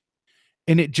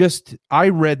 And I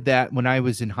read that when I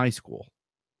was in high school.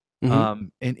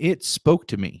 And it spoke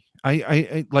to me.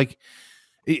 I like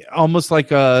almost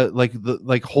like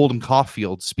Holden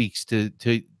Caulfield speaks to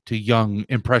young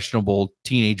impressionable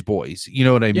teenage boys. You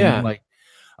know what I mean? Like,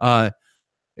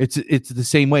 it's the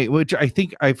same way, which I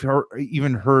think I've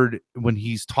even heard when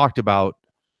he's talked about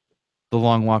The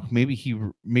Long Walk. Maybe he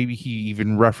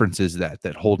even references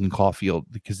that Holden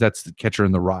Caulfield, because that's the Catcher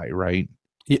in the Rye, right?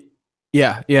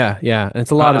 Yeah. And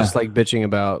it's a lot of just like bitching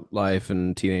about life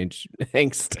and teenage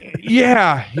angst.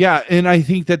 Yeah. And I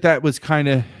think that was kind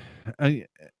of, I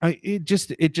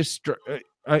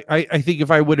think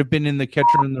if I would have been in the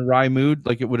Catcher in the Rye mood,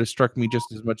 like, it would have struck me just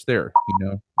as much there.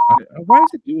 Why is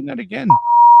it doing that again?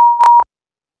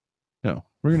 No,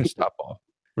 we're gonna stop all.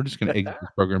 We're just gonna exit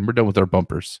this program. We're done with our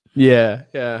bumpers. Yeah.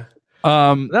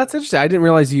 That's interesting. I didn't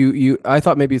realize you. I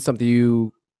thought maybe it's something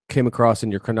you came across in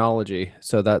your chronology.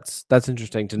 So that's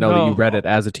interesting to know that you read it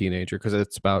as a teenager, because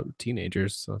it's about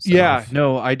teenagers. So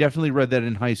no, I definitely read that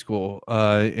in high school,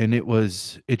 and it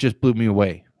just blew me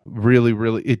away. Really,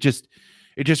 really, it just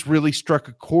really struck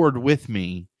a chord with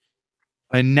me.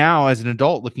 And now, as an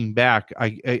adult looking back,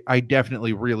 I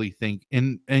definitely really think,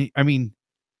 and I mean,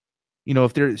 you know,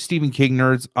 if they're Stephen King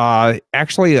nerds,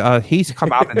 actually, he's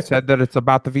come out and said that it's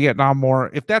about the Vietnam War.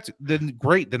 If that's then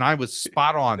great, then I was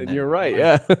spot on. Then you're right.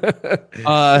 Yeah.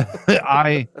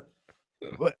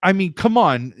 I mean, come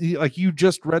on, like you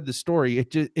just read the story.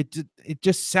 It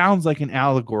just sounds like an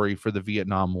allegory for the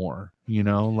Vietnam War. You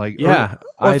know, like or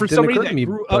for somebody that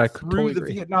grew up through the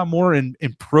Vietnam War and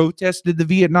protested the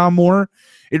Vietnam War,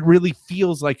 it really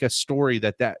feels like a story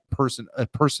that a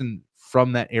person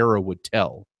from that era would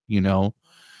tell. You know,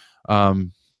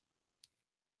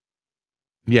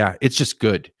 yeah, it's just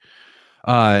good.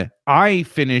 I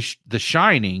finished The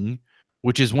Shining,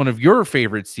 which is one of your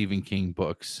favorite Stephen King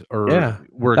books. That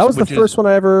was the first one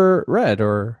I ever read,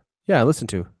 or I listened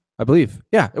to, I believe.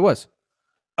 Yeah, it was.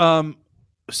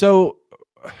 So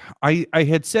I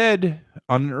had said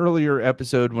on an earlier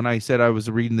episode when I said I was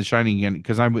reading The Shining again,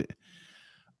 because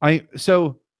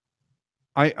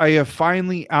I have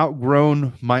finally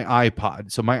outgrown my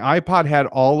iPod. So my iPod had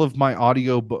all of my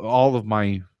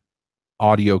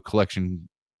audio collection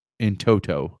in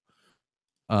toto.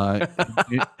 In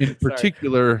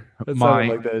particular, that sounded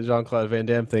like the Jean-Claude Van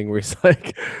Damme thing where he's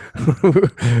like,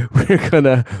 "We're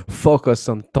gonna focus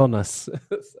on tonas."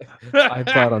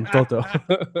 iPod on toto.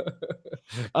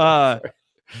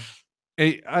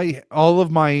 I all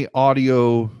of my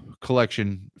audio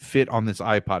collection fit on this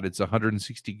iPod. It's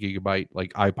 160 gigabyte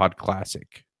like iPod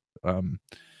Classic, and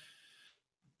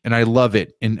I love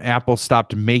it. And Apple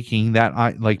stopped making that,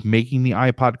 making the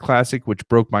iPod Classic, which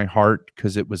broke my heart,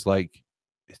 because it was like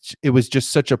it was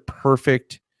just such a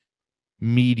perfect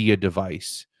media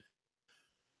device.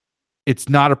 It's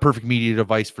not a perfect media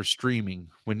device for streaming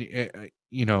when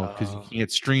you know, because you can't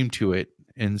stream to it,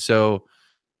 and so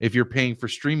if you're paying for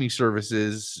streaming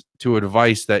services to a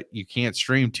device that you can't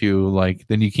stream to, like,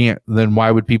 then why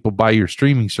would people buy your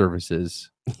streaming services?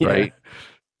 Right.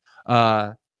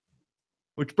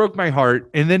 Which broke my heart.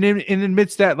 And then in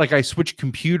amidst that, like, I switched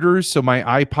computers. So my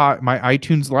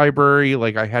iTunes library,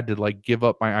 like, I had to like give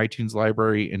up my iTunes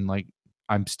library, and like,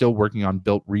 I'm still working on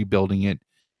rebuilding it.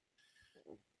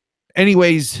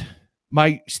 Anyways,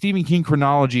 my Stephen King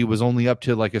chronology was only up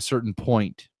to like a certain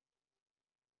point.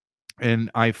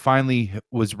 And I finally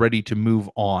was ready to move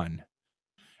on.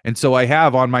 And so I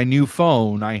have on my new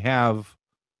phone, I have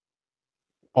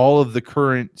all of the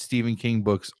current Stephen King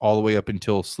books all the way up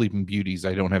until Sleeping Beauties.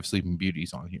 I don't have Sleeping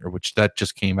Beauties on here, which that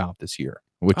just came out this year.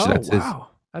 That's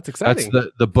exciting. That's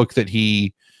the book that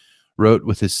he wrote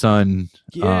with his son,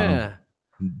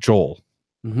 Joel.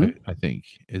 I think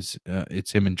it's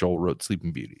him and Joel wrote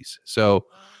Sleeping Beauties. So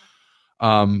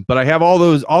but I have all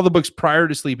the books prior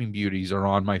to Sleeping Beauties are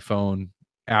on my phone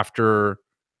after.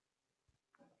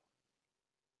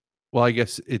 Well, I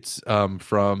guess it's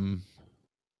from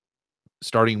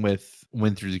starting with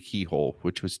Wind Through the Keyhole,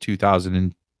 which was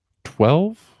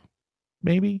 2012,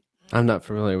 maybe. I'm not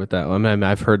familiar with that one. I mean,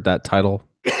 I've heard that title.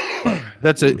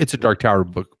 It's a Dark Tower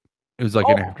book. It was like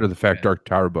an after the fact Dark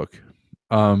Tower book.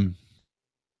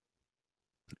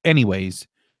 Anyways.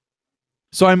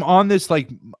 So I'm on this, like,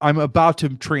 I'm about to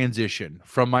transition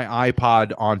from my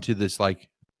iPod onto this, like,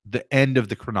 the end of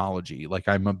the chronology. Like,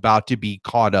 I'm about to be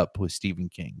caught up with Stephen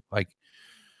King. Like,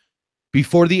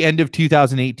 before the end of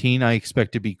 2018, I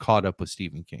expect to be caught up with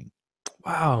Stephen King.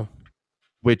 Wow.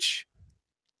 Which,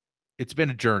 it's been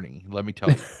a journey, let me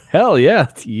tell you. Hell yeah.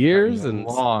 It's years and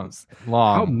long.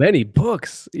 How many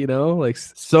books, you know? Like,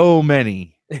 so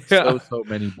many. So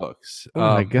many books.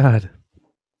 Oh my God.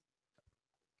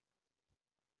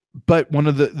 But one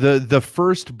of the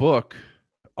first book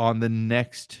on the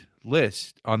next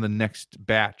list, on the next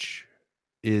batch,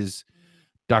 is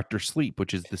Dr. Sleep,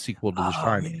 which is the sequel to The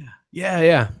Shining.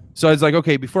 Yeah. So I was like,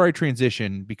 okay, before I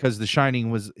transition, because The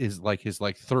Shining is like his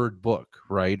like third book,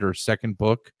 right? Or second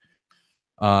book.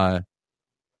 It's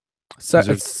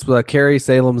Carrie,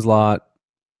 Salem's Lot.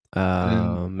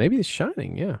 Maybe The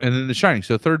Shining, yeah. And then The Shining.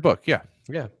 So third book, yeah.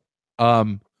 Yeah.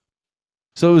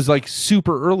 So it was like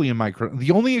super early in my career.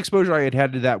 The only exposure I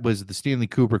had to that was the Stanley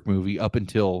Kubrick movie up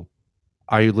until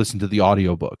I listened to the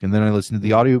audiobook. And then I listened to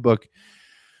the audiobook,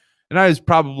 and I was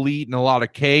probably eating a lot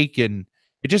of cake, and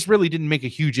it just really didn't make a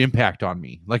huge impact on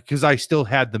me. Like, because I still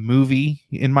had the movie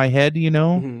in my head, you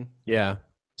know? Mm-hmm. Yeah.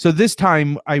 So this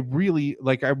time I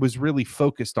was really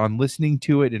focused on listening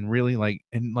to it and really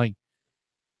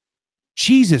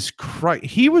Jesus Christ.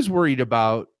 He was worried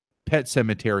about Pet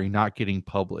Cemetery not getting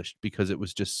published because it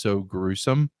was just so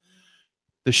gruesome.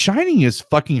 The Shining is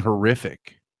fucking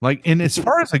horrific. Like, and as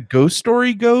far as a ghost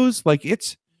story goes, like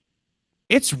it's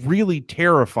really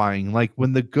terrifying. Like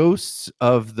when the ghosts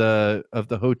of the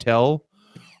hotel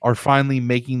are finally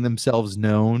making themselves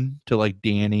known to like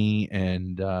Danny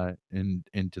and to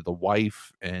the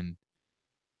wife, and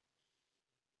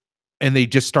they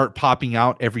just start popping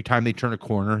out every time they turn a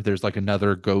corner. There's like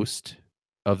another ghost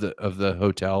of the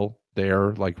hotel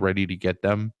there, like ready to get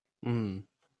them.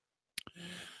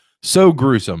 So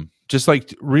gruesome, just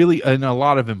like really, and a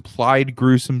lot of implied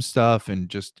gruesome stuff, and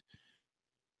just,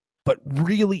 but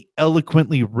really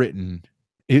eloquently written.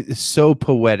 It is so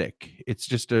poetic. It's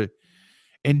just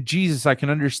and Jesus, I can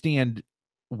understand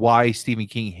why Stephen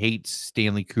King hates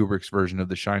Stanley Kubrick's version of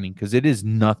The Shining, because it is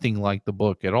nothing like the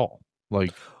book at all.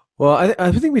 Like, well,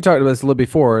 I think we talked about this a little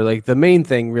before. Like the main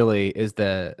thing really is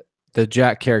the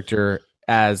Jack character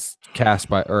as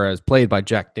played by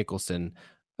Jack Nicholson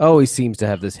always seems to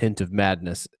have this hint of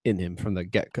madness in him from the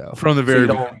get-go. From the very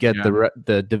so you don't get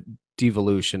the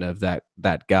devolution of that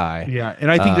guy. Yeah, and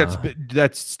I think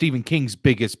that's Stephen King's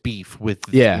biggest beef with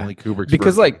Stanley Kubrick's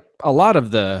because version. like a lot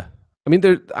of I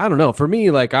don't know, for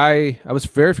me, like I was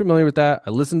very familiar with that. I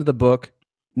listened to the book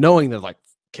knowing that like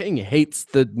King hates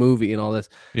the movie and all this.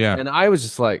 Yeah. And I was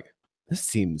just like, this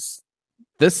seems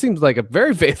like a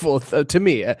very faithful to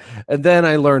me. And then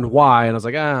I learned why, and I was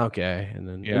like, okay. And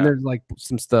then and there's like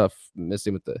some stuff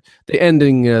missing with the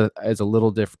ending is a little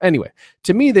different. Anyway,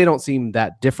 to me, they don't seem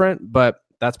that different, but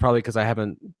that's probably because I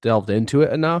haven't delved into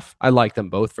it enough. I like them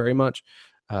both very much.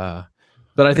 But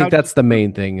I think that's the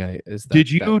main thing. Did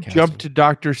you jump to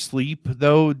Dr. Sleep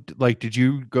though? Like, did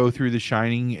you go through The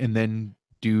Shining and then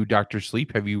do Dr.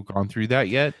 Sleep? Have you gone through that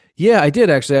yet? Yeah, I did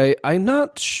actually. I'm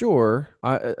not sure.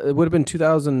 It would have been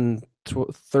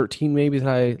 2013 maybe that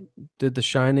I did The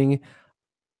Shining.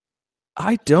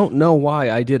 I don't know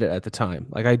why I did it at the time.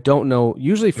 Like, I don't know.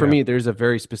 Usually for me, there's a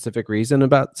very specific reason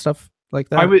about stuff like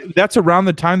that. That's around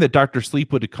the time that Dr.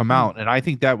 Sleep would have come out, and I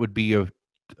think that would be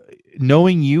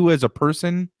knowing you as a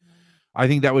person, I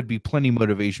think that would be plenty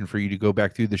motivation for you to go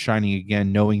back through The Shining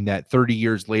again, knowing that 30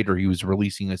 years later he was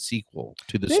releasing a sequel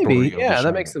to the story. Maybe, yeah,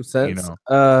 that makes some sense. You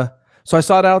know? So I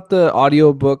sought out the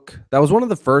audiobook. That was one of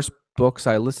the first books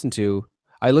I listened to.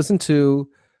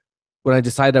 When I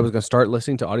decided I was going to start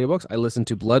listening to audiobooks, I listened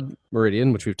to Blood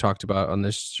Meridian, which we've talked about on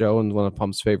this show, and one of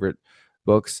Pump's favorite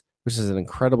books, which is an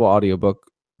incredible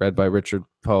audiobook read by Richard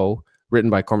Poe, written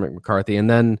by Cormac McCarthy. And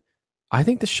then I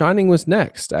think The Shining was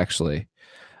next, actually.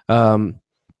 And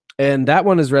that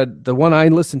one is read. The one I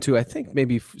listened to, I think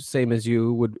maybe same as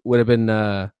you would have been.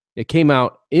 It came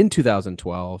out in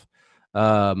 2012,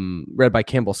 read by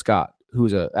Campbell Scott,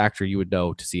 who's an actor you would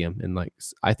know to see him in, like,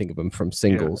 I think of him from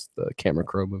Singles, the Cameron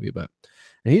Crowe movie. And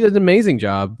he did an amazing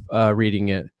job reading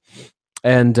it.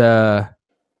 And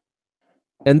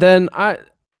then I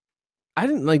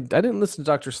didn't listen to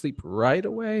Dr. Sleep right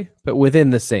away, but within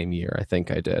the same year, I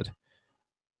think I did.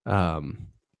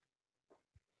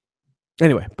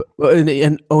 Anyway,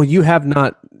 you have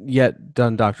not yet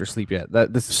done Dr. Sleep yet.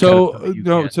 So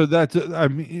that's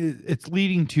it's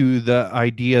leading to the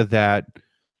idea that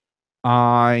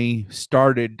I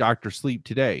started Dr. Sleep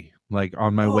today, like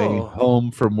on my way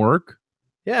home from work.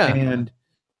 Yeah. And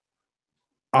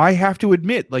I have to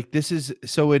admit, like, this is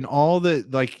so in all the,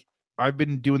 like, I've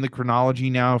been doing the chronology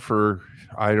now for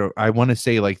I want to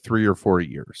say like 3 or 4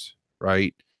 years,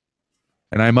 right?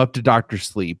 And I'm up to Dr.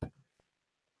 Sleep.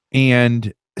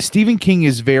 And Stephen King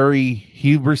is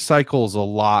he recycles a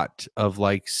lot of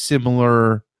like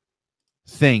similar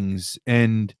things.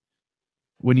 And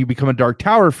when you become a Dark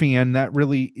Tower fan,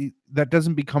 that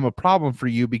doesn't become a problem for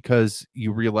you, because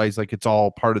you realize like it's all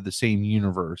part of the same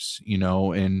universe, you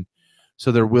know? And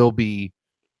so there will be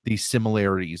these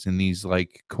similarities and these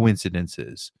like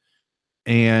coincidences.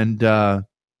 And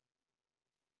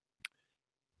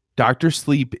Dr.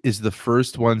 Sleep is the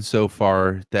first one so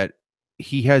far that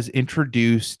he has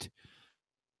introduced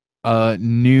a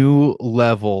new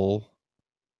level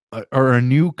or a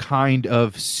new kind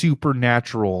of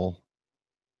supernatural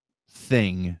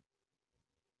thing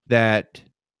that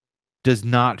does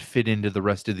not fit into the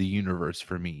rest of the universe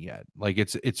for me yet. Like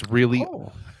it's really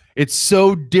it's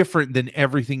so different than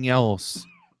everything else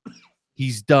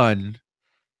he's done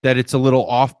that it's a little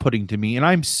off-putting to me. And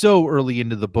I'm so early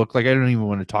into the book, like I don't even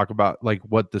want to talk about like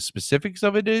what the specifics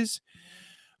of it is.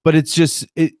 But it's just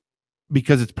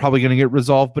because it's probably going to get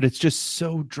resolved, but it's just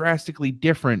so drastically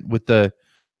different with the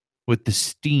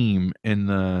steam and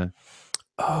the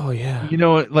you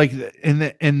know, like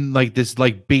and like this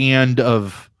like band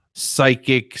of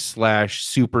psychic /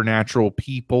 supernatural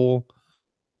people.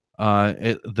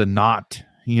 the knot,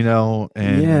 you know,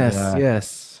 and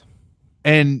yes.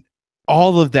 And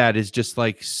all of that is just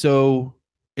like so.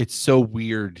 It's so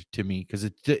weird to me because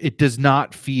it does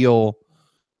not feel.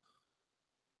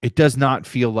 It does not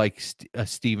feel like a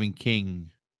Stephen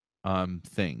King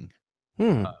thing.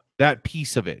 That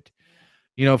piece of it,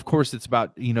 you know, of course it's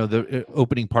about, you know, the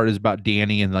opening part is about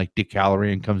Danny and like Dick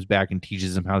Halloran comes back and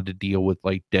teaches him how to deal with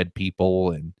like dead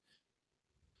people and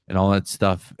all that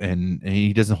stuff. And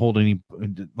he doesn't hold any,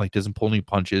 like doesn't pull any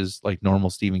punches like normal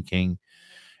Stephen King.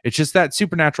 It's just that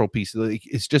supernatural piece. Like,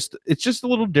 it's just a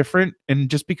little different. And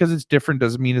just because it's different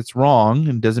doesn't mean it's wrong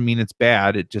and doesn't mean it's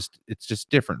bad. It's just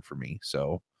different for me.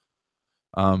 So,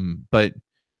 but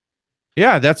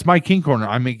yeah, that's my King Corner.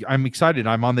 I'm excited.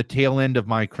 I'm on the tail end of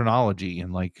my chronology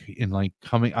and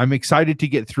coming. I'm excited to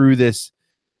get through this.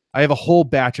 I have a whole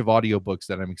batch of audiobooks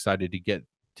that I'm excited to get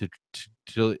to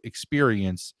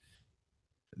experience.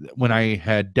 When I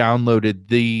had downloaded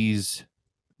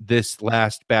this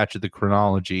last batch of the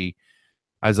chronology,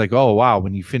 I was like, oh wow,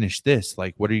 when you finish this,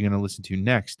 like, what are you going to listen to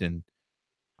next? And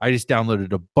I just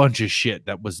downloaded a bunch of shit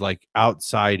that was like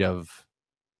outside of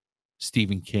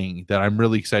Stephen King that I'm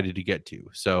really excited to get to.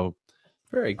 So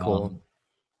very cool.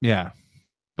 Yeah.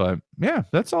 But yeah,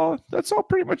 that's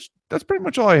pretty much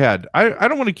all I had. I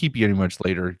don't want to keep you any much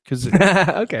later because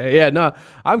okay. Yeah, no,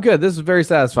 I'm good. This is very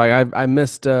satisfying. I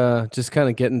missed just kind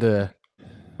of getting to,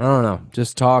 I don't know,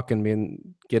 just talk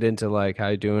and get into like how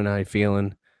you doing, how you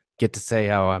feeling, get to say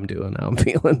how I'm doing, how I'm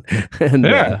feeling. And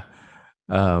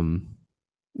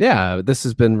yeah, this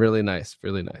has been really nice,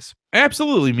 really nice.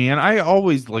 Absolutely, man. I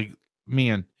always like,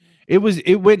 man, it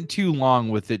went too long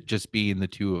with it just being the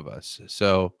two of us.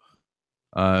 So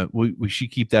we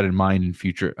should keep that in mind in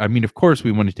future. I mean, of course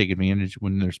we want to take advantage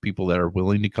when there's people that are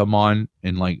willing to come on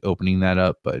and like opening that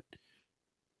up, but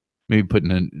maybe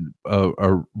putting a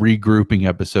regrouping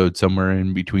episode somewhere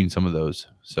in between some of those.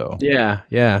 So yeah,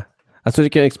 that's what you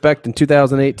can expect in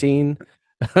 2018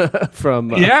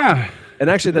 from And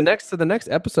actually, the next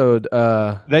episode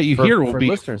that you hear will be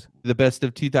listeners. The best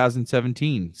of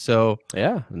 2017. So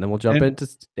yeah, and then we'll jump into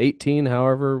 18,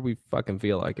 however we fucking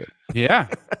feel like it. Yeah.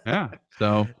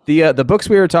 So the books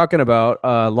we were talking about,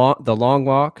 The Long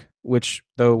Walk, which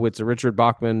though it's a Richard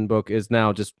Bachman book, is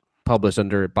now just published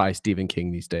by Stephen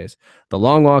King these days. The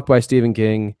Long Walk by Stephen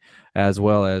King, as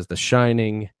well as The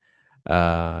Shining,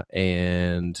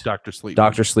 and Dr. Sleep.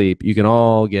 Dr. Sleep. You can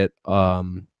all get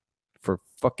for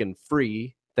fucking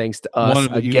free, thanks to us.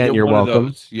 Again, you're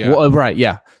welcome. Yeah. Well, right.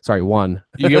 Yeah. Sorry. One.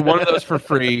 You get one of those for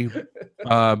free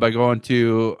by going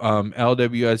to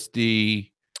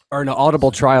LWSD or no,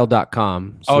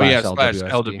 audibletrial.com. Oh yeah,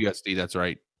 /LWSD. That's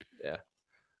right. Yeah.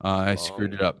 I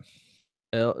screwed it up.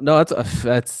 No,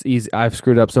 that's easy. I've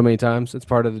screwed up so many times. It's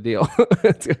part of the deal.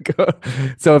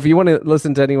 So if you want to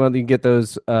listen to anyone, you can get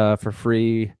those for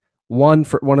free. One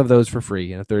of those for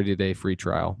free and a 30-day free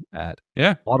trial at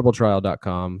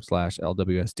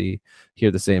audibletrial.com/LWSD.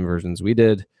 Hear the same versions we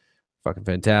did. Fucking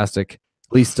fantastic.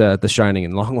 At least The Shining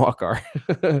and Long Walk are.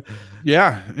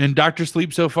 Yeah, and Dr.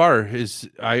 Sleep so far is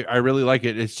I really like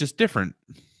it. It's just different.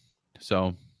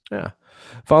 So yeah.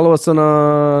 Follow us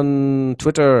on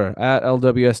Twitter at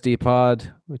LWSD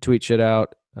Pod. We tweet shit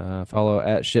out. Follow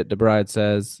at Shit DeBride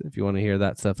Says if you want to hear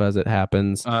that stuff as it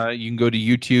happens. You can go to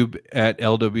YouTube at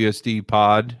LWSD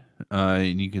Pod,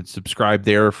 and you can subscribe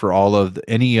there for all of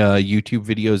any YouTube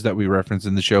videos that we reference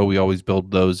in the show. We always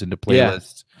build those into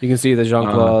playlists. You can see the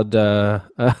Jean-Claude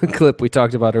clip we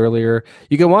talked about earlier.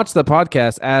 You can watch the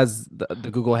podcast as the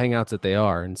Google Hangouts that they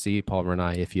are and see Palmer and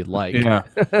I if you'd like. Yeah.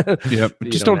 Yep.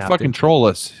 Just don't fucking troll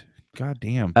us. God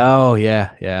damn. Oh,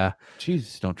 yeah.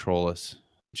 Jesus, don't troll us.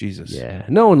 Jesus. Yeah.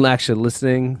 No one actually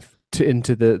listening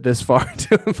into this far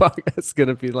to the podcast is going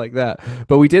to be like that.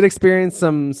 But we did experience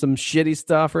some shitty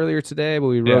stuff earlier today, but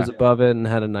we rose above it and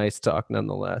had a nice talk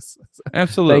nonetheless.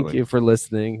 Absolutely. Thank you for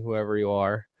listening, whoever you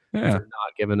are. Yeah. For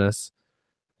not giving us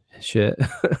shit.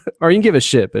 Or you can give us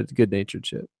shit, but good-natured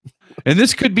shit. And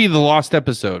this could be the lost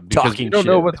episode because we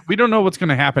don't know what's going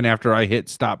to happen after I hit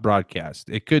stop broadcast.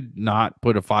 It could not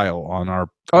put a file on our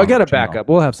I got a backup.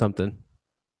 We'll have something.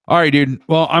 All right, dude.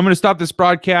 Well, I'm going to stop this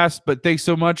broadcast, but thanks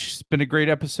so much. It's been a great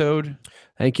episode.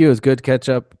 Thank you. It was good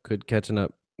catching up.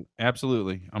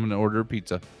 Absolutely. I'm going to order a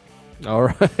pizza. All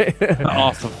right.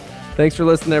 Awesome. Thanks for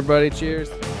listening, everybody. Cheers.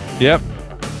 Yep.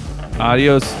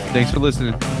 Adios. Thanks for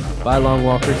listening. Bye, Long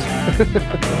Walkers.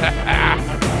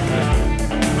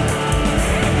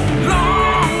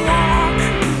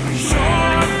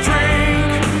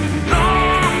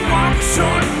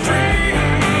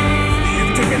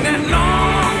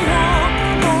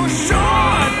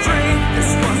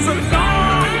 This was a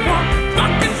long walk,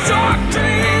 fucking short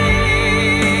dream.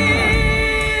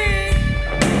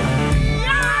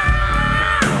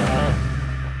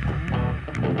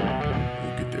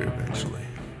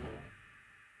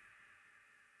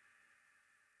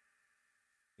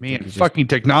 Man, fucking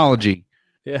technology.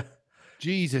 Yeah.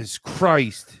 Jesus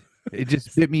Christ. It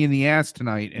just bit me in the ass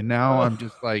tonight. And now I'm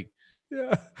just like,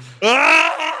 Yeah.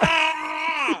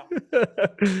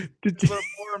 Did you put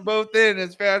them both in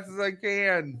as fast as I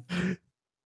can?